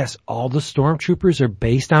down. Yes, all the stormtroopers are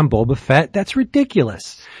based on Boba Fett. That's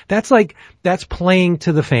ridiculous. That's playing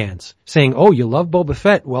to the fans, saying, oh, you love Boba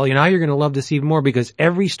Fett. Well, now you're going to love this even more because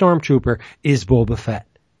every stormtrooper is Boba Fett.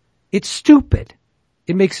 It's stupid.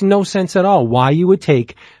 It makes no sense at all why you would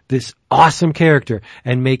take this awesome character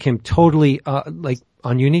and make him totally,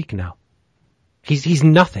 ununique now. He's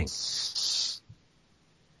nothing.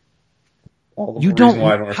 All the reason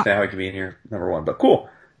why I don't understand how he could be in here, number one. But cool.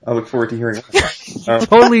 I look forward to hearing that.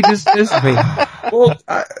 Totally dismissed me. Well,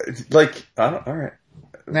 all right.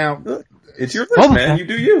 Now, it's your list, man. You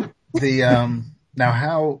do you. Now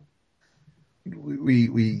how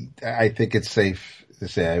I think it's safe to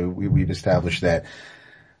say we've established that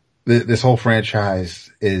this whole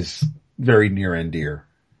franchise is very near and dear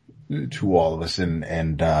to all of us,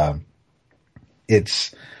 and I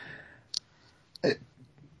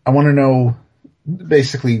want to know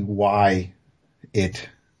basically why it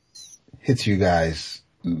hits you guys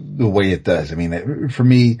the way it does. I mean, for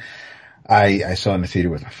me, I saw it in the theater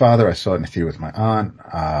with my father. I saw it in the theater with my aunt.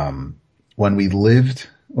 When we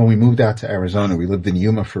moved out to Arizona, we lived in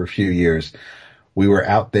Yuma for a few years. We were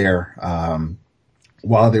out there,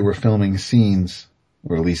 while they were filming scenes,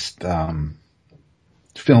 or at least,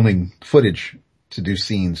 filming footage to do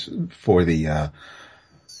scenes for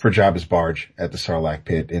for Jabba's barge at the Sarlacc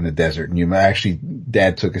pit in the desert in Yuma. Actually,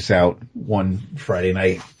 Dad took us out one Friday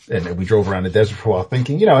night and we drove around the desert for a while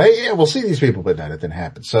thinking, hey, yeah, we'll see these people, but no, that didn't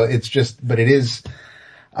happen. So it's just, but it is,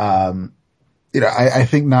 I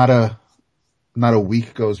think not a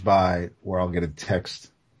week goes by where I'll get a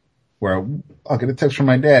text from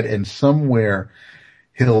my dad, and somewhere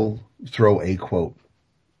he'll throw a quote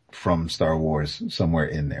from Star Wars somewhere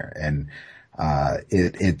in there. And,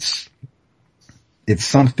 it's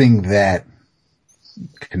something that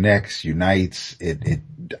connects, unites.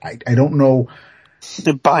 I don't know.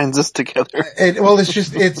 It binds us together. It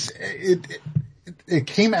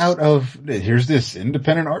came out of, here's this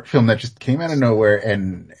independent art film that just came out of nowhere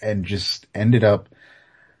and just ended up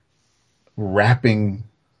wrapping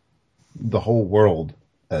the whole world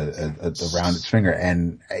around its finger.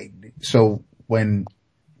 And so when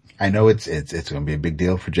I know it's going to be a big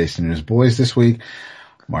deal for Jason and his boys this week,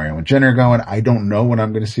 Mario and Jen are going. I don't know when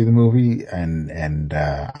I'm going to see the movie, and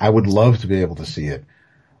I would love to be able to see it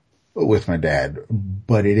with my dad,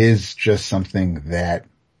 but it is just something that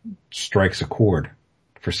strikes a chord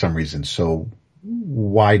for some reason. So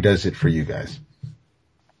why does it for you guys?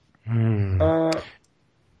 Go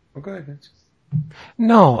ahead, Vince.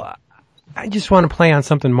 No, I just want to play on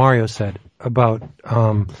something Mario said about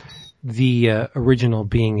the original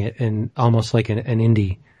being almost like an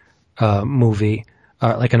indie movie.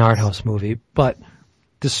 Like an art house movie, but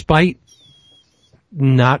despite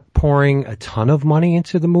not pouring a ton of money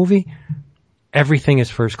into the movie, everything is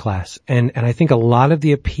first class. And I think a lot of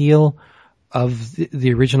the appeal of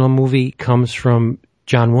the original movie comes from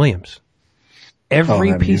John Williams.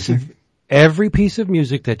 Every piece of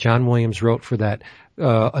music that John Williams wrote for that,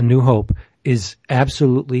 A New Hope is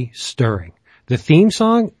absolutely stirring. The theme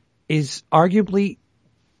song is arguably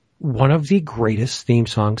one of the greatest theme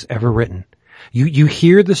songs ever written. You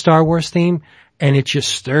hear the Star Wars theme and it just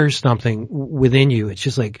stirs something within you. It's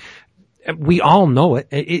just like, we all know it.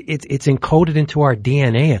 It's encoded into our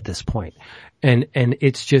DNA at this point. And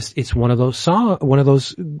it's one of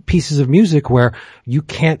those pieces of music where you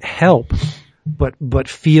can't help but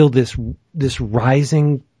feel this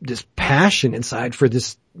rising, this passion inside for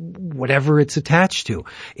this, whatever it's attached to.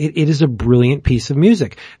 It is a brilliant piece of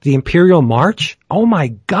music. The Imperial March, oh my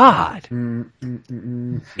God.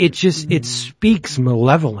 It speaks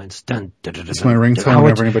malevolence. Dun, dun, dun, dun, it's my ringtone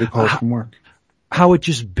whenever anybody calls from work. How it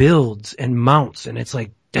just builds and mounts, and it's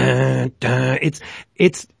like, dun, dun.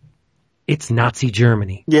 It's Nazi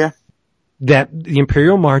Germany. Yeah. That the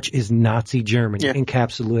Imperial March is Nazi Germany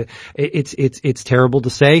encapsulated. It's terrible to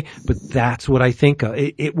say, but that's what I think of.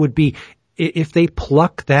 It would be, if they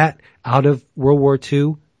pluck that out of World War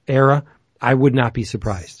II era, I would not be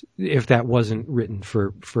surprised if that wasn't written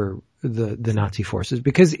for the Nazi forces,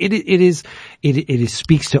 because it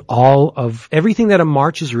speaks to all of everything that a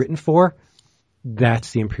march is written for. That's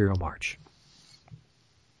the Imperial March.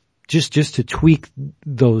 Just to tweak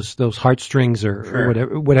those heartstrings or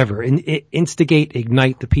whatever, and instigate,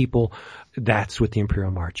 ignite the people. That's what the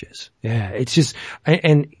Imperial March is. Yeah, it's just,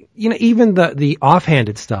 and even the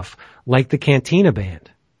offhanded stuff like the Cantina Band.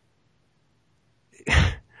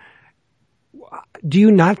 Do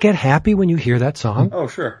you not get happy when you hear that song? Oh,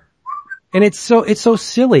 sure. And it's so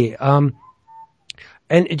silly.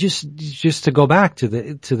 And it just to go back to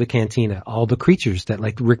the cantina, all the creatures that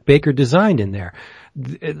like Rick Baker designed in there,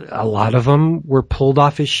 a lot of them were pulled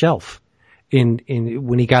off his shelf.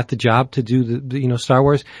 when he got the job to do the Star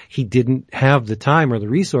Wars, he didn't have the time or the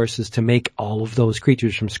resources to make all of those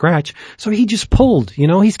creatures from scratch. So he just pulled,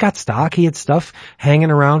 he's got stock. He had stuff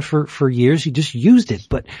hanging around for years. He just used it.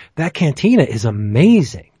 But that cantina is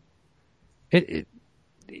amazing.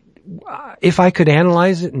 If I could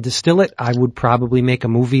analyze it and distill it, I would probably make a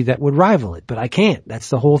movie that would rival it, but I can't. That's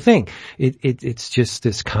the whole thing. It's just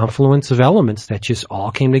this confluence of elements that just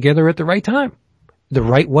all came together at the right time, the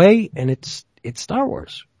right way, and it's Star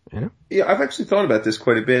Wars, Yeah, I've actually thought about this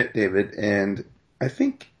quite a bit, David, and I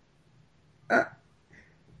think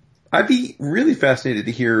I'd be really fascinated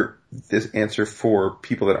to hear this answer for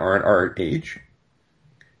people that aren't our age.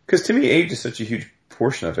 Because to me, age is such a huge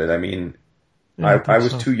portion of it. I mean, I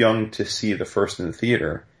was too young to see the first in the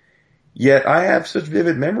theater, yet I have such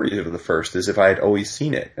vivid memories of the first as if I had always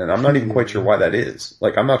seen it, and I'm not even quite sure why that is.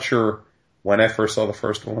 Like, I'm not sure when I first saw the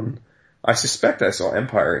first one. I suspect I saw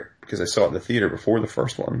Empire because I saw it in the theater before the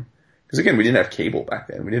first one. Because again, we didn't have cable back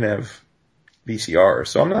then. We didn't have VCRs.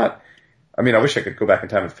 So I wish I could go back in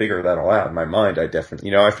time and figure that all out. In my mind, I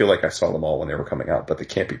definitely, I feel like I saw them all when they were coming out, but they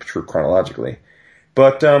can't be true chronologically.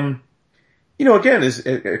 But, again, is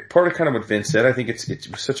part of kind of what Vince said. I think it's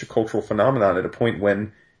such a cultural phenomenon at a point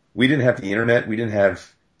when we didn't have the internet, we didn't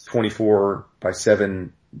have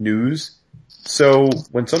 24/7 news. So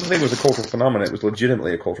when something was a cultural phenomenon, it was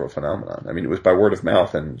legitimately a cultural phenomenon. I mean, it was by word of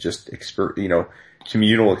mouth and just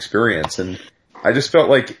communal experience. And I just felt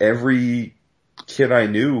like every kid I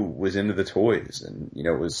knew was into the toys, and we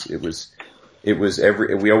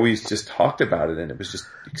always just talked about it, and it was just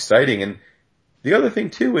exciting. And the other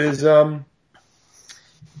thing too is,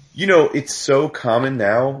 it's so common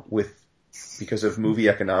now because of movie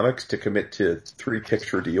economics to commit to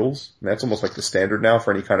 3-picture deals. And that's almost like the standard now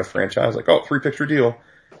for any kind of franchise. Like, 3-picture deal.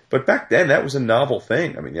 But back then, that was a novel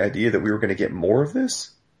thing. I mean, the idea that we were going to get more of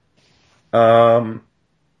this, the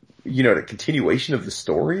continuation of the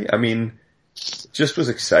story, I mean, just was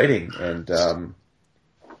exciting. And, I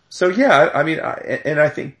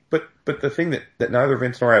think, but the thing that neither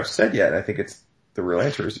Vince nor I have said yet, and I think it's the real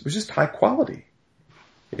answer, is it was just high quality.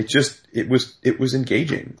 It was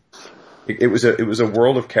engaging. It was a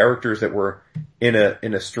world of characters that were in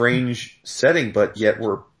a strange setting, but yet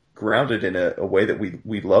were grounded in a way that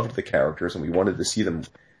we loved the characters, and we wanted to see them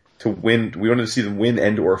win. We wanted to see them win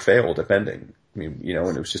and or fail, depending. I mean,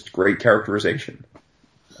 and it was just great characterization.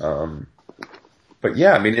 But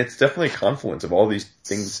yeah, I mean, it's definitely a confluence of all these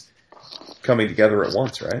things coming together at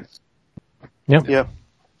once, right? Yep. Yeah.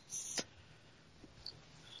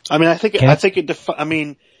 I mean,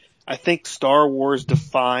 I think Star Wars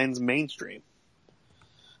defines mainstream.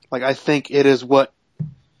 Like, I think it is what,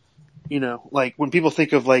 like when people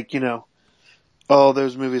think of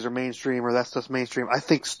those movies are mainstream or that stuff's mainstream, I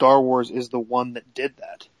think Star Wars is the one that did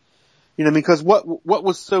that. Because what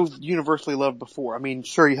was so universally loved before? I mean,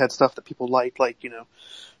 sure, you had stuff that people liked, like,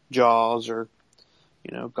 Jaws or,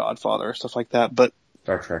 Godfather or stuff like that, but.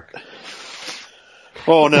 Star Trek.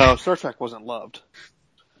 Oh no, Star Trek wasn't loved.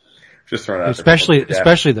 Just throwing out especially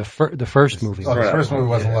the first movie. Oh, the first movie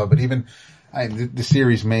wasn't loved, but even the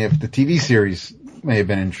series the TV series may have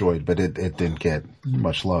been enjoyed, but it didn't get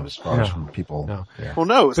much love as far as from people. No. Yeah. Well,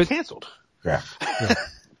 no, it was canceled. Yeah.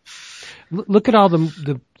 Look at all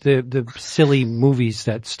the silly movies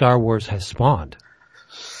that Star Wars has spawned.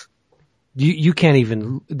 You can't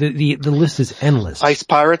even, the list is endless. Ice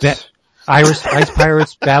Pirates. Ice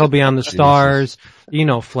Pirates, Battle Beyond the Stars,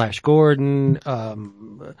 Flash Gordon,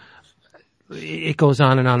 it goes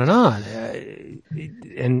on and on and on.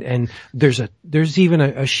 And there's even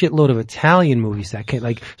a shitload of Italian movies that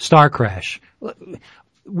like Star Crash.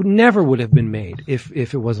 Never would have been made if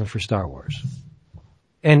it wasn't for Star Wars.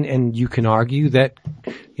 And you can argue that,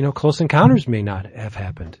 Close Encounters may not have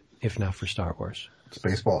happened if not for Star Wars.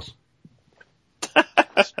 Spaceballs.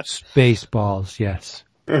 Spaceballs, yes.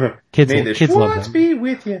 Kids love that. Be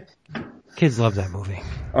with you. Kids love that movie.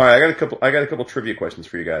 All right, I got a couple trivia questions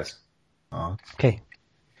for you guys. Okay.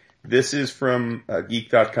 This is from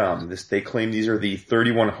geek.com. They claim these are the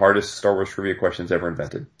 31 hardest Star Wars trivia questions ever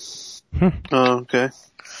invented. Oh, okay.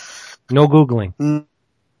 No Googling. None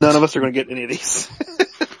of us are going to get any of these.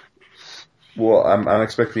 Well, I'm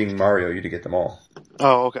expecting Mario, you to get them all.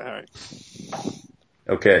 Oh, okay, alright.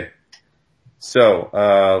 Okay. So,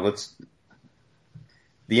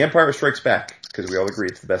 The Empire Strikes Back, because we all agree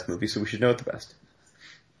it's the best movie, so we should know it the best.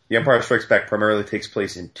 The Empire Strikes Back primarily takes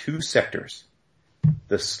place in 2 sectors.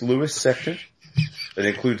 The Sluis sector, that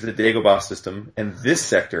includes the Dagobah system, and this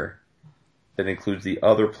sector, that includes the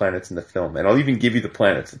other planets in the film. And I'll even give you the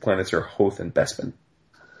planets. The planets are Hoth and Bespin.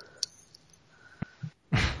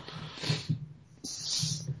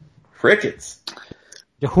 Crickets.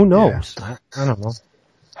 Yeah, who knows? I don't know.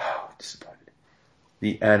 Oh,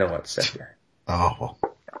 disappointed. I know what sector. Oh.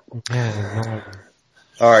 Yeah,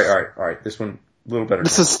 no. All right. This one, a little better.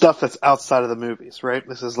 This is stuff that's outside of the movies, right?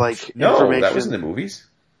 This is like information. That was in the movies.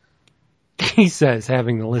 He says,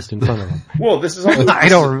 having the list in front of him. Well, this is only, I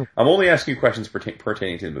don't remember. I'm only asking you questions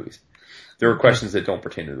pertaining to the movies. There are questions that don't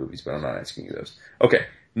pertain to the movies, but I'm not asking you those. Okay.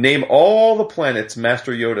 Name all the planets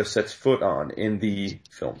Master Yoda sets foot on in the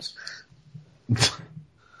films.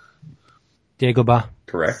 Dagobah.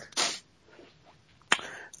 Correct?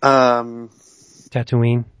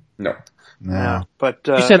 Tatooine. No. No. But,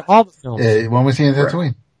 You said all the films. When was he in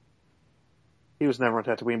Tatooine? he was never on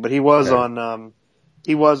Tatooine, but he was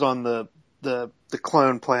on the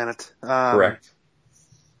clone planet. Correct.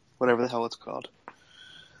 Whatever the hell it's called.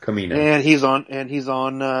 Kamino. And he's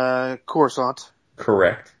on Coruscant.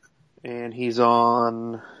 Correct. And he's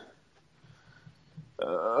on,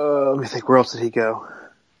 let me think, where else did he go?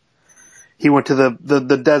 He went to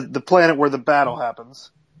the planet where the battle happens.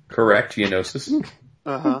 Correct. Geonosis.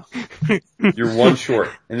 Uh-huh. You're one short,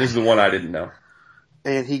 and this is the one I didn't know.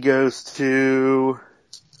 And he goes to,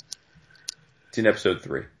 It's in episode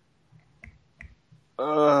 3.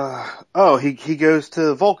 he goes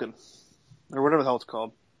to Vulcan. Or whatever the hell it's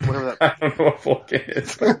called. Whatever that. I don't know what Vulcan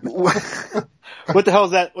is. What the hell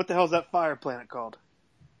is that fire planet called?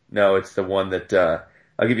 No, it's the one that,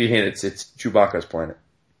 I'll give you a hint. It's Chewbacca's planet.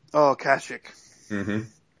 Oh, Kashyyyk. Mm-hmm.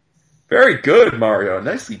 Very good, Mario.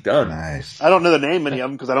 Nicely done. Nice. I don't know the name of any of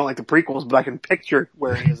them because I don't like the prequels, but I can picture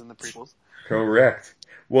where he is in the prequels. Correct.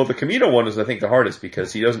 Well, the Kamino one is, I think, the hardest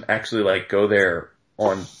because he doesn't actually, go there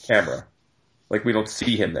on camera. Like, we don't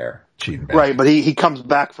see him there. Cheating bastard. Right, but he comes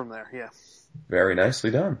back from there, yeah. Very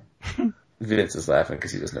nicely done. Vince is laughing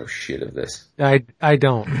because he doesn't know shit of this. I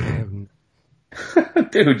don't.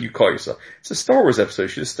 Dude, you call yourself. It's a Star Wars episode. You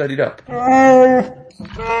should have studied up.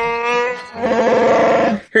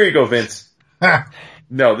 Here you go, Vince.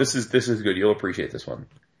 No, this is good. You'll appreciate this one.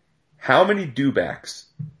 How many dewbacks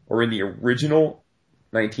are in the original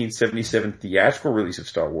 1977 theatrical release of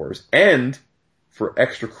Star Wars? And for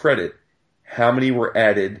extra credit, how many were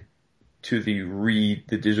added to the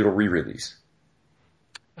digital re-release?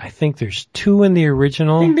 I think there's 2 in the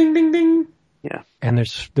original. Ding, ding, ding, ding. Yeah. And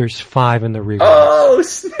there's 5 in the re-release. Oh,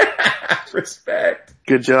 snap! Respect.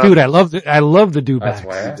 Good job. Dude, I love the dewbacks. That's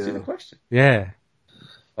why I asked you the question. Yeah.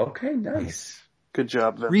 Okay, nice. Good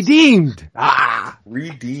job, Vince. Redeemed.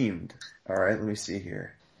 Redeemed. Alright, let me see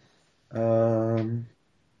here.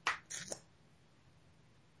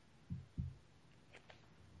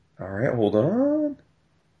 Alright, hold on.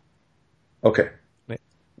 Okay. Wait.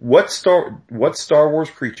 What Star Wars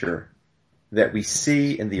creature that we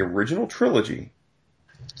see in the original trilogy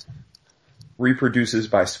reproduces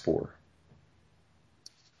by spore?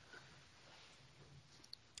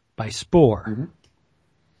 By spore. Mm-hmm.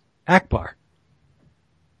 Akbar.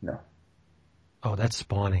 No. Oh, that's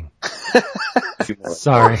spawning. 2 more.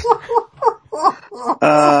 Sorry.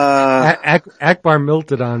 Uh, Akbar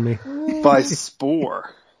milted on me. by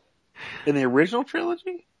Spore. In the original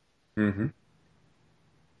trilogy? Mm-hmm.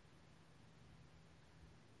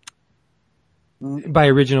 By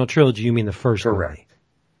original trilogy, you mean the first Correct. movie?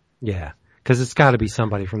 Yeah. Cause it's gotta be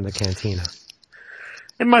somebody from the cantina.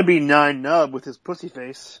 It might be Nine Nub with his pussy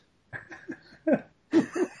face.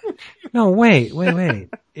 No, wait.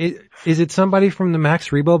 Is it somebody from the Max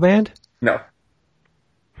Rebo band? No.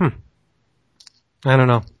 I don't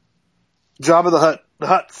know. Jabba the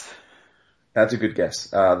Hutt. That's a good guess.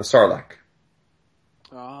 The Sarlacc.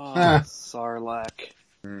 Oh, Ah. Sarlacc.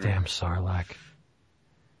 Damn Sarlacc.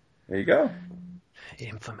 There you go.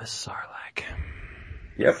 Infamous Sarlacc.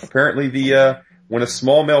 Yep. Apparently when a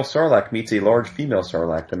small male Sarlacc meets a large female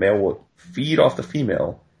Sarlacc, the male will feed off the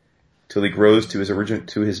female till he grows to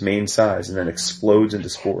his main size and then explodes into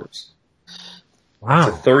spores. Wow.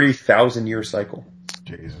 It's a 30,000 year cycle.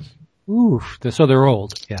 Jesus. Oof. So they're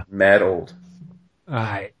old. Yeah. Mad old.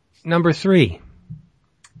 Alright. Number 3.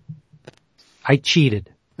 I cheated.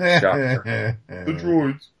 Shocker. The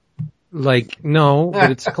droids. Like, no,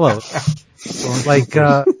 but it's close. like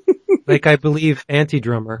I believe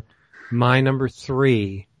Anti-Drummer, my number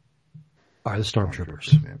 3 are the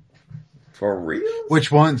Stormtroopers. For real?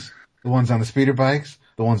 Which ones? The ones on the speeder bikes?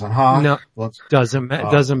 The ones on Hoth? No, Ones- doesn't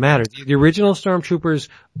matter. The original Stormtroopers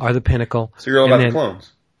are the pinnacle. So you're all And about then- the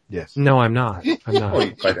clones. Yes. No, I'm not. Oh,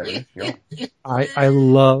 you by that, yeah. I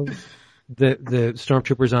love the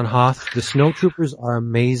Stormtroopers on Hoth. The Snowtroopers are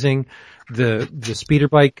amazing. The speeder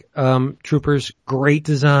bike, troopers, great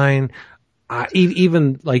design.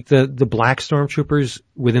 Even like the black Stormtroopers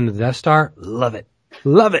within the Death Star, love it.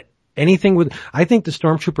 anything with, I think the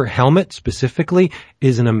Stormtrooper helmet specifically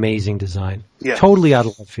is an amazing design. Yeah. Totally out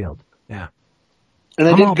of left field. Yeah. And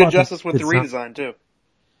they I'm all did good about justice the with the design. redesign too.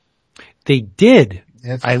 They did.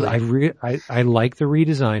 That's I like the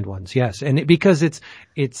redesigned ones, yes. And because it's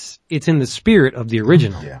in the spirit of the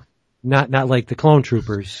original. Yeah. Not like the clone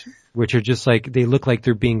troopers, which are just like, they look like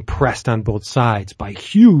they're being pressed on both sides by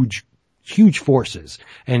huge forces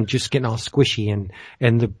and just getting all squishy and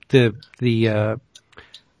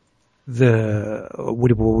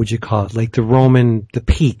what would you call it? Like the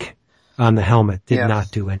peak on the helmet did not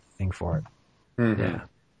do anything for it. Mm-hmm. Yeah.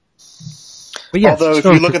 But yes, Although if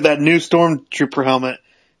you look at that new Stormtrooper helmet,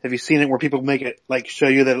 have you seen it where people make it like show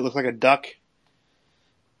you that it looks like a duck?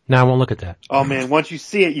 No, I won't look at that. Oh man, once you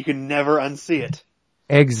see it, you can never unsee it.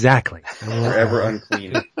 Exactly. Forever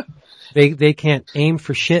unclean. They can't aim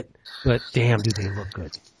for shit, but damn do they look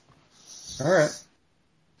good. All right.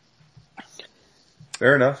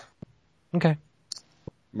 Fair enough. Okay.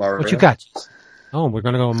 Mario. What you got? Oh, we're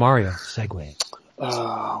gonna go with Mario. Segue.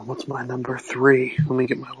 What's my number 3? Let me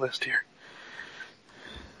get my list here.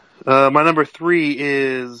 My number 3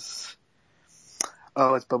 is,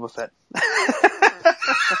 it's Boba Fett.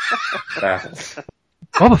 Baffled.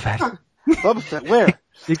 Boba Fett. Boba Fett, where?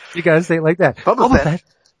 You gotta say it like that. Boba Fett.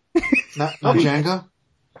 Not Django?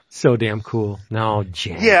 So damn cool. No,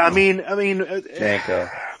 Jan. Yeah, I mean, Janko.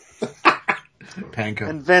 Panko.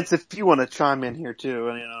 and Vince, if you want to chime in here too,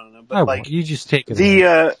 I don't know, but like, you just take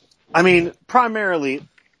it. Primarily,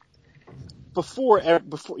 before the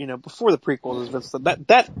prequels, as Vince said,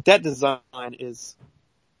 that design is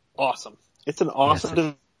awesome. It's an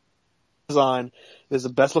awesome design. Is the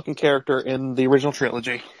best looking character in the original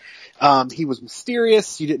trilogy. He was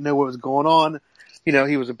mysterious. You didn't know what was going on.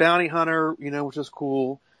 He was a bounty hunter, which was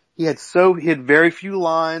cool. He had very few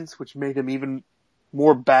lines, which made him even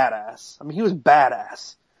more badass. I mean, he was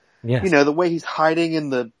badass. Yes. The way he's hiding in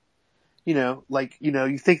the, you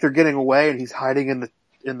think they're getting away and he's hiding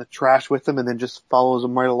in the trash with them and then just follows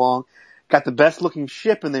them right along. Got the best looking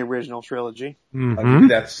ship in the original trilogy. I'll give you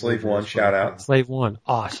that Slave One shout out. Slave One.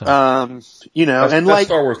 Awesome. That's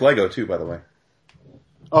Star Wars Lego too, by the way.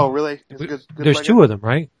 Oh, really? Good There's Lego? 2 of them,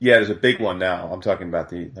 right? Yeah, there's a big one now. I'm talking about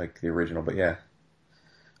the original, but yeah.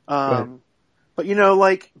 But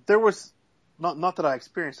there was, not that I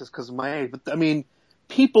experienced this because of my age, but I mean,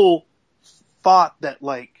 people thought that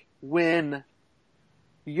when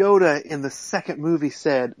Yoda in the second movie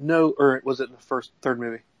said no, or was it in the third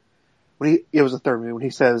movie? It was the third movie when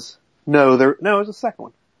he says no, it was the second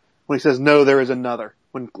one. When he says no, there is another.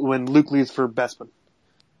 When Luke leaves for Bespin.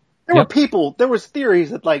 There was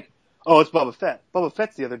theories that it's Boba Fett. Boba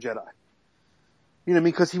Fett's the other Jedi.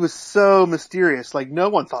 Because he was so mysterious. No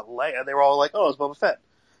one thought Leia. They were all like, it's Boba Fett.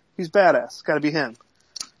 He's badass. It's gotta be him.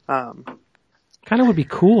 Kind of would be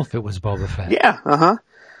cool if it was Boba Fett. Yeah,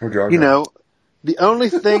 the only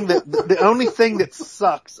thing that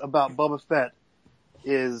sucks about Boba Fett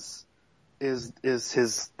is his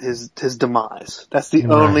demise. That's the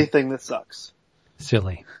only thing that sucks.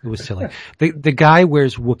 Silly. It was silly. The guy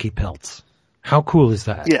wears Wookiee pelts. How cool is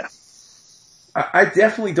that? Yeah. I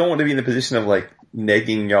definitely don't want to be in the position of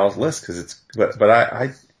negging y'all's list but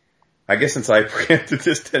I guess since I preempted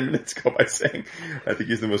this 10 minutes ago by saying I think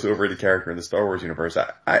he's the most overrated character in the Star Wars universe,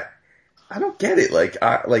 I don't get it.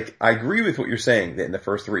 I agree with what you're saying that in the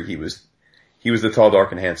first 3 he was the tall,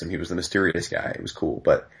 dark, and handsome. He was the mysterious guy. It was cool,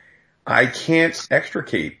 but I can't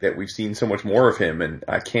extricate that we've seen so much more of him, and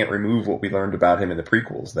I can't remove what we learned about him in the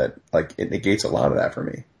prequels. That it negates a lot of that for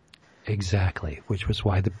me. Exactly, which was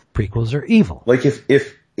why the prequels are evil.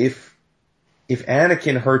 If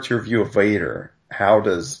Anakin hurts your view of Vader, how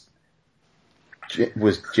was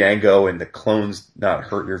Jango and the clones not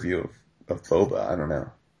hurt your view of Boba? I don't know.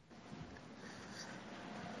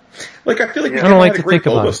 I feel like we don't like had a to great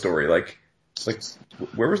think about Boba it. story.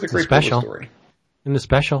 Where was the great special. Boba story? In the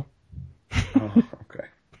special. Oh,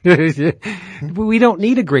 okay. We don't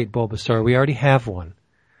need a great Boba story. We already have one.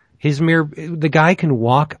 The guy can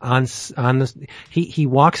walk on the, he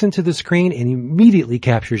walks into the screen and immediately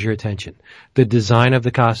captures your attention. The design of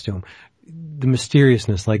the costume, the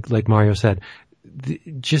mysteriousness, like Mario said,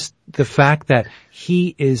 just the fact that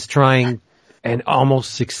he is trying and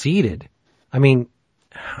almost succeeded. I mean,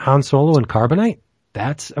 Han Solo and Carbonite,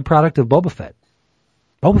 that's a product of Boba Fett.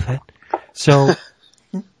 So.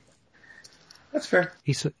 That's fair.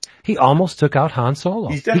 He almost took out Han Solo.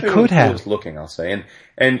 He's definitely he could the have. coolest looking, I'll say.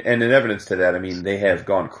 And in evidence to that, I mean, they have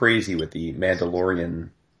gone crazy with the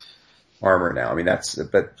Mandalorian armor now. I mean, but in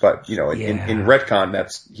retcon,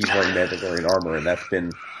 he's wearing Mandalorian armor,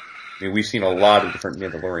 and we've seen a lot of different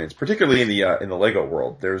Mandalorians, particularly in the Lego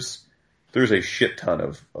world. There's there's a shit ton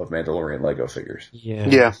of Mandalorian Lego figures. Yeah.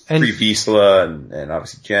 Yeah. And Pre-Vizsla and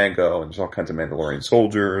obviously Django, and there's all kinds of Mandalorian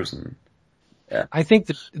soldiers, and I think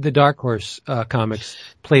the Dark Horse comics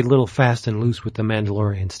played a little fast and loose with the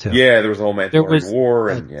Mandalorians too. yeah, there was the whole Mandalorian There was War,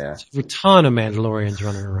 and yeah. a ton of Mandalorians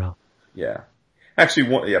running around. Yeah.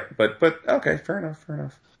 Actually, but okay, fair enough.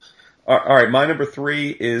 All right, my number 3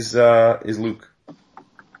 is Luke.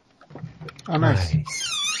 Oh, nice.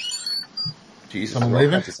 Jesus, Someone there are all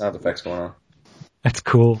leaving? kinds of sound effects going on. That's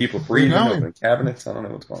cool. People breathing, going? opening cabinets. I don't know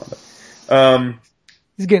what's going on. But,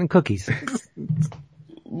 He's getting cookies.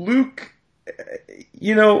 Luke,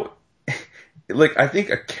 like I think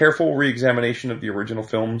a careful reexamination of the original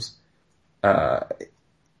films,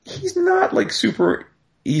 he's not like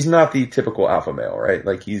he's not the typical alpha male, right?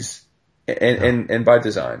 Like he's, and by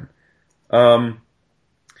design.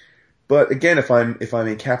 But again, if I'm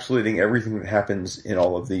encapsulating everything that happens in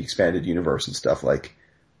all of the expanded universe and stuff, like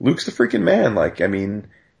Luke's the freaking man. Like, I mean,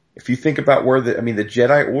 if you think about where the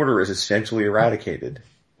Jedi Order is essentially eradicated.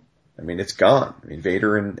 I mean, it's gone. I mean,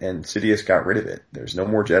 Vader and Sidious got rid of it. There's no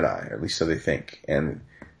more Jedi, or at least so they think. And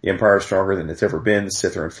the Empire is stronger than it's ever been. The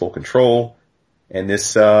Sith are in full control. And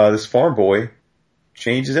this farm boy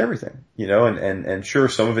changes everything, and sure,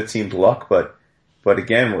 some of it seemed luck, but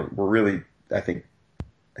again, we're really, I think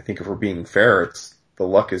if we're being fair, it's the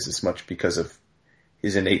luck is as much because of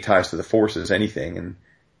his innate ties to the Force as anything.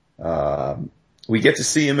 And, we get to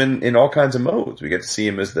see him in all kinds of modes. We get to see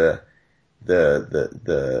him as the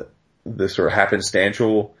sort of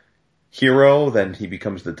happenstantial hero, then he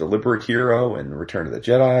becomes the deliberate hero in Return of the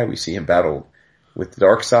Jedi. We see him battle with the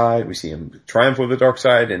dark side. We see him triumph with the dark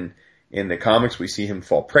side, and in the comics we see him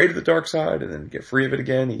fall prey to the dark side and then get free of it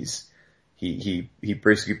again. He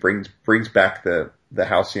basically brings back the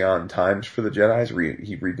halcyon times for the Jedis.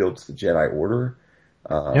 He rebuilds the Jedi Order.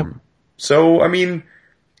 Yep. So, I mean,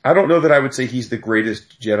 I don't know that I would say he's the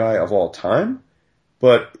greatest Jedi of all time,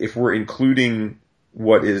 but if we're including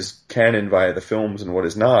what is canon via the films and what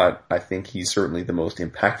is not, I think he's certainly the most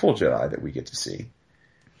impactful Jedi that we get to see.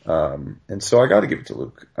 And so I gotta give it to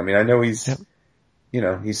Luke. I mean, I know he's,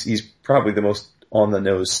 he's probably the most on the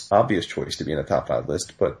nose obvious choice to be in a top 5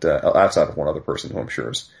 list, but, outside of one other person who I'm sure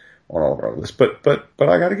is on all of our lists, but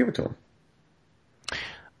I gotta give it to him. I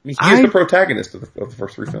mean, he is the protagonist of the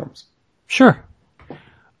first 3 films. Sure.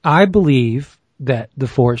 I believe that the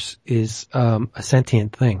Force is, a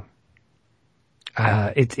sentient thing.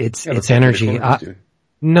 It's energy.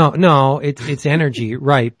 No, it's energy,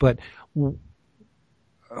 right? But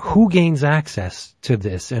who gains access to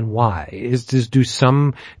this and why? Do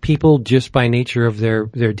some people just by nature of their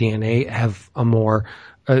DNA have a more,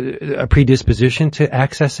 a predisposition to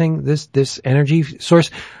accessing this energy source?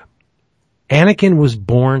 Anakin was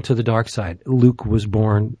born to the dark side. Luke was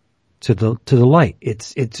born to the light.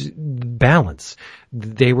 It's balance.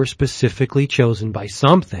 They were specifically chosen by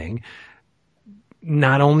something,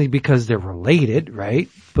 not only because they're related, right?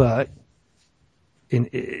 But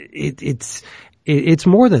it's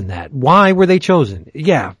more than that. Why were they chosen?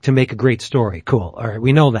 Yeah, to make a great story. Cool. All right,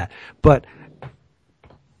 we know that. But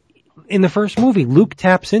in the first movie, Luke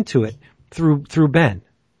taps into it through Ben.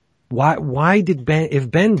 Why did Ben, if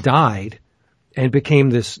Ben died and became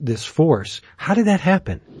this Force, how did that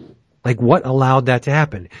happen? Like, what allowed that to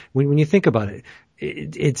happen? When you think about it,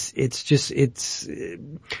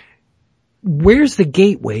 where's the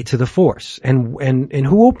gateway to the Force? And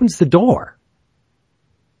who opens the door?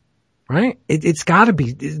 Right? It's gotta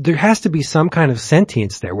be, there has to be some kind of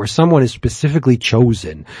sentience there where someone is specifically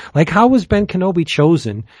chosen. Like, how was Ben Kenobi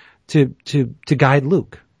chosen to guide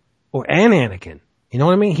Luke? And Anakin? You know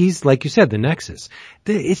what I mean? He's, like you said, the Nexus.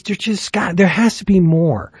 There has to be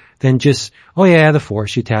more than just, oh yeah, the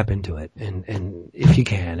Force, you tap into it, and if you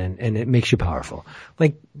can, and it makes you powerful.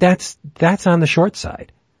 Like, that's on the short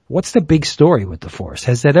side. What's the big story with the Force?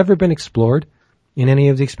 Has that ever been explored in any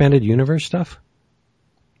of the expanded universe stuff?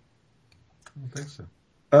 I don't think so.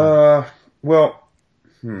 Well,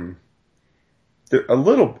 a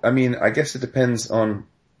little, I mean, I guess it depends on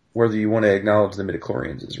whether you want to acknowledge the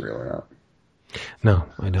midichlorians is real or not. No,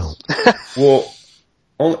 I don't.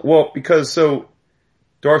 Because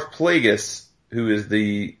Darth Plagueis, who is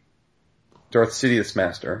the Darth Sidious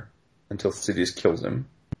master until Sidious kills him,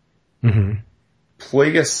 Mm-hmm.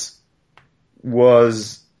 Plagueis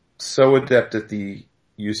was so adept at the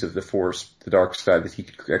use of the Force, the dark side, that he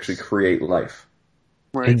could actually create life.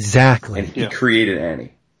 Right. Exactly. And he created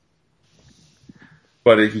Annie.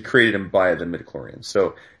 But he created him via the midichlorians.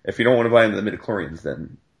 So if you don't want to buy into the midichlorians,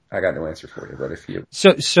 then I got no answer for you. But if you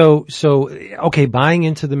So okay, buying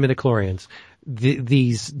into the midichlorians,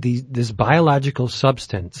 this biological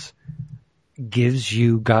substance gives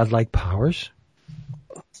you godlike powers?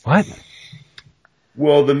 What?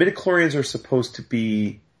 Well, the midichlorians are supposed to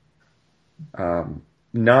be,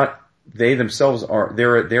 not, they themselves are,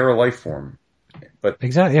 they're a life form. But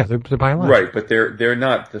exactly, yeah, they're biological. Right, but they're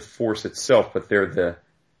not the force itself, but they're the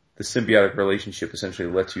symbiotic relationship essentially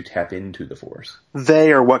lets you tap into the force.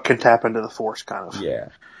 They are what can tap into the force, kind of. Yeah.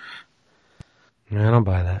 I don't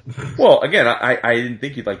buy that. Well, again, I didn't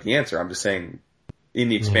think you'd like the answer. I'm just saying, in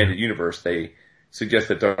the expanded universe, they suggest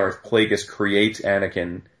that Darth Plagueis creates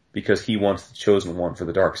Anakin because he wants the chosen one for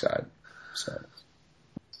the dark side. So,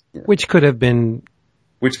 yeah. Which could have been...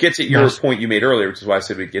 Which gets at your point you made earlier, which is why I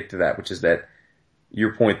said we'd get to that, which is that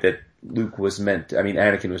your point that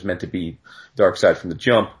Anakin was meant to be dark side from the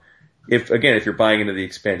jump. If you're buying into the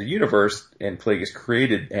expanded universe and Plagueis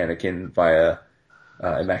created Anakin via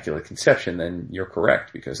Immaculate Conception, then you're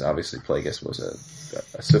correct, because obviously Plagueis was a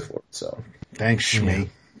Sith Lord, so. Thanks, Shmi.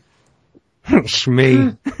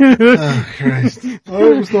 Shmi. Oh, Christ.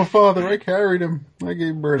 Oh, he was no father. I carried him. I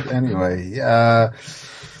gave birth. Anyway,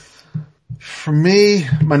 for me,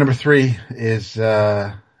 my number 3 is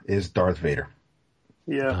Darth Vader.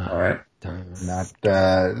 Yeah. All right. Not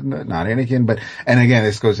Anakin, and again,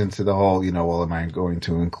 this goes into the whole, well, am I going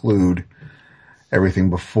to include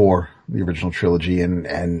everything before the original trilogy?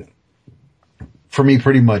 And for me,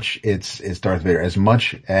 pretty much it's Darth Vader. As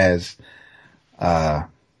much as,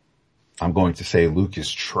 I'm going to say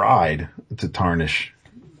Lucas tried to tarnish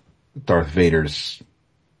Darth Vader's,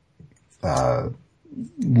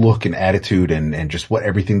 look and attitude and just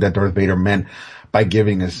everything that Darth Vader meant by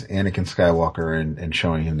giving us Anakin Skywalker and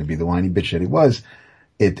showing him to be the whiny bitch that he was,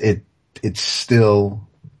 it still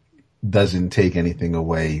doesn't take anything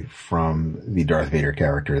away from the Darth Vader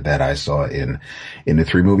character that I saw in the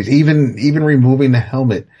 3 movies. Even removing the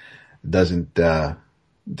helmet doesn't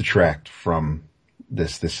detract from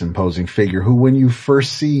this imposing figure who, when you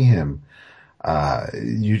first see him,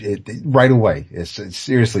 right away, it's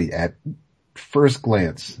seriously at first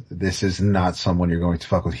glance, this is not someone you're going to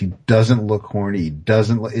fuck with. He doesn't look horny. He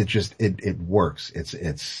doesn't, it works. It's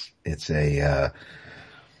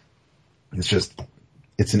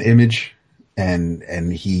an image,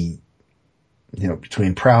 and he,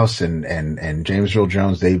 between Prowse and James Earl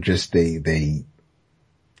Jones,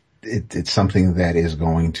 it's something that is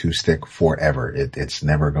going to stick forever. It's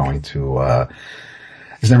never going to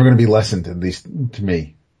be lessened, at least to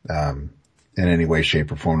me, in any way,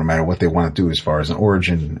 shape, or form, no matter what they want to do as far as an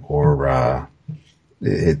origin or,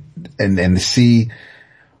 and to see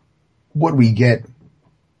what we get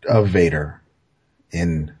of Vader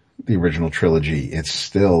in the original trilogy. It's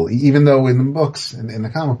still, even though in the books, in the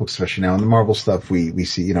comic books, especially now in the Marvel stuff, we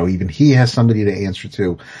see, even he has somebody to answer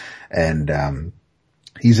to, and,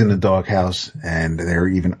 he's in the doghouse, and there are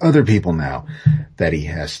even other people now that he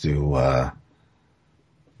has to,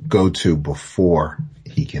 go to before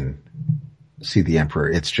he can see the Emperor.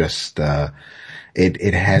 It's just,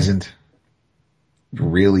 it hasn't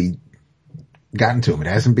really gotten to him. It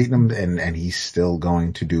hasn't beaten him, and he's still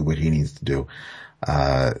going to do what he needs to do.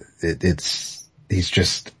 He's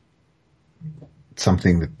just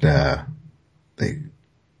something that, it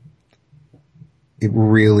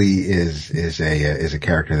really is a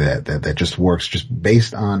character that just works just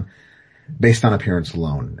based on appearance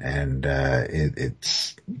alone. And,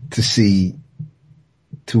 it's to see,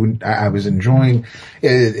 I was enjoying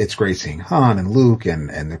it's great seeing Han and Luke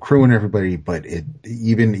and the crew and everybody, but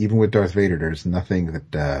even with Darth Vader, there's nothing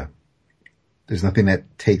that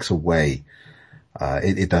takes away.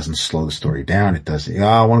 It doesn't slow the story down. It doesn't,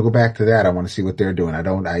 I want to go back to that. I want to see what they're doing. I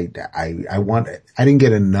didn't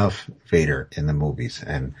get enough Vader in the movies,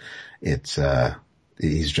 and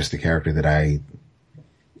he's just a character that I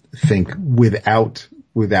think without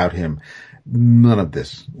him, none of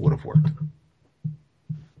this would have worked.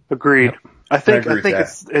 Agreed. Yep. I think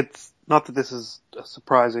that. it's not that this is a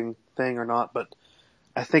surprising thing or not, but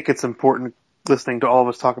I think it's important listening to all of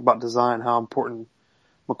us talk about design, how important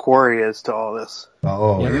McQuarrie is to all this.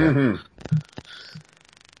 Oh, yeah. Mm-hmm.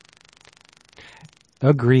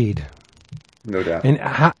 Agreed. No doubt.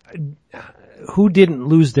 And who didn't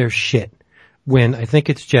lose their shit when, I think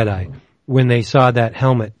it's Jedi, when they saw that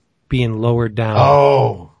helmet being lowered down?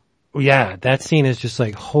 Oh. Yeah, that scene is just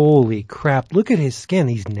like, holy crap, look at his skin,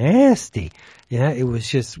 he's nasty. Yeah, it was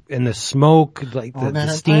just, and the smoke, like the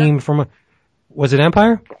steam from was it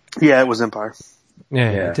Empire? Yeah, it was Empire.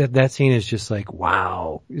 Yeah. That scene is just like,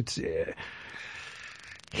 wow, it's,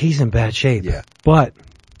 he's in bad shape. Yeah. But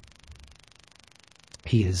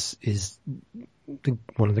he is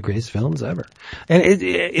one of the greatest villains ever. And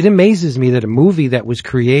it amazes me that a movie that was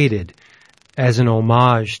created as an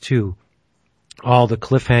homage to all the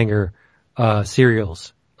cliffhanger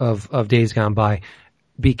serials of Days Gone By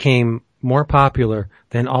became more popular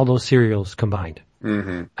than all those serials combined.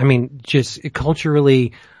 Mm-hmm. I mean, just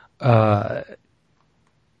culturally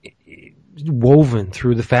woven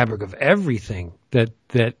through the fabric of everything that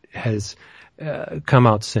has come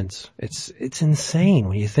out since. It's insane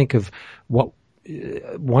when you think of what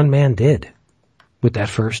one man did with that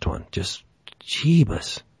first one. Just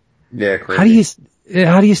jeebus. Yeah, crazy.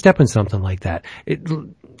 How do you step in something like that? I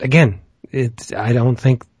don't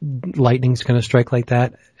think lightning's going to strike like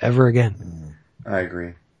that ever again. I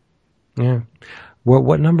agree. Yeah.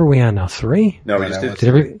 What number are we on now? 3? No, we just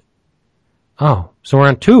did. Oh, so we're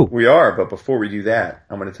on 2. We are, but before we do that,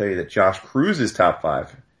 I'm going to tell you that Josh Cruz's top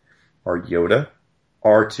 5 are Yoda,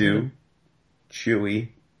 R2, Chewie,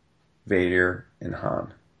 Vader, and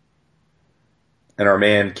Han. And our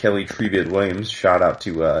man Kelly Treviad Williams, shout out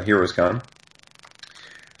to Heroes Con.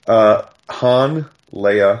 Han,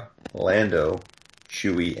 Leia, Lando,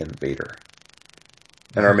 Chewie, and Vader.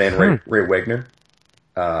 And our man Ray Wagner,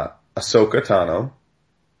 Ahsoka Tano,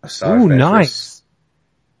 Asajj Ventress, nice.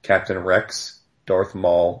 Captain Rex, Darth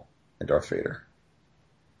Maul, and Darth Vader.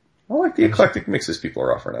 I like the eclectic mixes people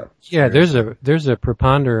are offering up. Yeah, there's a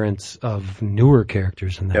preponderance of newer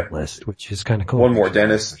characters in that list, which is kind of cool. One more,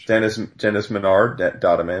 Dennis Menard,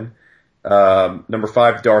 dot him in. Number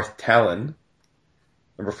 5, Darth Talon.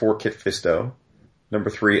 Number 4, Kit Fisto. Number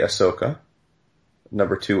 3, Ahsoka.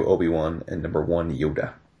 Number 2, Obi-Wan. And number 1,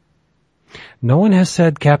 Yoda. No one has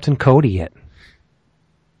said Captain Cody yet.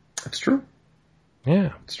 That's true.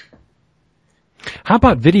 Yeah. That's true. How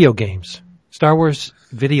about video games? Star Wars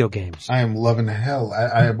video games. I am loving the hell.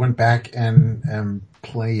 I went back and am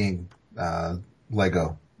playing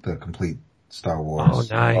Lego, the complete Star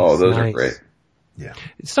Wars. Oh, nice. Oh, those are great. Yeah.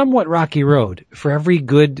 It's somewhat rocky road. For every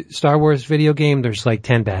good Star Wars video game, there's like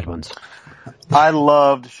 10 bad ones. I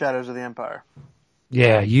loved Shadows of the Empire.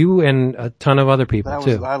 Yeah, you and a ton of other people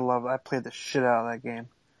too. I played the shit out of that game.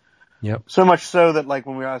 Yep. So much so that like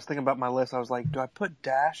when I was thinking about my list, I was like, do I put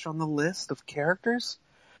Dash on the list of characters?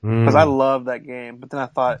 Because I love that game. But then I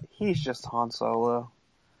thought, he's just Han Solo.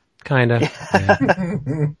 Kinda.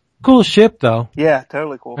 Yeah. Cool ship though. Yeah,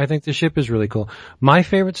 totally cool. I think the ship is really cool. My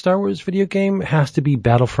favorite Star Wars video game has to be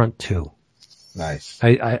Battlefront 2. Nice.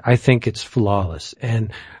 I think it's flawless.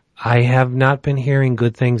 And I have not been hearing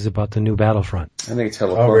good things about the new Battlefront. I think it's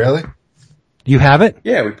hella fun. Oh, really? You have it?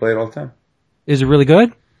 Yeah, we play it all the time. Is it really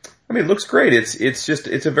good? I mean, it looks great.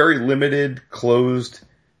 It's a very limited, closed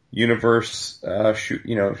universe,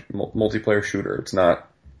 multiplayer shooter. It's not,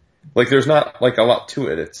 like, there's not, like, a lot to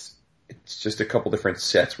it. It's just a couple different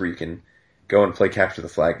sets where you can go and play capture the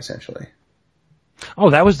flag, essentially.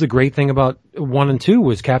 Oh, that was the great thing about 1 and 2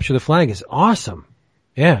 was capture the flag. It's awesome.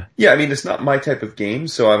 Yeah. Yeah, I mean, it's not my type of game,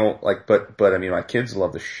 so I don't like, but I mean, my kids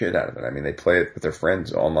love the shit out of it. I mean, they play it with their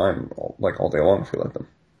friends online, all day long if we let them.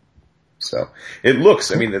 So, it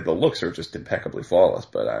looks, I mean, the looks are just impeccably flawless,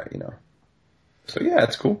 but, so yeah,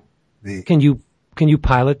 it's cool. Can you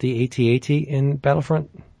pilot the AT-AT in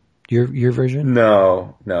Battlefront? Your version?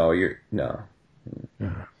 No. On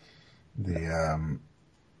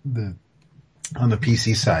the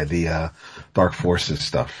PC side, the Dark Forces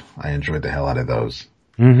stuff, I enjoyed the hell out of those.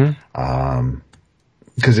 Mm-hmm.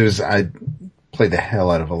 Because I played the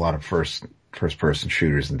hell out of a lot of first person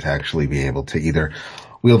shooters, and to actually be able to either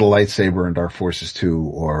wield a lightsaber in Dark Forces 2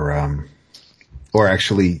 or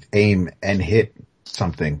actually aim and hit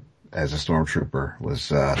something as a stormtrooper was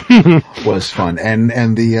fun.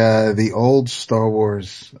 And the old Star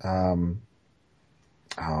Wars, oh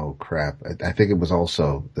crap. I think it was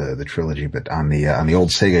also the trilogy, but on the old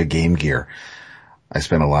Sega Game Gear, I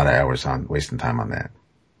spent a lot of hours wasting time on that.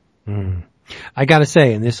 I gotta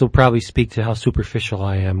say, and this will probably speak to how superficial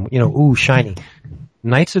I am, shiny.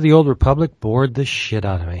 Knights of the Old Republic bored the shit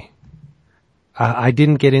out of me. I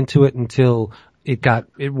didn't get into it until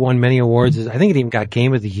it won many awards. I think it even got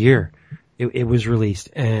Game of the Year. It was released,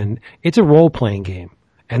 and it's a role-playing game.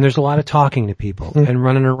 And there's a lot of talking to people and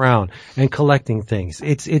running around and collecting things.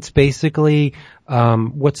 It's basically,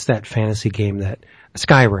 what's that fantasy game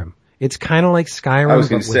Skyrim. It's kind of like Skyrim. I was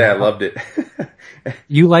going to say I loved it.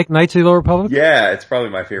 You like Knights of the Old Republic? Yeah, it's probably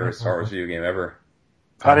my favorite Star Wars video game ever.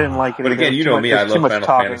 I didn't like it. But again, you know me, I love Final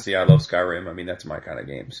Fantasy, I love Skyrim. I mean, that's my kind of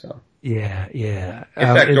game, so. Yeah. In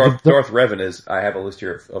fact, Darth Revan I have a list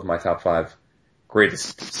here of my top 5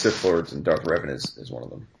 greatest Sith Lords, and Darth Revan is one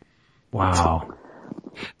of them. Wow.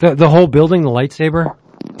 The whole building the lightsaber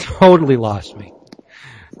totally lost me.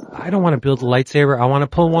 I don't want to build a lightsaber. I want to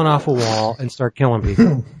pull one off a wall and start killing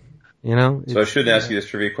people. So I should ask you this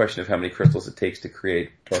trivia question of how many crystals it takes to create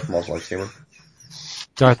Darth Maul's lightsaber.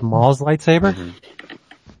 Darth Maul's lightsaber? Mm-hmm.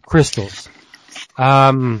 crystals.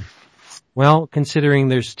 Well, considering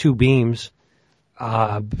there's 2 beams,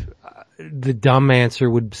 the dumb answer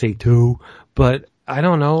would say 2, but I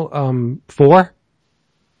don't know, 4?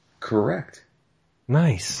 Correct.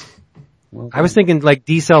 Nice. Well, I was thinking like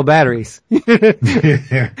D-cell batteries.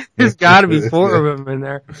 There's gotta be 4 of them in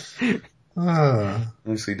there.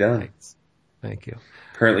 nicely done. Thank you.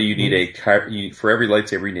 Apparently you need for every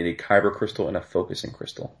lightsaber you need a kyber crystal and a focusing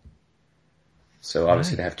crystal. So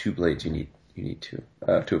obviously to have 2 blades you need 2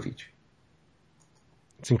 of each.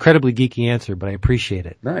 It's an incredibly geeky answer, but I appreciate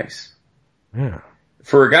it. Nice. Yeah.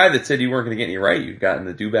 For a guy that said you weren't going to get any right, you've gotten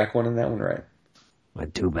the Dewback one and that one right. My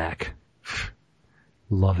Dewback.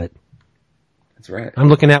 Love it. That's right. I'm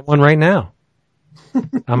looking at one right now.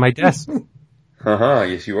 On my desk.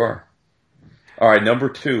 Yes you are. Alright, number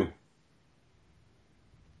 2.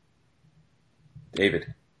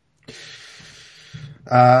 David.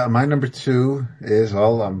 My number 2 is,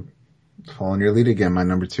 I'm following your lead again. My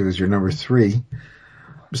number 2 is your number 3.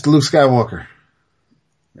 Mr. Luke Skywalker.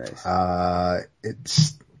 Nice.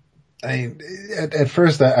 At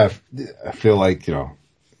first I feel like,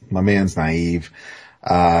 my man's naive,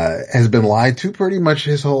 has been lied to pretty much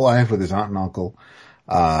his whole life with his aunt and uncle,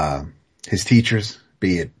 his teachers,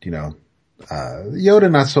 be it, Yoda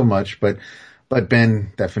not so much, but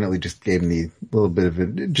Ben definitely just gave him the little bit of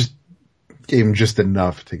it, just gave him just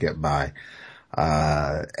enough to get by.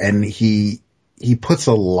 And he puts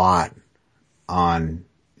a lot on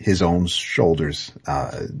his own shoulders,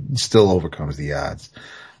 still overcomes the odds,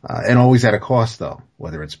 and always at a cost though,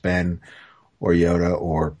 whether it's Ben or Yoda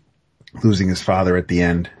or losing his father at the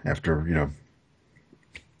end after,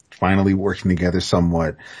 finally working together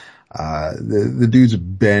somewhat. The dude's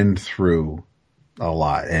been through a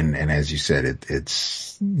lot. And as you said,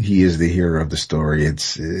 he is the hero of the story.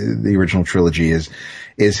 It's, the original trilogy is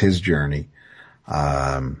his journey.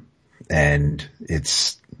 And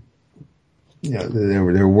it's,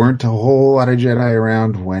 there weren't a whole lot of Jedi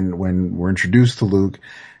around when we're introduced to Luke,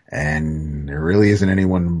 and there really isn't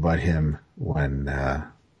anyone but him when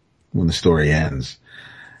the story ends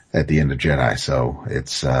at the end of Jedi. So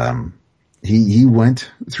it's, he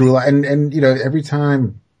went through a lot, and every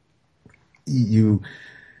time you're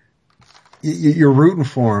rooting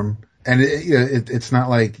for him, and it's not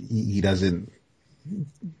like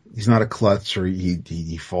he's not a klutz or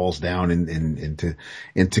he falls down into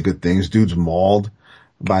good things. Dude's mauled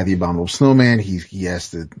by the Abominable Snowman. He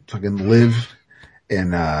has to fucking live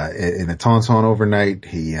in a Tauntaun overnight.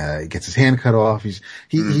 He gets his hand cut off.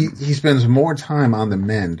 He spends more time on the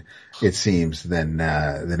mend, it seems, than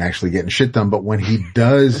actually getting shit done. But when he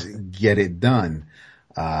does get it done,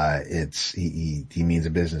 he means a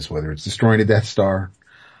business, whether it's destroying the Death Star,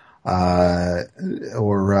 or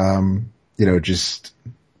just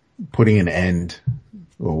putting an end,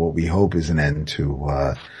 or what we hope is an end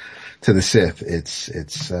to the Sith. It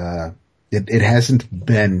hasn't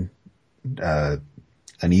been, it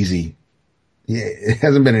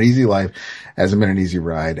hasn't been an easy life, hasn't been an easy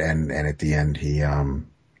ride, and at the end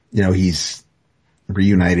he's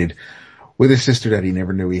reunited with a sister that he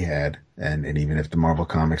never knew he had, and even if the Marvel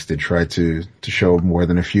Comics did try to show more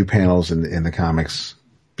than a few panels in the comics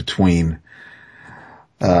between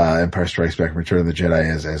Empire Strikes Back and Return of the Jedi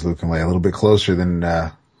as Luke and Leia a little bit closer than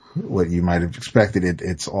what you might have expected,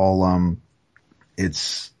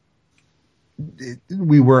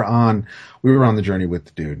 we were on the journey with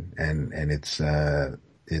the dude, and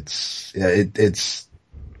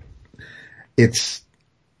it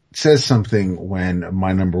says something when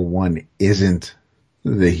my number 1 isn't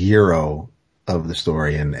the hero of the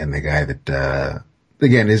story and the guy that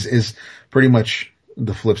again is pretty much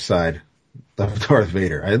the flip side of Darth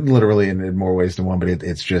Vader. Literally in more ways than one, but I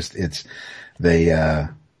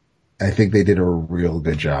think they did a real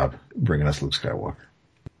good job bringing us Luke Skywalker.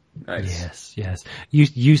 Nice. Yes.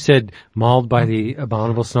 You said mauled by the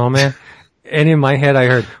Abominable Snowman, and in my head I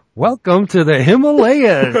heard, "Welcome to the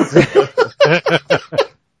Himalayas."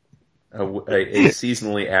 a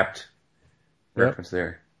seasonally apt reference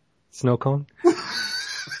there. Snow cone.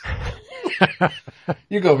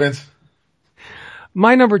 You go, Vince.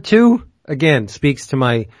 My number 2, again, speaks to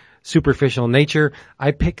my superficial nature.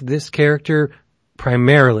 I picked this character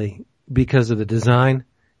primarily because of the design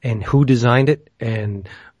and who designed it, and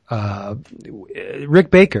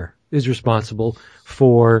Rick Baker is responsible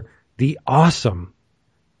for the awesome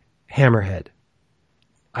Hammerhead.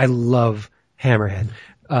 I love Hammerhead.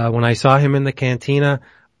 When I saw him in the cantina,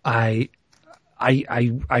 I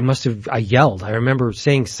yelled. I remember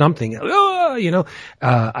saying something,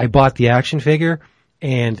 I bought the action figure,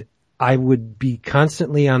 and I would be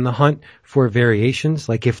constantly on the hunt for variations.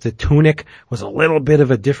 Like if the tunic was a little bit of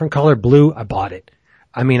a different color blue, I bought it.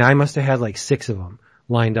 I mean, I must have had like 6 of them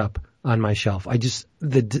lined up on my shelf. I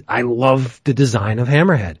love the design of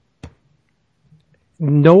Hammerhead.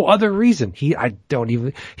 No other reason. He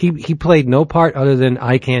played no part other than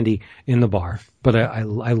eye candy in the bar, but I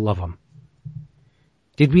love him.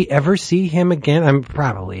 Did we ever see him again? I'm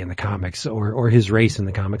probably in the comics or his race in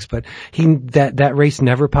the comics, but that race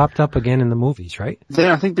never popped up again in the movies, right?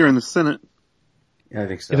 I think they're in the Senate. Yeah, I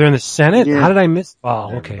think so. They're in the Senate? Yeah. How did I miss?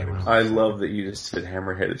 Oh, okay. Well. I love that you just said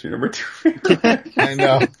Hammerhead as your number 2. I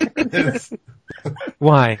know.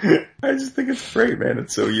 Why? I just think it's great, man.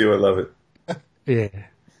 It's so you. I love it. Yeah.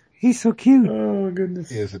 He's so cute. Oh, goodness.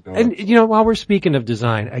 He is adorable. And, while we're speaking of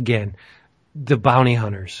design, again, the bounty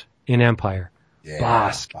hunters in Empire. Yeah,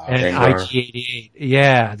 Bosk and Dengar. IG-88.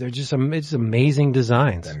 Yeah, they're just it's amazing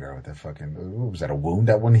designs. Dengar with that fucking, was that a wound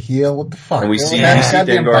that wouldn't heal? What the fuck? And we see Goddamn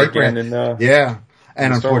Dengar bike again rat. in, yeah.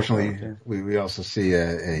 And in Star Wars unfortunately, films, we also see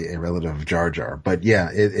a relative of Jar Jar. But yeah,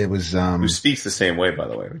 it was, who speaks the same way, by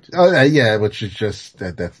the way. Which is, yeah, which is just,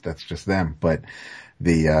 that's just them. But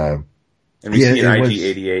and we see an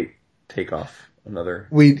IG-88 take off another.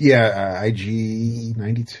 IG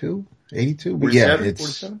 92, 82. But yeah, 47?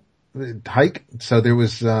 it's 47? hike. So there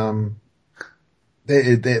was, they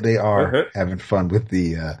are Uh-huh. having fun with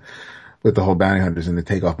the whole bounty hunters and the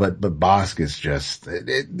takeoff. But Bosk is just,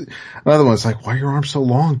 another one's like, why are your arms so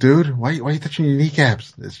long, dude? Why are you touching your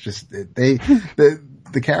kneecaps? It's just,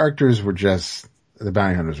 the characters were just, the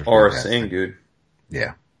bounty hunters were Aura fantastic. Singh, dude.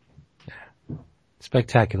 Yeah.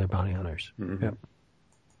 Spectacular bounty hunters. Mm-hmm. Yep.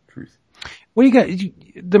 Truth. What do you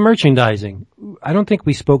got? The merchandising. I don't think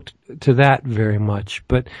we spoke to that very much,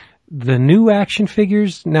 but the new action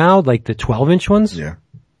figures now, like the 12-inch ones, Yeah.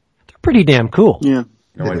 they're pretty damn cool. Yeah.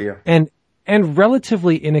 No idea. And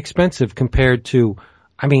relatively inexpensive compared to,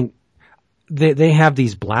 I mean, they have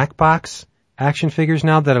these black box action figures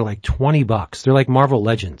now that are like $20. They're like Marvel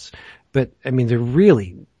Legends. But, I mean, they're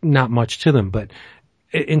really not much to them, but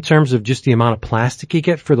in terms of just the amount of plastic you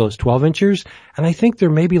get for those 12-inchers, and I think they're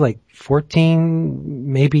maybe like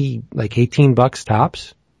 14, maybe like $18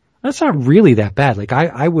 tops. That's not really that bad. Like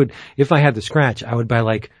I would, if I had the scratch, I would buy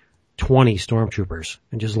like 20 Stormtroopers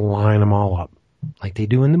and just line them all up like they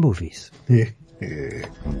do in the movies. Yeah.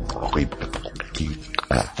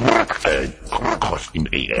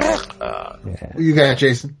 Who you got,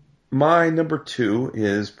 Jason? My number 2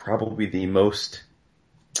 is probably the most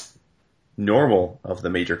normal of the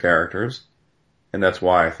major characters, and that's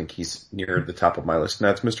why I think he's near the top of my list, and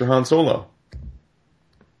that's Mr. Han Solo.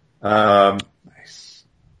 Nice.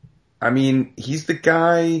 I mean, he's the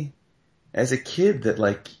guy as a kid that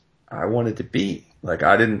like I wanted to be. Like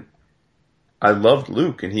I loved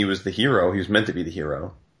Luke and he was the hero. He was meant to be the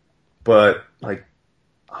hero. But like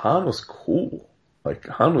Han was cool. Like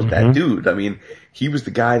Han was that dude. I mean, he was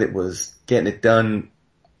the guy that was getting it done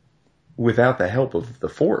without the help of the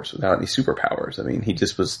Force, without any superpowers. I mean, he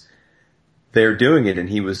just was there doing it, and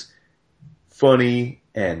he was funny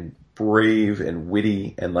and brave and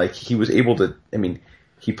witty, and like he was able to, I mean,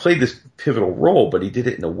 he played this pivotal role, but he did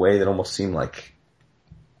it in a way that almost seemed like,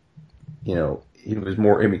 he was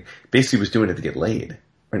more, I mean, basically was doing it to get laid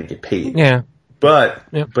or to get paid. Yeah. But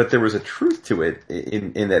Yep. but there was a truth to it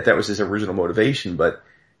in that was his original motivation, but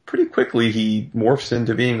pretty quickly he morphs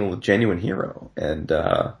into being a genuine hero. And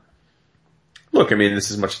look, I mean, this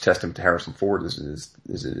is much a testament to Harrison Ford as it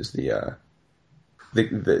is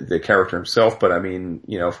the character himself. But I mean,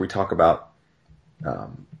 if we talk about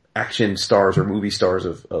action stars or movie stars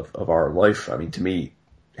of our life, I mean, to me,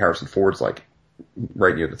 Harrison Ford's like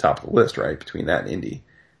right near the top of the list, right? Between that and Indy.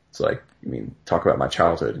 It's like, I mean, talk about my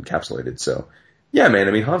childhood encapsulated. So yeah, man,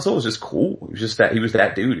 I mean, Han Solo was just cool. He was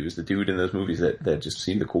that dude. He was the dude in those movies that just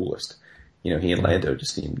seemed the coolest. He and Lando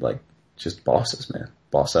just seemed like just bosses, man.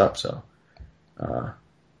 Boss up, so.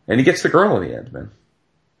 And he gets the girl in the end, man.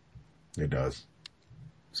 It does.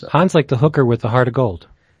 So. Han's like the hooker with the heart of gold.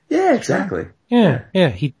 Yeah, exactly. Yeah.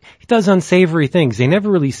 He does unsavory things. They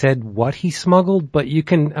never really said what he smuggled, but you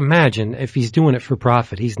can imagine if he's doing it for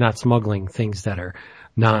profit, he's not smuggling things that are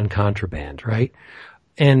non-contraband, right?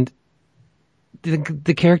 And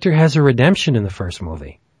the character has a redemption in the first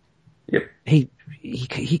movie. Yep.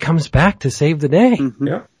 He comes back to save the day. Mm-hmm.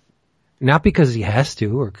 Yep. Not because he has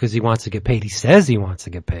to or because he wants to get paid. He says he wants to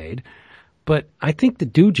get paid. But I think the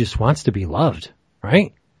dude just wants to be loved,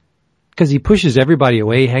 right? Because he pushes everybody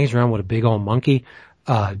away, hangs around with a big old monkey,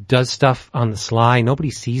 does stuff on the sly.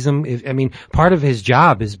 Nobody sees him. Part of his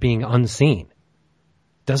job is being unseen.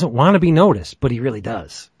 Doesn't want to be noticed, but he really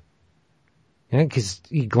does. Yeah, because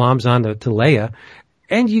he gloms on to Leia.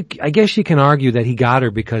 And I guess you can argue that he got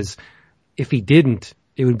her because if he didn't,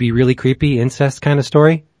 it would be really creepy, incest kind of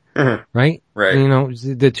story. Right? Right. You know,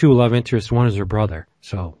 the two love interests, one is her brother.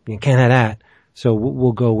 So you can't have that. So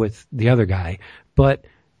we'll go with the other guy. But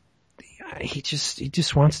he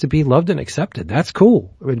just wants to be loved and accepted. That's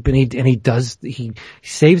cool. He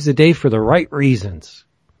saves the day for the right reasons.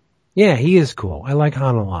 Yeah, he is cool. I like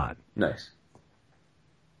Han a lot. Nice.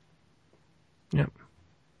 Yeah.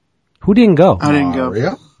 Who didn't go? I didn't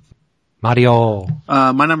go. Mario.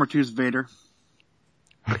 My number 2 is Vader.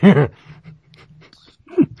 You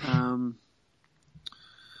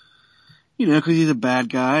know, cause he's a bad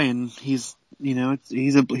guy and he's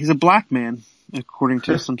a black man, according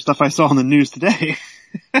to some stuff I saw on the news today.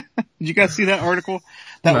 Did you guys see that article?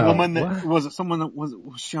 That woman that, was it someone that was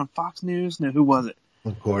she on Fox News? No, who was it?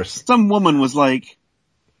 Of course. Some woman was like,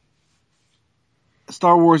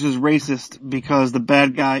 Star Wars is racist because the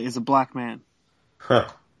bad guy is a black man. Huh.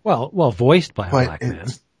 Well, voiced by a black man.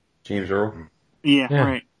 James Earl. Yeah,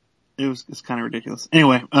 right. It's kind of ridiculous.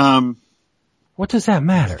 Anyway, what does that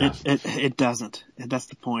matter? It doesn't. That's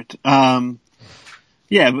the point.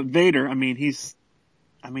 Yeah, but Vader, I mean, he's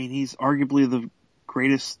arguably the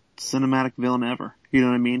greatest cinematic villain ever. You know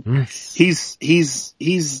what I mean? He's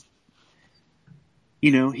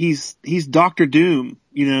Doctor Doom.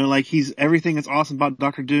 You know, like he's everything that's awesome about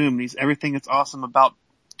Doctor Doom, and he's everything that's awesome about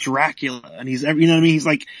Dracula, and you know what I mean? He's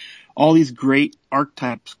like all these great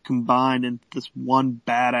archetypes combined in this one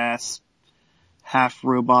badass, half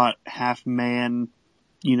robot, half man,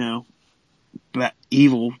 you know, that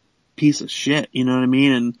evil piece of shit. You know what I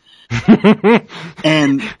mean?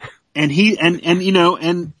 And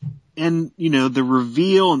the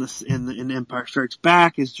reveal in Empire Strikes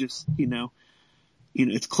Back is just, you know,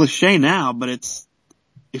 it's cliche now, but it's,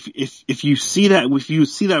 if you see that with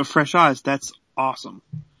fresh eyes, that's awesome.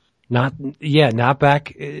 Not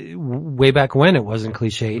back, way back when it wasn't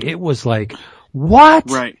cliche. It was like, what?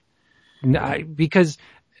 Right. Because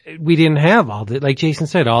we didn't have all the, like Jason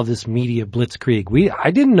said, all this media blitzkrieg.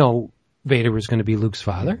 I didn't know Vader was going to be Luke's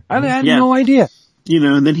father. I had no idea. You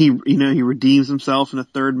know, and then he redeems himself in the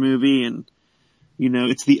third movie, and, you know,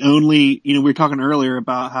 it's the only, you know, we were talking earlier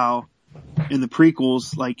about how in the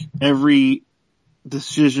prequels, like every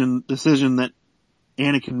decision that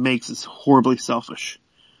Anakin makes is horribly selfish.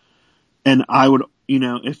 And I would, you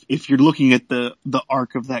know, if you're looking at the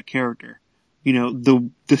arc of that character, you know,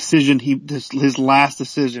 the decision his last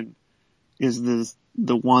decision is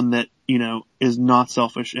the one that, you know, is not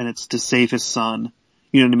selfish, and it's to save his son.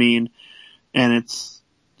 You know what I mean? And it's,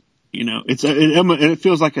 you know, it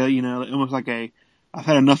feels like almost like I've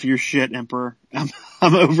had enough of your shit, Emperor. I'm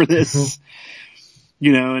over this.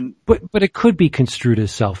 You know, and. But it could be construed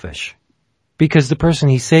as selfish. Because the person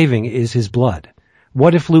he's saving is his blood.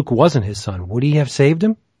 What if Luke wasn't his son? Would he have saved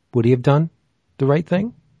him? Would he have done the right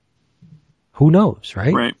thing? Who knows,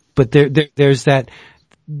 right? Right. But there's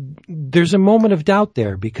a moment of doubt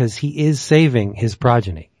there because he is saving his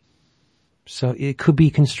progeny. So it could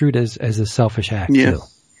be construed as a selfish act too.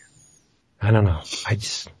 I don't know.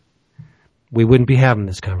 We wouldn't be having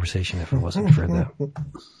this conversation if it wasn't for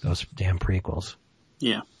those damn prequels.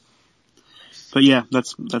 Yeah. But yeah,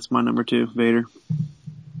 that's my number 2, Vader.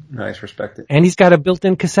 Nice, respect it. And he's got a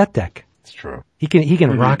built-in cassette deck. It's true. He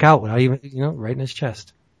can rock out without even, you know, right in his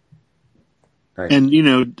chest. Nice. And, you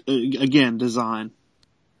know, again, design.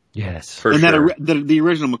 Yes. For and sure. the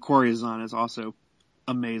original McQuarrie design is also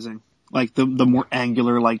amazing. Like the more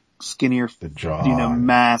angular, like skinnier, The jaw. you know,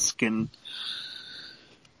 mask and,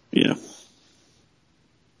 yeah.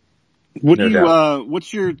 What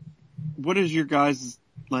is your guys'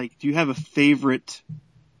 like, do you have a favorite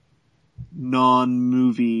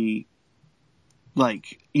non-movie,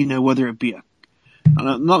 like, you know, whether it be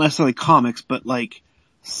not necessarily comics, but like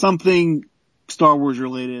something Star Wars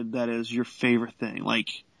related that is your favorite thing? Like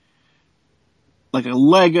a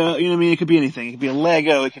Lego, you know what I mean? It could be anything. It could be a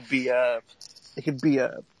Lego, it could be a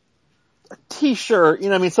t-shirt, you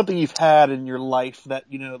know what I mean? Something you've had in your life that,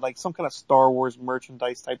 you know, like some kind of Star Wars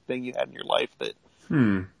merchandise type thing you had in your life that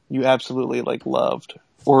you absolutely like loved.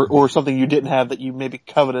 Or something you didn't have that you maybe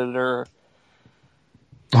coveted or.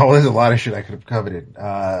 Oh, there's a lot of shit I could have coveted.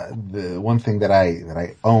 The one thing that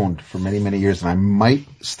I owned for many, many years, and I might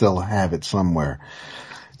still have it somewhere,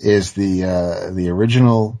 is the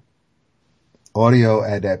original audio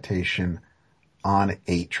adaptation on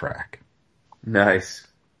 8-track. Nice.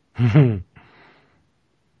 That's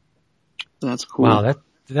cool. Wow,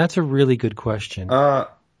 that's a really good question.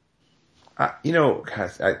 You know,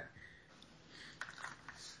 guys,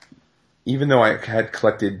 even though I had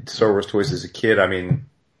collected Star Wars toys as a kid, I mean,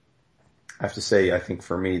 I have to say, I think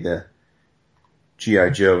for me, the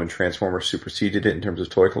G.I. Joe and Transformers superseded it in terms of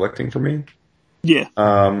toy collecting for me. Yeah.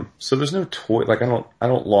 So there's no toy, like I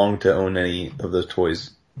don't long to own any of those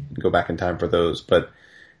toys, go back in time for those, but,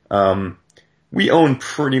 we own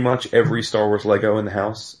pretty much every Star Wars Lego in the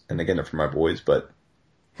house, and again, they're for my boys, but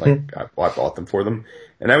like I bought them for them.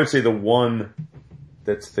 And I would say the one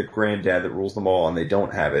that's the granddad that rules them all, and they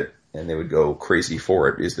don't have it, and they would go crazy for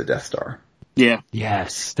it, is the Death Star. Yeah.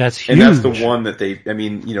 Yes, that's huge. And that's the one that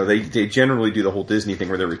they generally do the whole Disney thing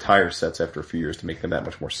where they retire sets after a few years to make them that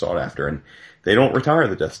much more sought after, and they don't retire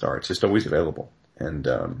the Death Star. It's just always available. And,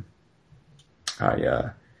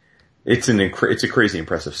 it's a crazy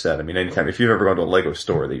impressive set. I mean, anytime, if you've ever gone to a Lego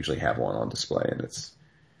store, they usually have one on display, and it's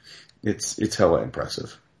hella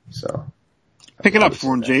impressive. So. Pick it up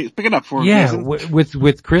for him, Jay. Pick it up for him. Yeah, Jason.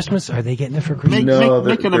 with Christmas, are they getting it for Christmas? No,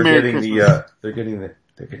 make an they're Merry getting Christmas. they're getting the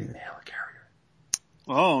helicarrier.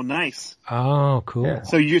 Oh, nice. Oh, cool. Yeah.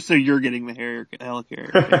 So you're getting the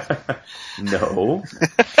helicarrier. No.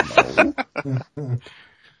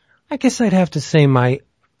 I guess I'd have to say my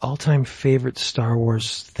all-time favorite Star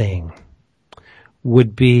Wars thing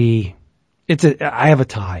would be, I have a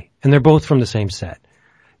tie, and they're both from the same set.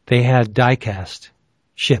 They had die-cast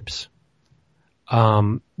ships.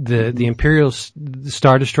 The Imperial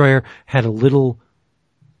Star Destroyer had a little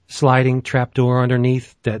sliding trapdoor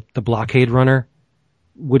underneath that the blockade runner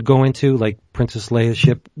would go into, like Princess Leia's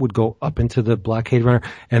ship would go up into the blockade runner,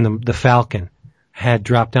 and the Falcon had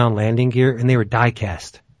drop-down landing gear, and they were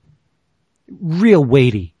die-cast. Real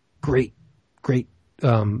weighty, great,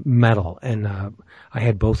 metal, and I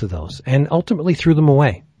had both of those, and ultimately threw them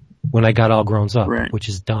away when I got all grown up, right. Which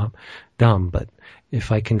is dumb, but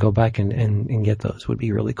if I can go back and get those, would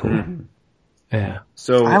be really cool. Mm-hmm. Yeah.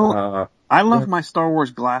 So, I love my Star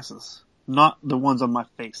Wars glasses, not the ones on my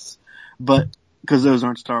face, but, cause those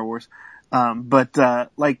aren't Star Wars. Like the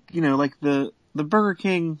Burger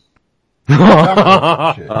King.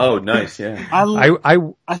 oh, nice, yeah.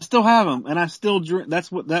 I still have them, and I still drink. That's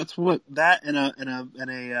what that and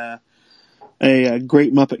a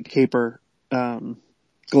Great Muppet Caper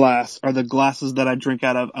glass are the glasses that I drink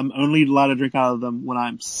out of. I'm only allowed to drink out of them when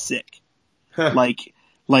I'm sick, like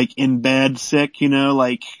in bed sick,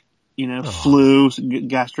 flu,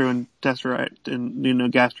 gastroenterite,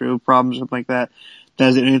 and gastro problems, something like that.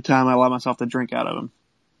 That's it. Anytime I allow myself to drink out of them.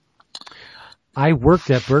 I worked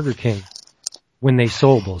at Burger King when they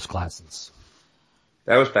sold those glasses.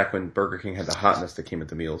 That was back when Burger King had the hotness that came with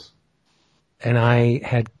the meals. And I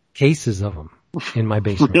had cases of them in my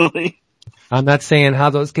basement. Really? I'm not saying how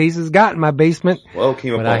those cases got in my basement. Well, it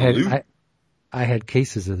came up on loot. I had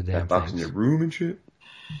cases of the damn that box things. in your room and shit.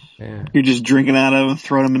 Yeah. You're just drinking out of them,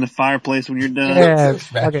 throwing them in the fireplace when you're done. Yeah,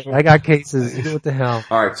 okay, I got cases. What the hell?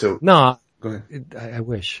 Alright, so. No. Go ahead. I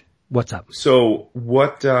wish. What's up? So,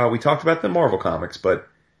 what, we talked about the Marvel comics, but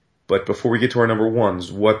before we get to our number ones,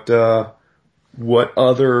 what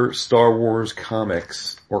other Star Wars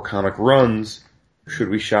comics or comic runs should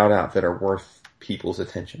we shout out that are worth people's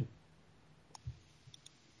attention?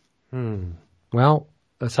 Well,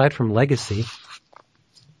 aside from Legacy.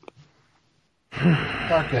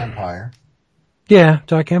 Dark Empire. Yeah,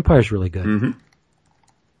 Dark Empire's really good. Mm-hmm.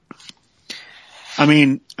 I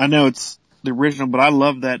mean, I know it's the original, but I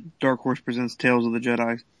love that Dark Horse Presents Tales of the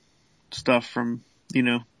Jedi stuff from,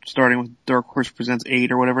 starting with Dark Horse Presents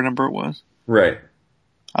 8 or whatever number it was. Right.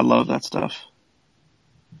 I love that stuff.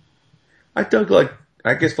 I dug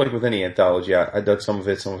I guess with any anthology, I dug some of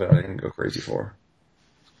it I didn't go crazy for.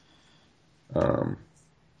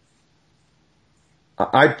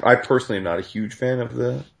 I personally am not a huge fan of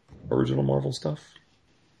the original Marvel stuff,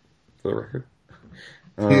 for the record.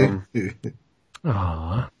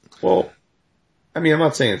 Aww. Well, I mean, I'm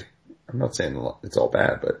not saying it's all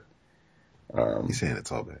bad, but, He's saying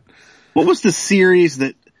it's all bad. What was the series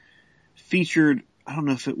that featured, I don't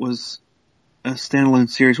know if it was a standalone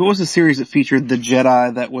series, what was the series that featured the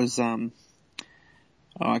Jedi that was, I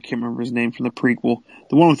can't remember his name from the prequel.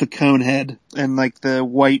 The one with the cone head and the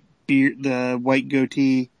white beard, the white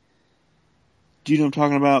goatee. Do you know what I'm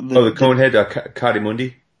talking about? The cone head,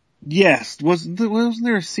 Kadimundi? Yes. Wasn't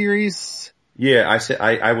there a series? Yeah, I said,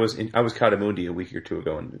 I was Kadimundi a week or two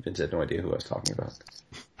ago, and Vince had no idea who I was talking about.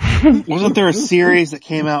 Wasn't there a series that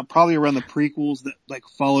came out probably around the prequels that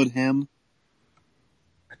followed him?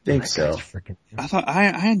 I think so. I thought I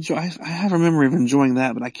have a memory of enjoying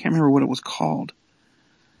that, but I can't remember what it was called.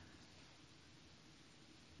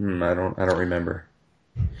 I don't remember.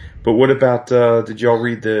 But what about, did y'all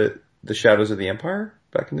read the Shadows of the Empire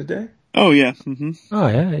back in the day? Oh yeah. Mm-hmm. Oh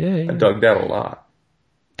yeah. I dug that a lot.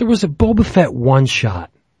 There was a Boba Fett one shot.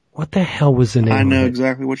 What the hell was the name? I know of it?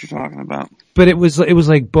 exactly what you're talking about. But it was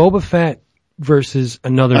like Boba Fett versus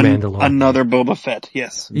another Mandalorian. Another Boba Fett,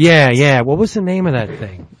 yes. Yeah. What was the name of that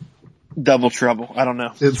thing? Double Trouble. I don't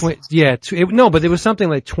know. No, but it was something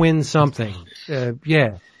like Twin something.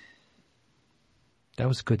 Yeah. That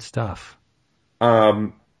was good stuff.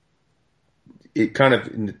 It kind of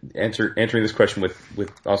answering this question with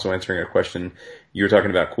also answering a question you were talking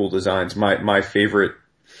about cool designs. My favorite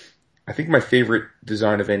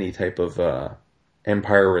design of any type of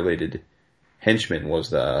Empire related henchman were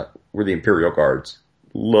the Imperial Guards.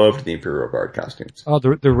 Loved the Imperial Guard costumes. Oh,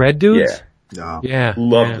 the red dudes? Yeah.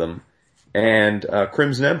 Loved them. And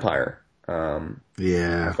Crimson Empire. I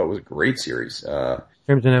Yeah. thought it was a great series.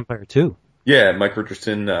 Crimson Empire 2. Yeah, Mike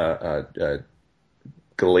Richardson,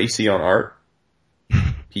 Galassi on art.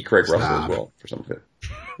 P. Craig Russell as well for some of it.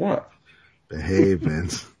 What? Behave,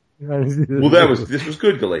 Vince. Well, this was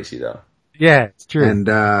good Galassi though. Yeah, it's true. And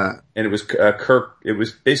it was Kirk. It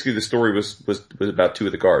was basically the story was about two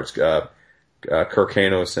of the guards, Kirk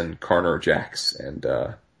Hanos and Karnar Jax, and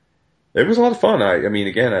it was a lot of fun. I mean,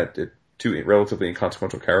 again, two relatively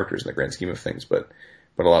inconsequential characters in the grand scheme of things, but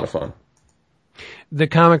a lot of fun. The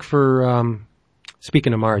comic for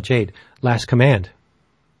speaking of Mara Jade, Last Command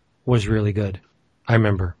was really good. I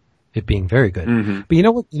remember it being very good. Mm-hmm. But you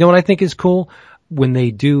know what I think is cool? When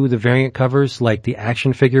they do the variant covers, like the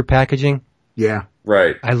action figure packaging. yeah,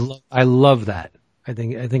 Right. I love that. I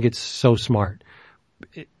think it's so smart.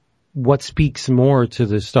 What speaks more to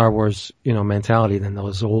the Star Wars, mentality than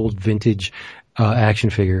those old vintage,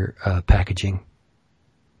 action figure, packaging?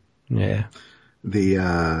 Yeah.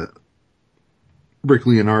 the Rick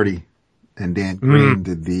Leonardi and Dan Green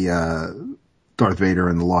did the Darth Vader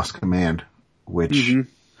and the Lost Command, which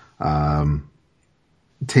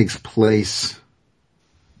takes place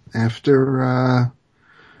after I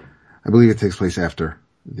believe it takes place after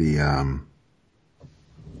the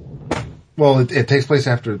it takes place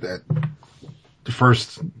after the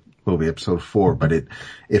first movie, episode 4, but it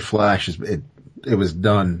flashes it was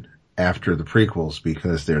done after the prequels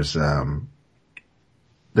because there are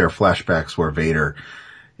flashbacks where Vader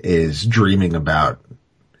is dreaming about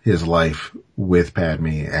his life with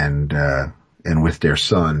Padme and with their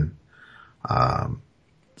son.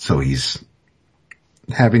 So he's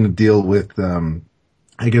having to deal with,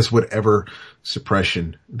 I guess whatever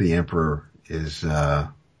suppression the Emperor is,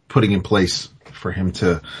 putting in place for him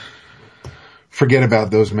to forget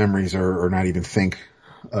about those memories or not even think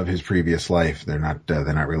of his previous life. They're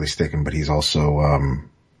not really sticking, but he's also,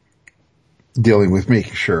 dealing with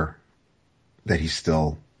making sure that he's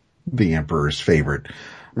still the Emperor's favorite.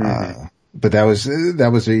 Mm-hmm. But that was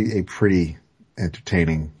a pretty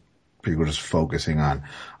entertaining. People just focusing on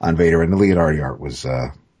Vader, and the Leonardi art was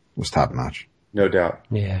top notch. No doubt.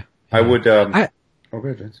 Yeah. I would, oh, go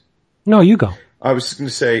ahead, Vince. No, you go. I was going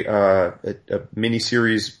to say, a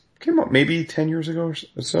miniseries came out maybe 10 years ago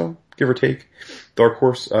or so, give or take. Dark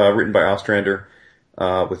Horse, written by Ostrander,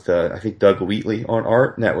 with, I think Doug Wheatley on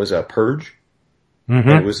art, and that was, Purge. Mm-hmm.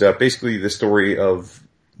 And it was, basically the story of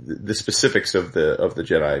the specifics of the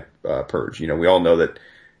Jedi, Purge. We all know that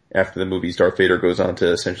after the movies, Darth Vader goes on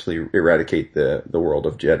to essentially eradicate the world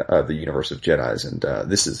of Jedi, the universe of Jedis, and,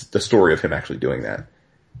 this is the story of him actually doing that.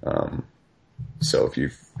 So if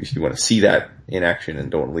you want to see that in action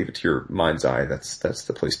and don't want to leave it to your mind's eye, that's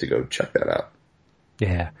the place to go check that out.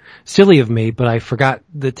 Yeah. Silly of me, but I forgot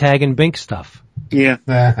the Tag and Bink stuff. Yeah.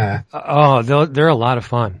 They're a lot of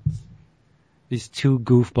fun. These two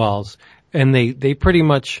goofballs. And they pretty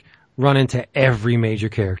much run into every major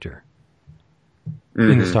character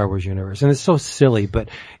in the Star Wars universe. And it's so silly, but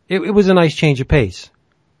it was a nice change of pace.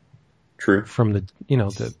 True. From the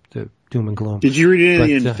doom and gloom. Did you read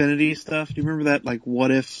any of the Infinity stuff? Do you remember that, like,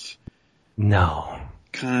 what if? No.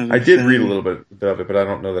 Kind of. I did read a little bit of it, but I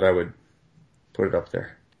don't know that I would put it up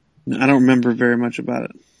there. I don't remember very much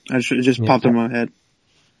about it. It just popped in my head.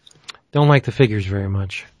 Don't like the figures very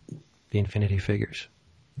much. The Infinity figures.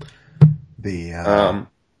 I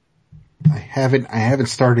haven't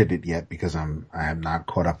started it yet because I have not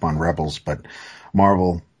caught up on Rebels, but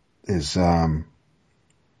Marvel is Kanan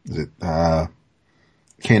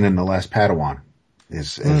the Last Padawan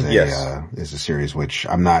is a series which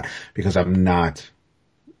I'm not, because I'm not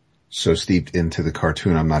so steeped into the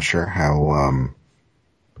cartoon. I'm not sure how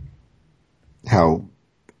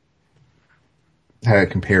it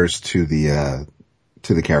compares to the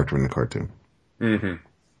character in the cartoon. Mm-hmm.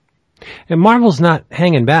 And Marvel's not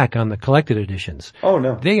hanging back on the collected editions. Oh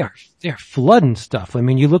no. They're flooding stuff. I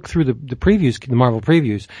mean, you look through the previews, the Marvel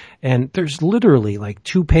previews, and there's literally like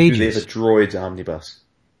 2 pages. Dude, they have a droids omnibus.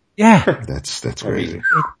 Yeah. That's crazy.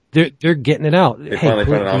 They're getting it out. They finally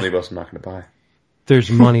found an omnibus I'm not going to buy. There's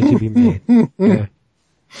money to be made. Yeah.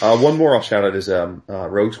 One more I'll shout out is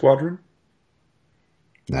Rogue Squadron.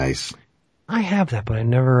 Nice. I have that, but I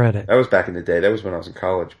never read it. That was back in the day. That was when I was in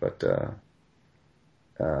college. But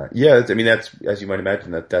yeah, I mean that's, as you might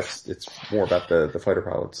imagine, it's more about the fighter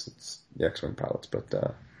pilots. It's the X-Wing pilots, but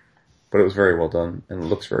it was very well done and it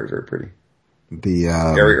looks very, very pretty.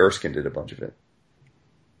 Gary Erskine did a bunch of it.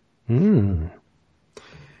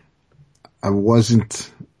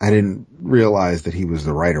 I didn't realize that he was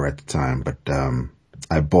the writer at the time, but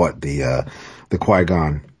I bought the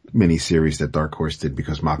Qui-Gon miniseries that Dark Horse did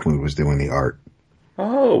because Mahmoud was doing the art.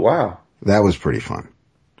 Oh, wow. That was pretty fun.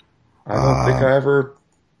 I don't think I ever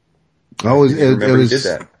did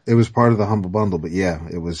that. It was part of the Humble Bundle, but yeah,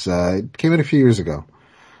 it was, it came in a few years ago.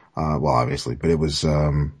 Well, obviously, but it was,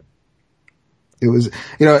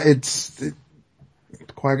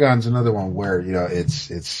 Qui-Gon's another one where,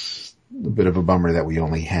 it's a bit of a bummer that we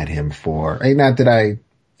only had him for, not that I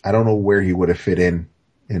don't know where he would have fit in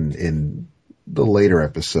the later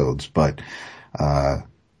episodes, but,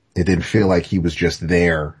 it didn't feel like he was just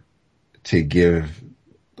there to give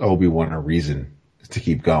Obi-Wan a reason to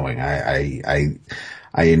keep going. I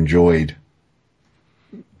enjoyed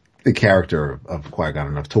the character of Qui-Gon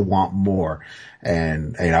enough to want more.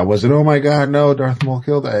 And I wasn't, oh my God, no, Darth Maul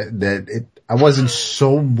killed I wasn't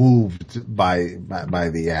so moved by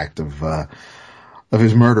the act of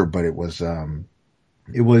his murder, but I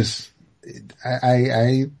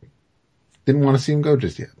didn't want to see him go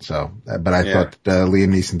just yet. So, but I thought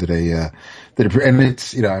Liam Neeson did and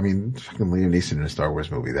it's, fucking Liam Neeson in a Star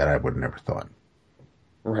Wars movie that I would have never thought.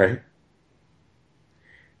 Right.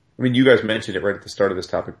 I mean, you guys mentioned it right at the start of this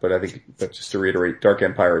topic, but I think that just to reiterate, Dark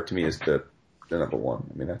Empire to me is the number one.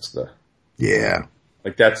 I mean, that's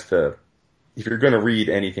if you're going to read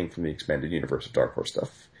anything from the expanded universe of Dark Horse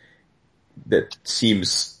stuff that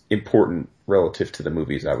seems important relative to the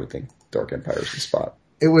movies, I would think Dark Empire is the spot.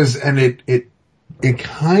 It was, and it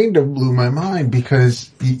kind of blew my mind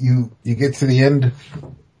because you get to the end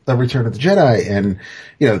of Return of the Jedi and,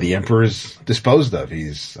 the Emperor's disposed of.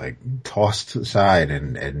 He's like tossed aside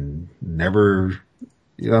and never,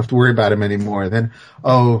 you don't have to worry about him anymore. Then,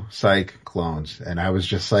 psych, clones. And I was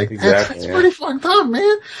just like, exactly, that's pretty fucked up,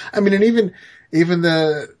 man. I mean, and even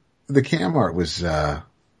the cam art was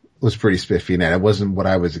pretty spiffy, and that wasn't what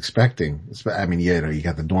I was expecting. I mean, you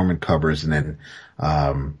got the Dorman covers, and then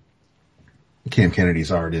Cam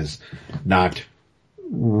Kennedy's art is not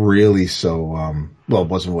really so, it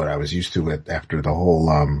wasn't what I was used to after the whole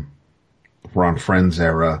Ron Friends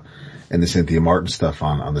era and the Cynthia Martin stuff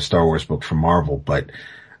on the Star Wars book from Marvel. But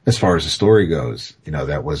as far as the story goes,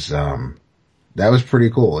 that was pretty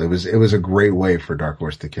cool. It was a great way for Dark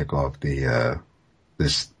Horse to kick off they're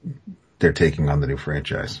taking on the new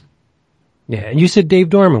franchise. Yeah, and you said Dave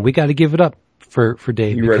Dorman. We got to give it up for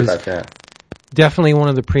Dave. You read about that. Definitely one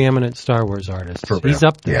of the preeminent Star Wars artists. He's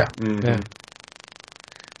up there. Yeah. Mm-hmm. Yeah.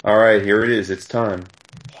 All right, here it is. It's time.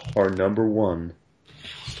 Our number one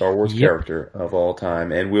Star Wars character of all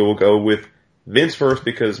time. And we will go with Vince first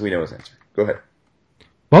because we know his answer. Go ahead.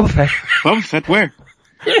 Boba Fett. Boba Fett, where?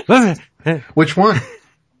 Which one?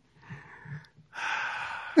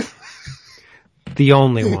 The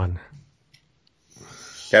only one.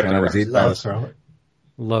 Captain When I was Rex. eaten by the Starlight.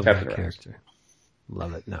 Love Captain that Rex. character.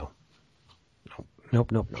 Love it. No.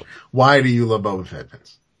 Nope. Why do you love Boba Fett,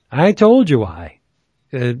 Vince? I told you why.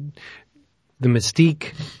 The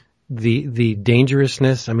mystique, the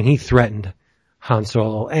dangerousness. I mean, he threatened Han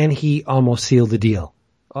Solo and he almost sealed the deal,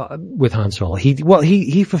 with Han Solo.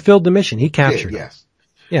 He fulfilled the mission. He captured him.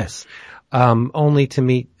 Yes. Only to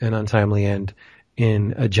meet an untimely end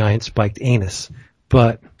in a giant spiked anus.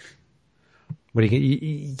 But what do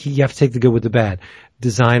you have to take the good with the bad.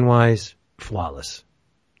 Design wise, flawless.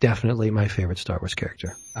 Definitely my favorite Star Wars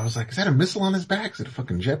character. I was like, is that a missile on his back? Is it a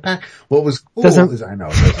fucking jetpack? What was cool I know, it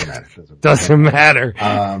doesn't matter. Doesn't matter.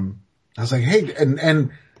 I was like, hey,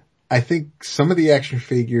 and I think some of the action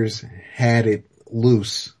figures had it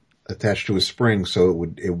loose attached to a spring, so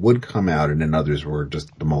it would come out, and then others were just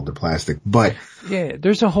the molded plastic. But yeah,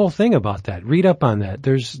 there's a whole thing about that. Read up on that.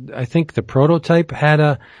 I think the prototype had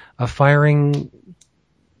a firing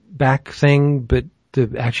back thing, but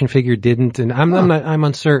the action figure didn't, and I'm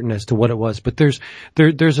uncertain as to what it was, but there's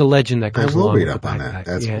a legend that goes along. I will read with up the on backpack. that.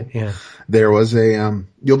 That's cool. Yeah. There was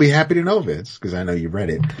you'll be happy to know, Vince, because I know you read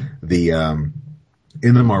it.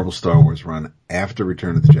 In the Marvel Star Wars run after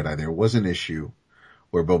Return of the Jedi, there was an issue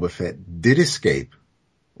where Boba Fett did escape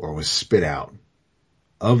or was spit out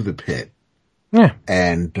of the pit. Yeah.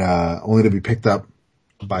 And, only to be picked up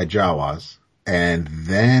by Jawas and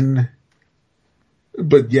then,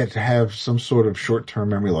 but yet to have some sort of short-term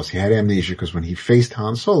memory loss. He had amnesia because when he faced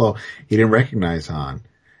Han Solo, he didn't recognize Han.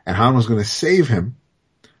 and Han was going to save him,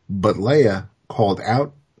 but Leia called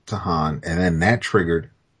out to Han, and then that triggered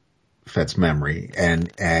Fett's memory.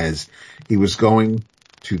 And as he was going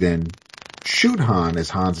to then shoot Han as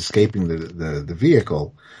Han's escaping the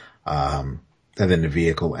vehicle, and then the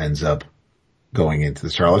vehicle ends up going into the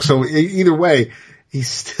Sarlacc. So either way, he's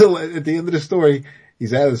still at the end of the story.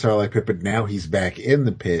 He's out of the Sarlacc pit, but now he's back in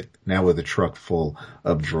the pit, now with a truck full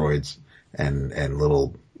of droids and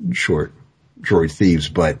little short droid thieves.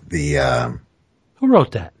 But who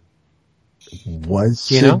wrote that?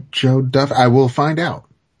 Was it Joe Duff? I will find out.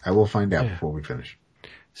 Before we finish.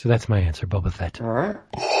 So that's my answer, Boba Fett. All right.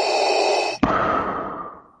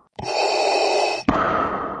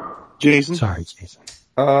 Jason? Sorry, Jason.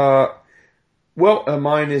 Well,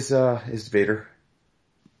 mine is Vader.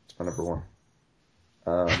 It's my number one.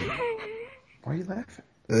 Why are you laughing?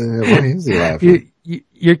 Why is he laughing?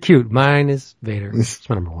 You're cute. Mine is Vader. It's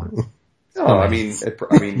my number one. No, I mean,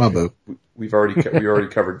 my boo. we already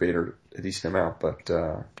covered Vader a decent amount, but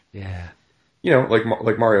yeah,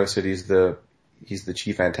 like Mario said, he's the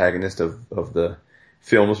chief antagonist of the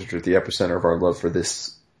films, which are at the epicenter of our love for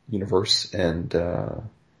this universe, and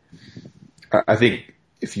I think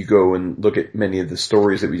if you go and look at many of the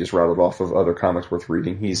stories that we just rattled off of other comics worth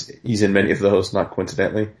reading, he's in many of those, not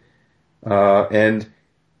coincidentally. And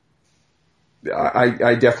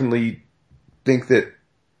I definitely think that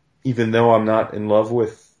even though I'm not in love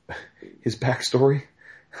with his backstory,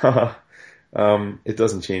 it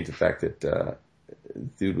doesn't change the fact that,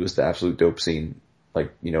 dude was the absolute dope scene.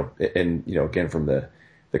 Like, and, again, from the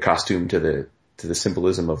costume to the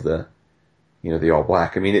symbolism of the all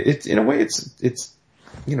black. I mean, it's, in a way, it's,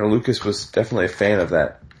 Lucas was definitely a fan of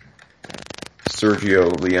that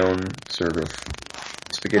Sergio Leone sort of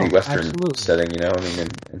spaghetti western absolutely. setting,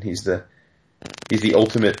 and he's the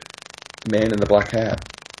ultimate man in the black hat.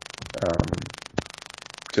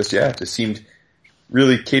 Just seemed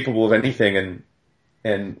really capable of anything.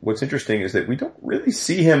 And what's interesting is that we don't really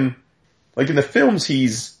see him, like in the films,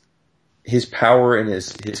 his power and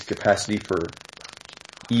his capacity for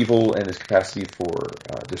evil and his capacity for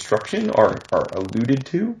destruction are alluded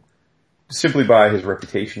to simply by his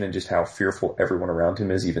reputation and just how fearful everyone around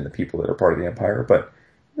him is, even the people that are part of the Empire. But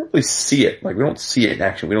we don't really see it. Like, we don't see it in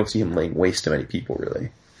action. We don't see him laying waste to many people,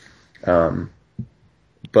 really.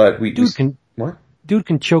 But Dude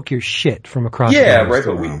can choke your shit from across. Yeah, right.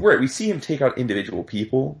 But we see him take out individual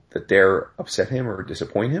people that dare upset him or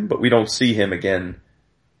disappoint him, but we don't see him again.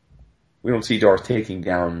 We don't see Darth taking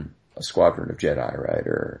down a squadron of Jedi, right,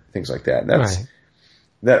 or things like that. And that's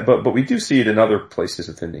right. But we do see it in other places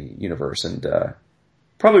within the universe, and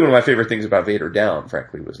probably one of my favorite things about Vader Down,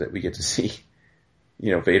 frankly, was that we get to see,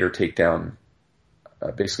 Vader take down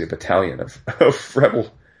basically a battalion of rebel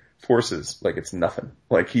forces like it's nothing.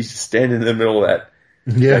 Like, he's just standing in the middle of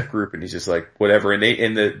that group, and he's just like, whatever. And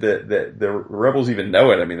the rebels even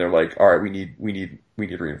know it. I mean, they're like, all right, we need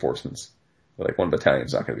reinforcements. They're like, one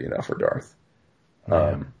battalion's not going to be enough for Darth.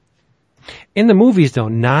 In the movies, though,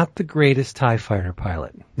 not the greatest TIE fighter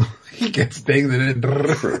pilot. He gets things in it.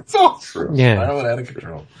 It's all true. Yeah. Out of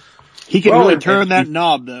control. He can really turn that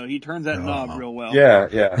knob, though. He turns that knob real well.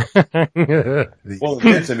 Yeah. Well,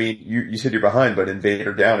 Vince, I mean, you said you're behind, but in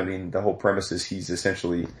Vader Down, I mean, the whole premise is he's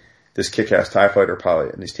essentially this kick-ass TIE fighter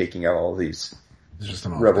pilot, and he's taking out all these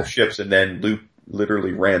rebel ships, and then Luke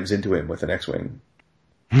literally rams into him with an X-Wing.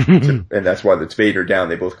 And that's why it's Vader Down.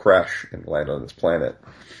 They both crash and land on this planet.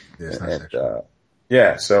 But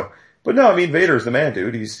no, I mean, Vader's the man,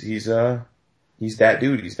 dude. He's that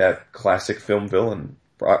dude. He's that classic film villain.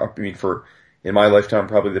 I mean, in my lifetime,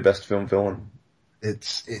 probably the best film villain.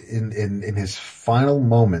 It's in his final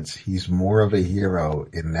moments, he's more of a hero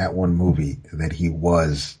in that one movie than he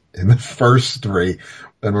was in the first three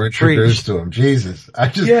when we're introduced to him. Jesus.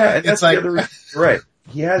 And that's the other reason. Right.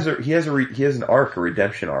 He has an arc, a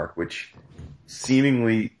redemption arc, which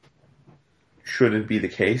seemingly shouldn't be the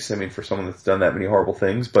case. I mean, for someone that's done that many horrible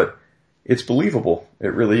things, but it's believable.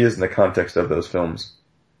 It really is in the context of those films.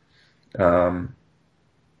 And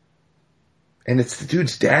it's the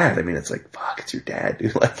dude's dad. I mean, it's like, fuck, it's your dad,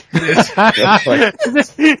 dude. Like, that's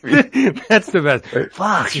the best. Right?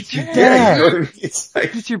 Fuck, it's your dad. You know what I mean? It's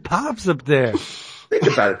like, it's your pops up there. Think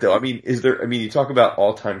about it though. I mean, you talk about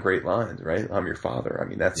all-time great lines, right? I'm your father. I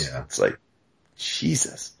mean, it's like,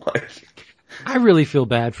 Jesus. Like, I really feel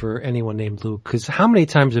bad for anyone named Luke, because how many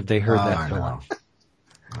times have they heard that film?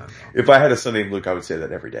 If I had a son named Luke, I would say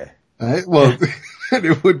that every day. Well, and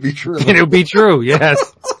it would be true. And it would be true, yes.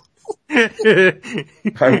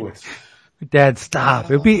 I would. Dad,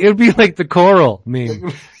 stop. It'd be like the Coral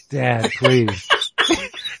meme. Dad, please.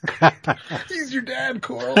 He's your dad,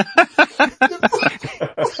 Coral.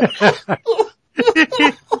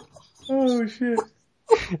 Oh shit.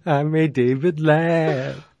 I made David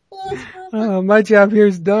laugh. Oh, my job here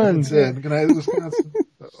is done. That's it. Good night, Wisconsin.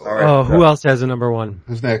 All right. Oh, who else has a number one?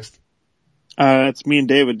 Who's next? It's me and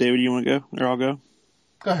David. David, you want to go? Or I'll go?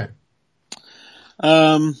 Go ahead.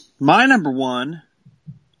 My number one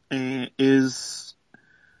is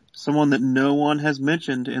someone that no one has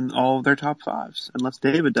mentioned in all of their top fives, unless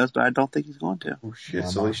David does, but I don't think he's going to. Oh shit,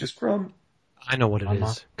 Salacious Crumb. I know what it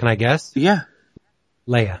is. Can I guess? Yeah.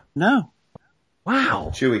 Leia. No.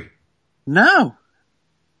 Wow. Chewie. No.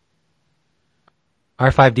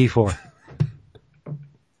 R5D4.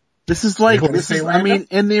 This is like, You wanna this say is, Lando? I mean,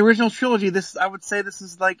 in the original trilogy, I would say this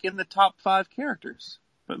is like in the top 5 characters.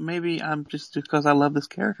 But maybe I'm just because I love this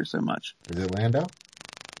character so much. Is it Lando?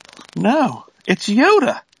 No. It's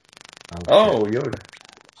Yoda. Oh, Yoda.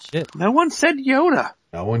 Shit. No one said Yoda.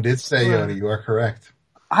 No one did say Yoda. You are correct.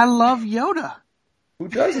 I love Yoda. Who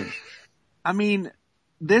doesn't? I mean,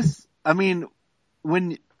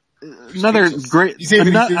 when another great, You see what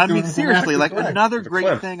he's doing I mean, with seriously, like Galactic another Flag.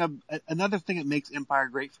 great thing, another thing that makes Empire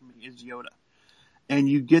great for me is Yoda. And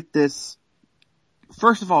you get this,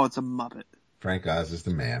 first of all, it's a Muppet. Frank Oz is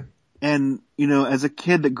the man. And, as a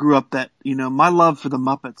kid that grew up my love for the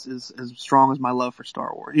Muppets is as strong as my love for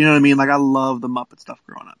Star Wars. You know what I mean? Like I love the Muppet stuff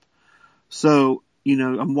growing up. So,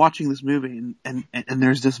 I'm watching this movie and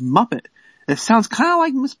there's this Muppet. It sounds kind of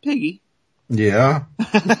like Miss Piggy. Yeah.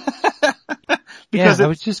 because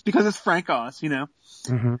yeah, because it's Frank Oz,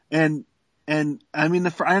 Mm-hmm. and I mean,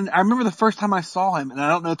 I remember the first time I saw him, and I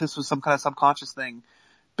don't know if this was some kind of subconscious thing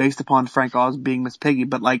based upon Frank Oz being Miss Piggy,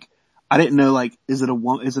 but like, I didn't know, like, is it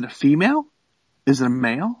a female? Is it a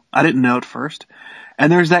male? I didn't know at first.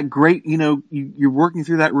 And there's that great, you're working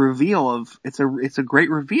through that reveal of, it's a great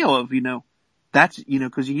reveal of, that's,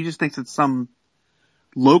 cause he just thinks it's some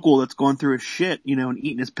local that's going through his shit, and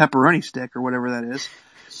eating his pepperoni stick or whatever that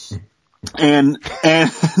is. And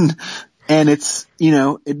it's,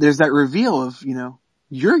 there's that reveal of,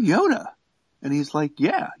 you're Yoda. And he's like,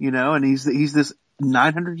 yeah, and he's this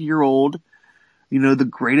 900-year-old, the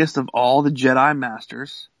greatest of all the Jedi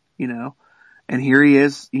masters, and here he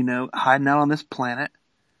is, hiding out on this planet,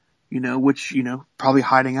 which, probably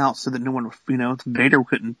hiding out so that no one, Vader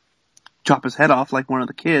couldn't chop his head off like one of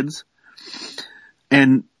the kids.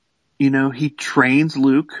 And, he trains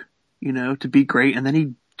Luke, to be great, and then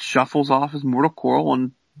he shuffles off his mortal coil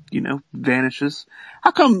and, vanishes.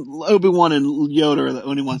 How come Obi-Wan and Yoda are the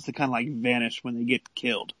only ones that kind of like vanish when they get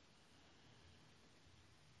killed?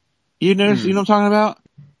 You know what I'm talking about?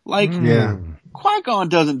 Like, Yeah. Qui-Gon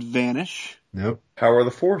doesn't vanish. Nope. Power of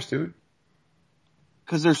the Force, dude.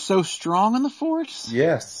 Cause they're so strong in the Force?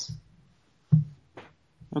 Yes.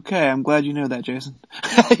 Okay, I'm glad you know that, Jason.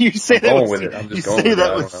 You say I'm that going with, with it. I'm just you going say with that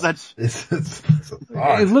it. I with don't know. such, It's It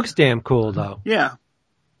odd. looks damn cool though. yeah.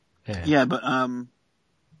 Yeah. But,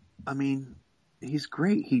 I mean, he's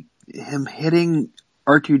great. Him hitting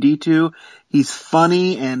R2-D2, he's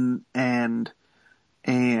funny and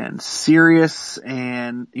serious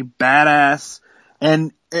and badass.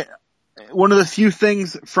 And one of the few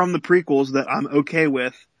things from the prequels that I'm okay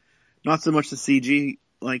with, not so much the CG,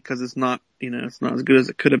 like, cause it's not, it's not as good as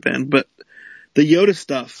it could have been, but the Yoda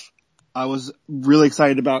stuff I was really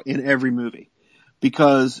excited about in every movie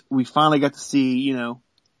because we finally got to see,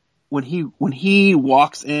 when he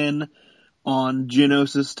walks in on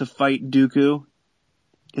Geonosis to fight Dooku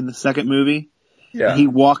in the second movie, Yeah. and he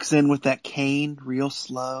walks in with that cane real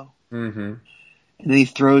slow, Mm-hmm. and then he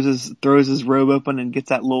throws his robe open and gets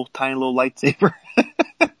that tiny little lightsaber,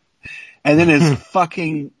 and then is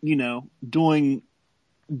fucking, doing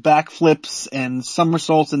backflips and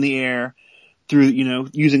somersaults in the air through,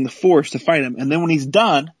 using the Force to fight him. And then when he's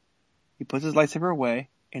done, he puts his lightsaber away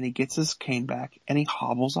and he gets his cane back and he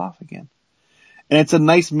hobbles off again. And it's a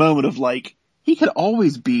nice moment of like, he could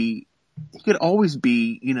always be,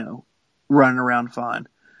 running around fine,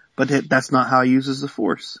 but that's not how he uses the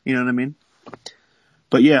Force. You know what I mean?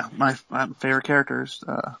 But yeah, my favorite character is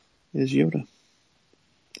Yoda.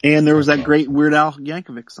 And there was that great Weird Al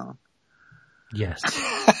Yankovic song. Yes.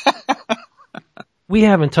 We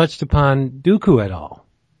haven't touched upon Dooku at all.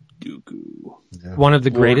 Dooku. Yeah. One of the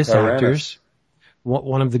Lord greatest Tyrannus. actors.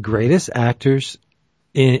 One of the greatest actors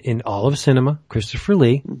in all of cinema, Christopher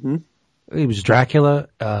Lee. Mm-hmm. He was Dracula,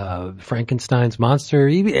 Frankenstein's monster,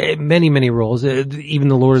 many, many roles, even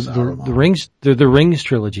the Lord of the Rings, the Rings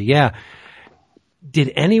trilogy. Yeah.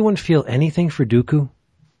 Did anyone feel anything for Dooku?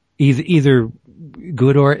 Either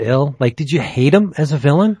good or ill? Like, did you hate him as a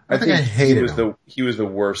villain? I think I hated him. He was the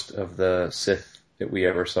worst of the Sith that we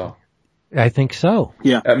ever saw. I think so.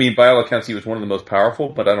 Yeah. I mean, by all accounts, he was one of the most powerful,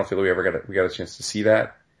 but I don't feel we got a chance to see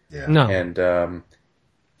that. Yeah. No. And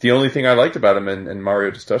the only thing I liked about him, and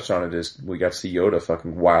Mario just touched on it, is we got to see Yoda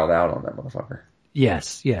fucking wild out on that motherfucker.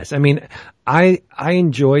 Yes. I mean, I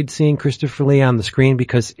enjoyed seeing Christopher Lee on the screen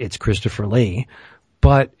because it's Christopher Lee.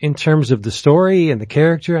 But in terms of the story and the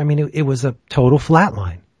character, I mean, it was a total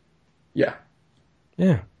flatline. Yeah.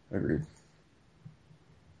 Yeah. Agreed.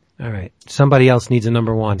 All right. Somebody else needs a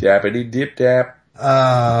number one. Dappity dip dap.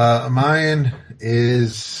 Mine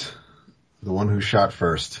is the one who shot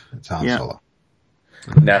first. It's Han Solo.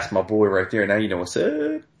 That's my boy right there. Now you know what's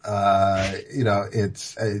up.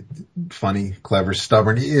 It's funny, clever,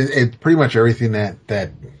 stubborn. It's pretty much everything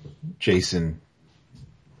that Jason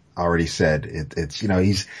already said. It's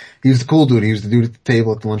he's the cool dude. He was the dude at the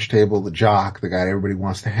table, at the lunch table, the jock, the guy everybody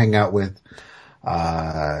wants to hang out with.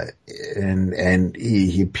 And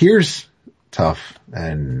he appears tough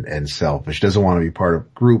and selfish, doesn't want to be part of a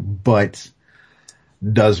group, but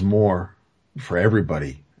does more for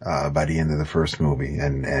everybody, by the end of the first movie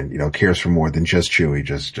and cares for more than just Chewie,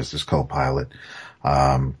 just his co-pilot.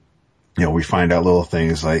 We find out little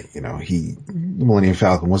things like, the Millennium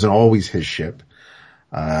Falcon wasn't always his ship.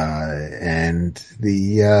 And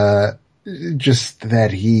just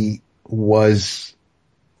that he was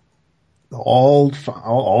all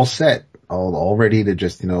set, all ready to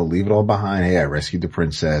just, leave it all behind. Hey, I rescued the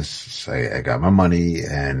princess. I got my money,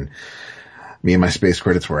 and me and my space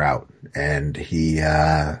credits were out. And he,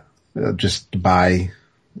 just by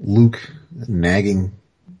Luke nagging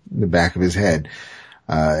the back of his head,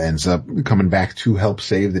 ends up coming back to help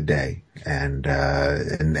save the day and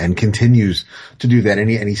continues to do that. And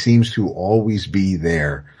he seems to always be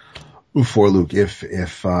there for Luke.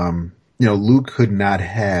 If Luke could not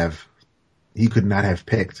have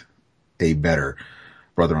picked a better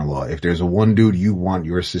brother-in-law. If there's a one dude you want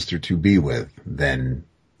your sister to be with, then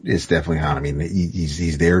it's definitely Han. I mean,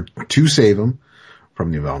 he's there to save him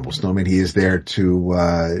from the Abominable Snowman. He is there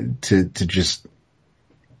to just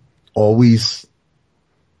always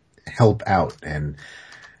help out. And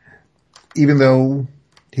even though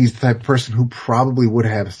he's the type of person who probably would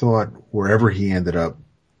have thought wherever he ended up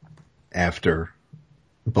after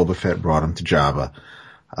Boba Fett brought him to Jabba,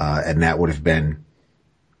 and that would have been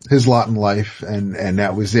his lot in life, and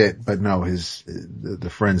that was it. But no, the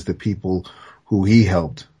friends, the people who he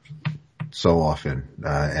helped so often,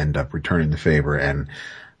 end up returning the favor, and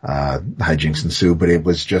hijinks ensue. But it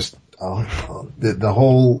was just, the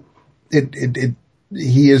whole,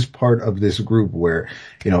 he is part of this group where,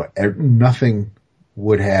 nothing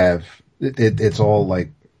would have, it's all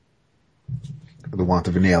like the want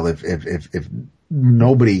of a nail. If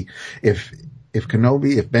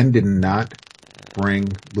Ben did not bring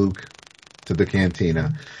Luke to the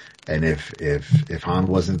cantina, and if Han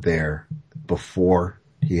wasn't there before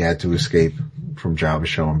he had to escape from Jabba,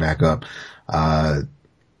 show him back up, the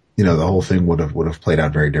whole thing would have played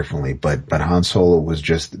out very differently. But Han Solo was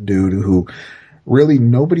just the dude who really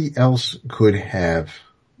nobody else could have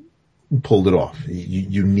pulled it off.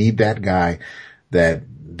 You need that guy, that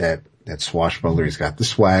swashbuckler. He's got the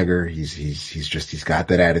swagger. He's got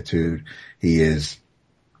that attitude. He is,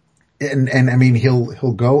 and I mean,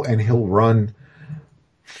 he'll go and he'll run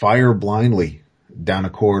fire blindly down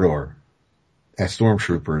a corridor at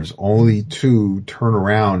stormtroopers, only to turn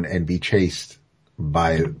around and be chased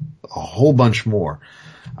by a whole bunch more.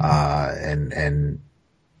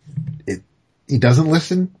 He doesn't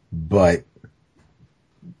listen, but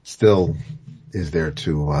still is there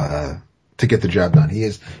to get the job done. He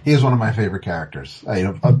is one of my favorite characters,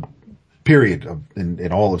 period,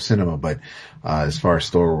 in all of cinema. But as far as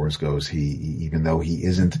Star Wars goes, he even though he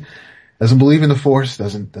doesn't believe in the Force,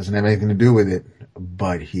 doesn't have anything to do with it,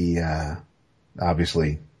 but he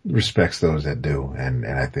obviously respects those that do. And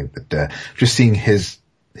I think that just seeing his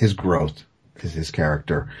growth, his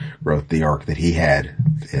character growth, the arc that he had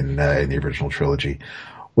in the original trilogy,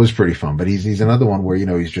 was pretty fun. But he's another one where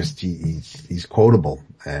he's quotable,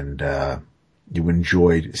 and you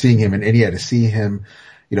enjoyed seeing him, and you had to see him,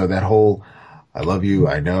 that whole "I love you,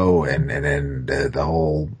 I know," and then the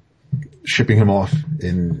whole shipping him off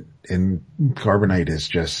in carbonite is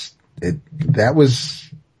just that was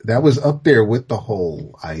up there with the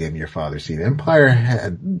whole "I am your father" scene. Empire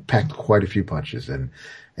had packed quite a few punches, and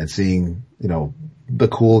seeing the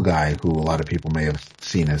cool guy who a lot of people may have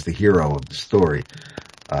seen as the hero of the story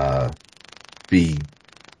be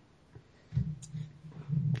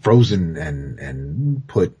frozen and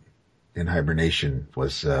put in hibernation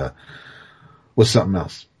was something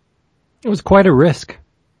else. It was quite a risk.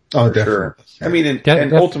 Oh, for definitely. sure. I mean,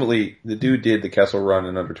 and ultimately, the dude did the Kessel Run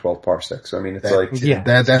in under 12 parsecs. So I mean, it's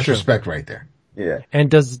that's respect right there. Yeah. And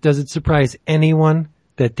does it surprise anyone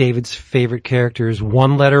that David's favorite character is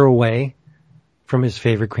one letter away from his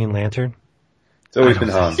favorite Green Lantern? It's always been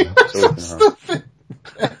Han. It's always been Han.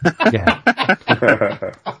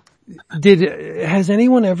 Yeah. Has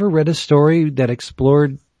anyone ever read a story that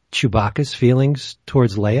explored Chewbacca's feelings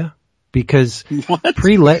towards Leia? Because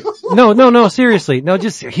no, seriously, no,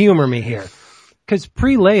 just humor me here. Because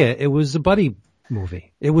pre-Leia, it was a buddy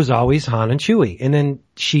movie. It was always Han and Chewie, and then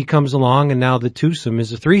she comes along, and now the twosome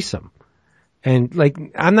is a threesome. And like,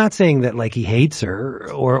 I'm not saying that like he hates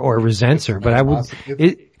her or resents her, but I would.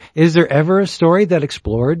 Is there ever a story that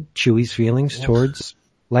explored Chewie's feelings towards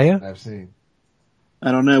Leia? I've seen.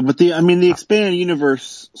 I don't know, but the expanded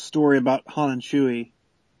universe story about Han and Chewie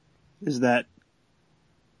is that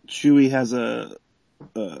Chewie has a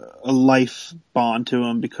life bond to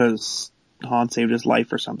him because Han saved his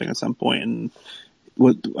life or something at some point, and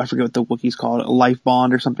I forget what the Wookiees call it, a life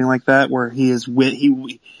bond or something like that, where he has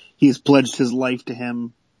pledged his life to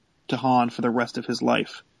Han for the rest of his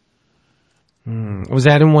life. Was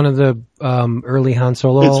that in one of the early Han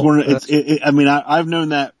Solo? I've known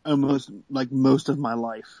that almost like most of my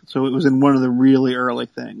life, so it was in one of the really early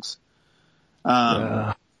things.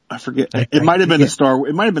 I forget. It might have been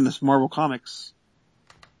the Marvel Comics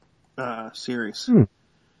series.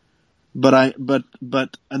 But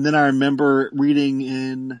then I remember reading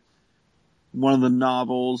in one of the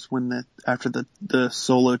novels after the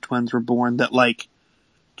Solo twins were born that like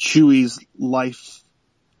Chewie's life,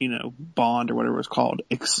 bond or whatever it was called,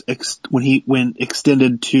 when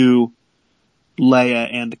extended to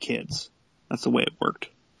Leia and the kids. That's the way it worked.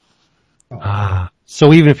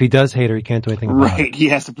 So even if he does hate her, he can't do anything about it. Right, he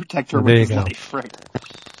has to protect her with his life. Right.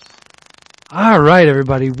 All right,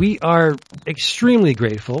 everybody. We are extremely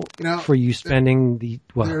grateful for you spending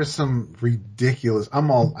There's some ridiculous. I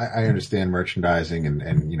understand merchandising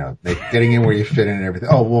and getting in where you fit in and everything.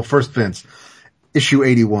 Oh well, first, Vince, issue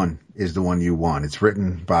 81 is the one you want. It's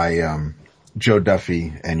written by Joe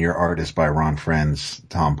Duffy and your artist by Ron Friends,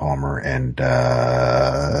 Tom Palmer, and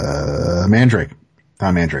Tom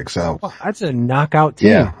Mandrake. So that's a knockout team.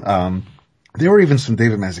 Yeah. There were even some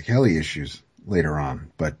David Mazzucchelli issues later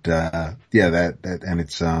on, but that and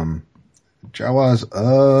it's Jawas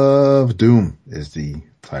of Doom is the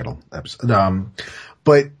title episode.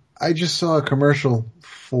 But I just saw a commercial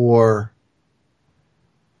for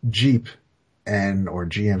Jeep or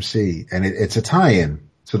GMC, and it's a tie-in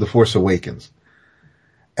to The Force Awakens.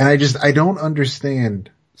 And I don't understand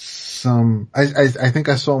I think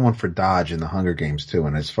I saw one for Dodge in the Hunger Games too,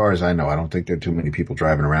 and as far as I know, I don't think there are too many people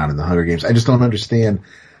driving around in the Hunger Games. I just don't understand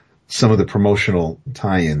some of the promotional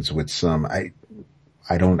tie-ins with some. I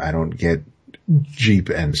don't get Jeep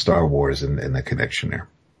and Star Wars and the connection there.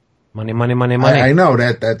 Money. I know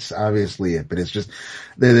that's obviously it, but it's just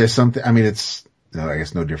there's something. I mean, it's I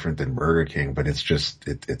guess no different than Burger King, but it's just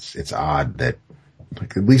it's odd that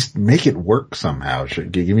like at least make it work somehow.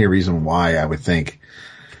 Give me a reason why I would think.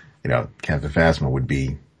 Captain Phasma would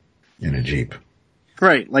be in a Jeep.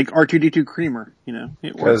 Right, like R2-D2 Creamer,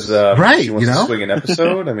 it works. Because, she wants to swing an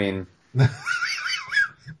episode, I mean.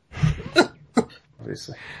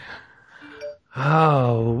 Obviously.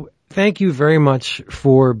 Oh, thank you very much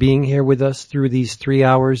for being here with us through these 3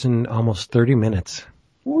 hours and almost 30 minutes.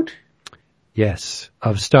 What? Yes,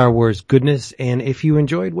 of Star Wars goodness. And if you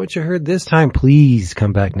enjoyed what you heard this time, please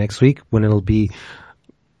come back next week when it'll be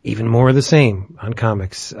even more of the same on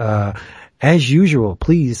comics. As usual,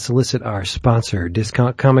 please solicit our sponsor,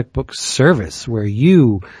 Discount Comic Book Service, where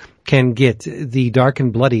you can get the Dark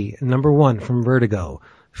and Bloody #1 from Vertigo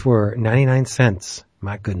for 99 cents.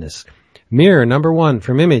 My goodness. Mirror #1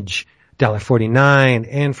 from Image, $1.49,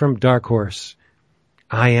 and from Dark Horse,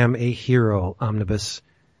 I Am a Hero Omnibus,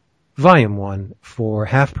 Volume 1 for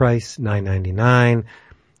half price, $9.99.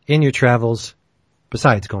 In your travels,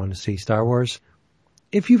 besides going to see Star Wars,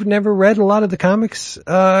 if you've never read a lot of the comics,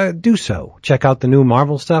 do so. Check out the new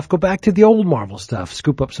Marvel stuff. Go back to the old Marvel stuff.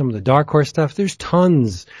 Scoop up some of the Dark Horse stuff. There's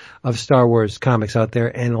tons of Star Wars comics out there,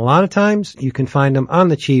 and a lot of times you can find them on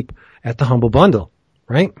the cheap at the Humble Bundle,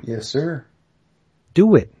 right? Yes, sir.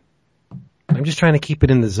 Do it. I'm just trying to keep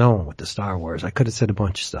it in the zone with the Star Wars. I could have said a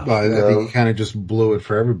bunch of stuff. Well, I think you kind of just blew it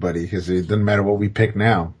for everybody because it doesn't matter what we pick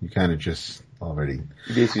now. You kind of just already.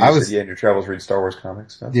 You basically just said, in your travels read Star Wars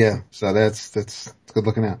comics stuff. Yeah, so that's good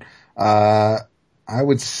looking out. I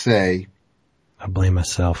would say. I blame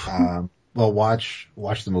myself. Well, watch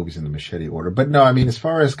the movies in the machete order. But no, I mean, as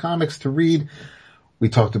far as comics to read, we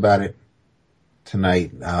talked about it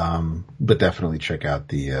tonight. But definitely check out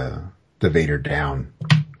the Vader Down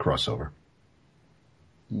crossover.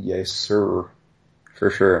 Yes, sir. For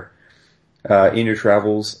sure. In your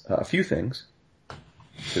travels, a few things.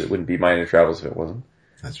 It wouldn't be mine in your travels if it wasn't.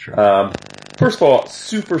 That's true. First of all,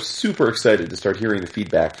 super, super excited to start hearing the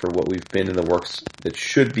feedback for what we've been in the works that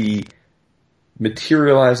should be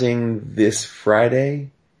materializing this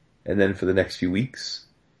Friday and then for the next few weeks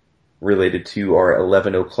related to our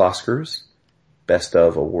 11 O'Clockers Best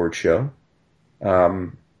of Award Show.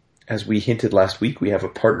 As we hinted last week, we have a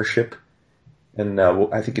partnership, and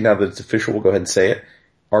I think now that it's official, we'll go ahead and say it.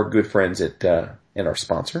 Our good friends at and our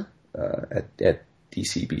sponsor at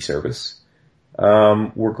DCB Service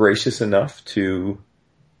were gracious enough to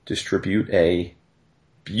distribute a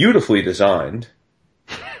beautifully designed,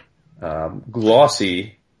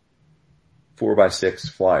 glossy 4x6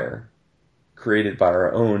 flyer created by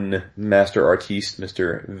our own master artiste,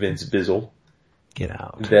 Mr. Vince Bizzle. Get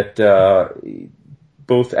out. That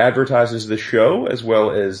both advertises the show as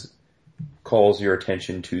well as calls your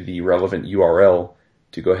attention to the relevant URL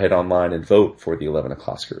to go ahead online and vote for the 11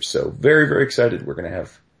 O'Clockers. So very, very excited. We're going to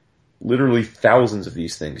have literally thousands of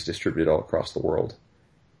these things distributed all across the world.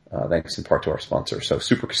 Thanks in part to our sponsor. So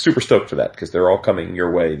super, super stoked for that because they're all coming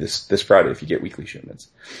your way this Friday if you get weekly shipments.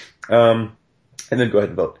 And then go ahead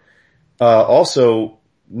and vote. Also,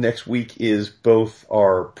 next week is both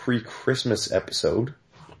our pre-Christmas episode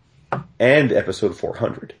and episode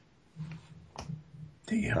 400.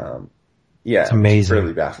 Damn. Yeah, it's amazing. It's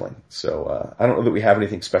really baffling. So, I don't know that we have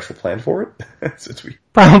anything special planned for it since we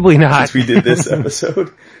did this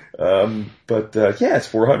episode. Yeah, it's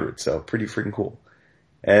 400, so pretty freaking cool.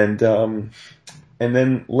 And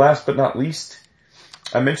then last but not least,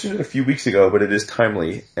 I mentioned it a few weeks ago, but it is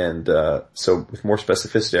timely. And, so with more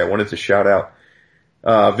specificity, I wanted to shout out,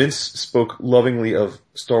 Vince spoke lovingly of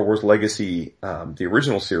Star Wars Legacy, the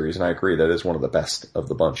original series, and I agree that is one of the best of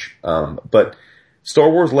the bunch. But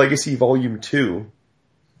Star Wars Legacy Volume 2,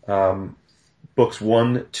 books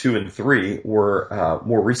 1, 2, and 3 were,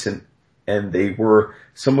 more recent, and they were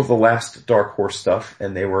some of the last Dark Horse stuff,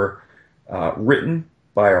 and they were, written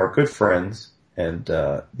by our good friends and,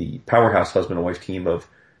 the powerhouse husband and wife team of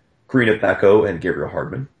Karina Bacco and Gabriel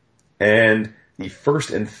Hardman. And the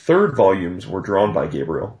first and third volumes were drawn by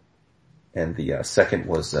Gabriel, and the, second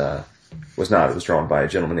was not. It was drawn by a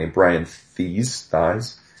gentleman named Brian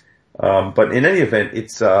Thies. But in any event,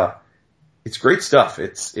 it's great stuff.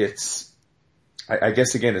 I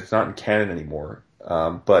guess again, it's not in canon anymore.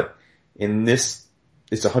 But in this,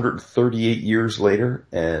 it's 138 years later,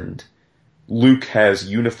 and Luke has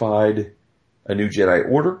unified a new Jedi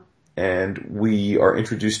Order, and we are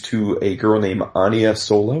introduced to a girl named Anya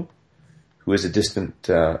Solo, who is a distant,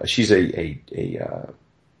 she's a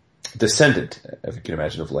descendant, if you can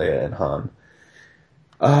imagine, of Leia and Han.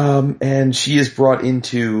 And she is brought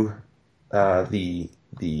into the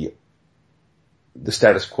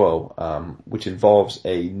status quo, which involves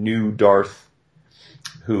a new Darth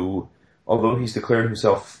who, although he's declared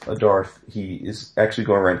himself a Darth, he is actually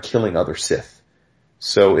going around killing other Sith.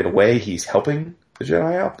 So in a way, he's helping the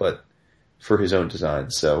Jedi out, but for his own design.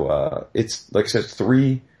 So, it's, like I said,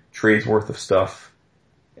 3 trades worth of stuff,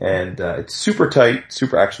 and, it's super tight,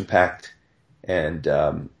 super action packed, and,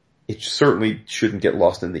 it certainly shouldn't get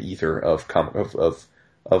lost in the ether of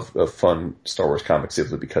fun Star Wars comics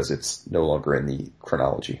simply because it's no longer in the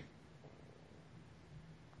chronology.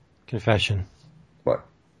 Confession. What?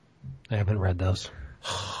 I haven't read those.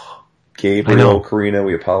 Gabriel, Karina,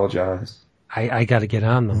 we apologize. I gotta get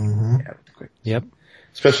on them. Mm-hmm. Yeah, quick. Yep.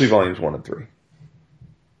 Especially volumes 1 and 3.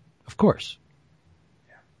 Of course.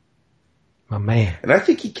 Yeah. My man. And I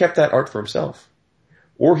think he kept that art for himself.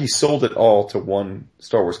 Or he sold it all to one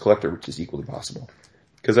Star Wars collector, which is equally possible.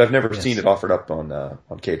 Because I've never seen it offered up on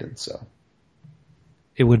Cadence, so.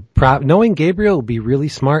 It would knowing Gabriel would be really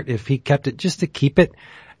smart if he kept it just to keep it,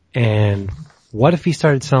 and what if he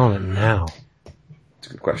started selling it now? It's a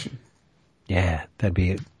good question. Yeah, that'd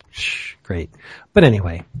be great. But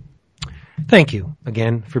anyway, thank you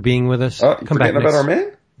again for being with us. Come back about our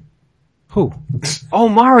man? Who? Oh,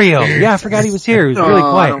 Mario! Yeah, I forgot he was here. He was really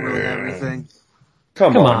quiet. I don't really have anything.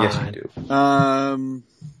 Come on, yes you do.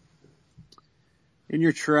 In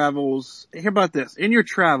your travels, hear about this. In your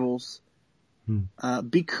travels,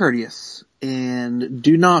 be courteous and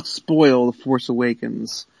do not spoil The Force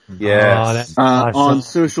Awakens. Yes. On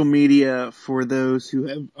social media for those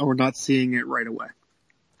who are not seeing it right away.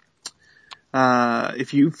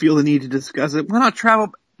 If you feel the need to discuss it, why not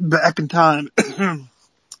travel back in time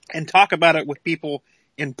and talk about it with people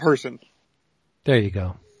in person? There you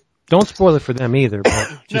go. Don't spoil it for them either.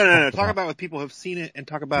 But no. Talk about it with people who have seen it and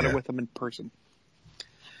talk about it with them in person.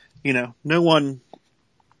 You know, no one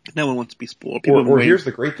No one wants to be spoiled. People Or here's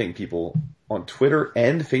the great thing, people. On Twitter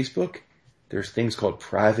and Facebook, there's things called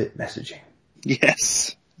private messaging.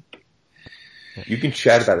 Yes. You can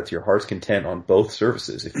chat about it to your heart's content on both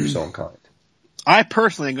services if you're so inclined. I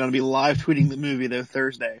personally am going to be live tweeting the movie though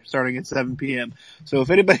Thursday, starting at 7 p.m. So if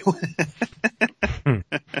anybody, I'll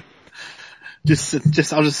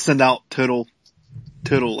just send out total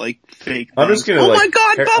like fake. I'm just gonna my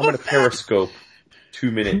God, I'm gonna periscope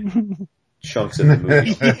 2-minute chunks of the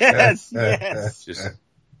movie. Yes. Just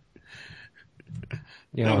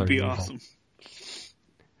that would be awesome.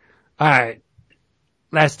 All right.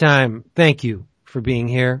 Last time, thank you for being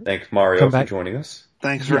here. thanks Mario for joining us.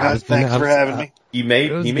 Thanks for having me. He may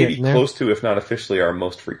be close to, if not officially, our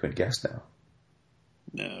most frequent guest now.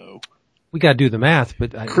 No. We gotta do the math,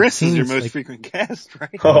 but Chris is your most frequent guest, right?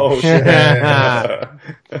 Oh shit.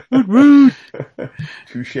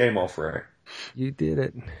 Touche, mon frere. You did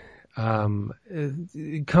it.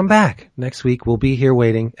 Come back next week. We'll be here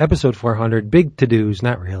waiting. Episode 400. Big to-dos,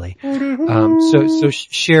 not really. So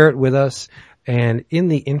share it with us. And in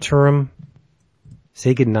the interim,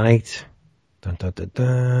 say goodnight. Dun, dun, dun,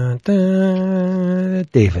 dun, dun.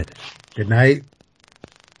 David. Good night.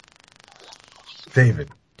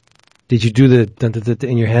 David. Did you do the dun, dun, dun, dun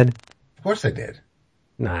in your head? Of course I did.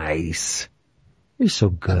 Nice. You're so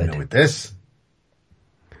I good. know with this.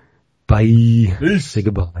 Bye. Peace. Say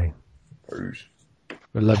goodbye. Rouge.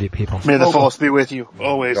 I love you, people. May the force be with you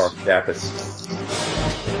always. Dark Dapis.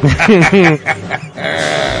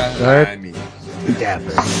 Dark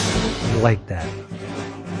Dapper. I like that.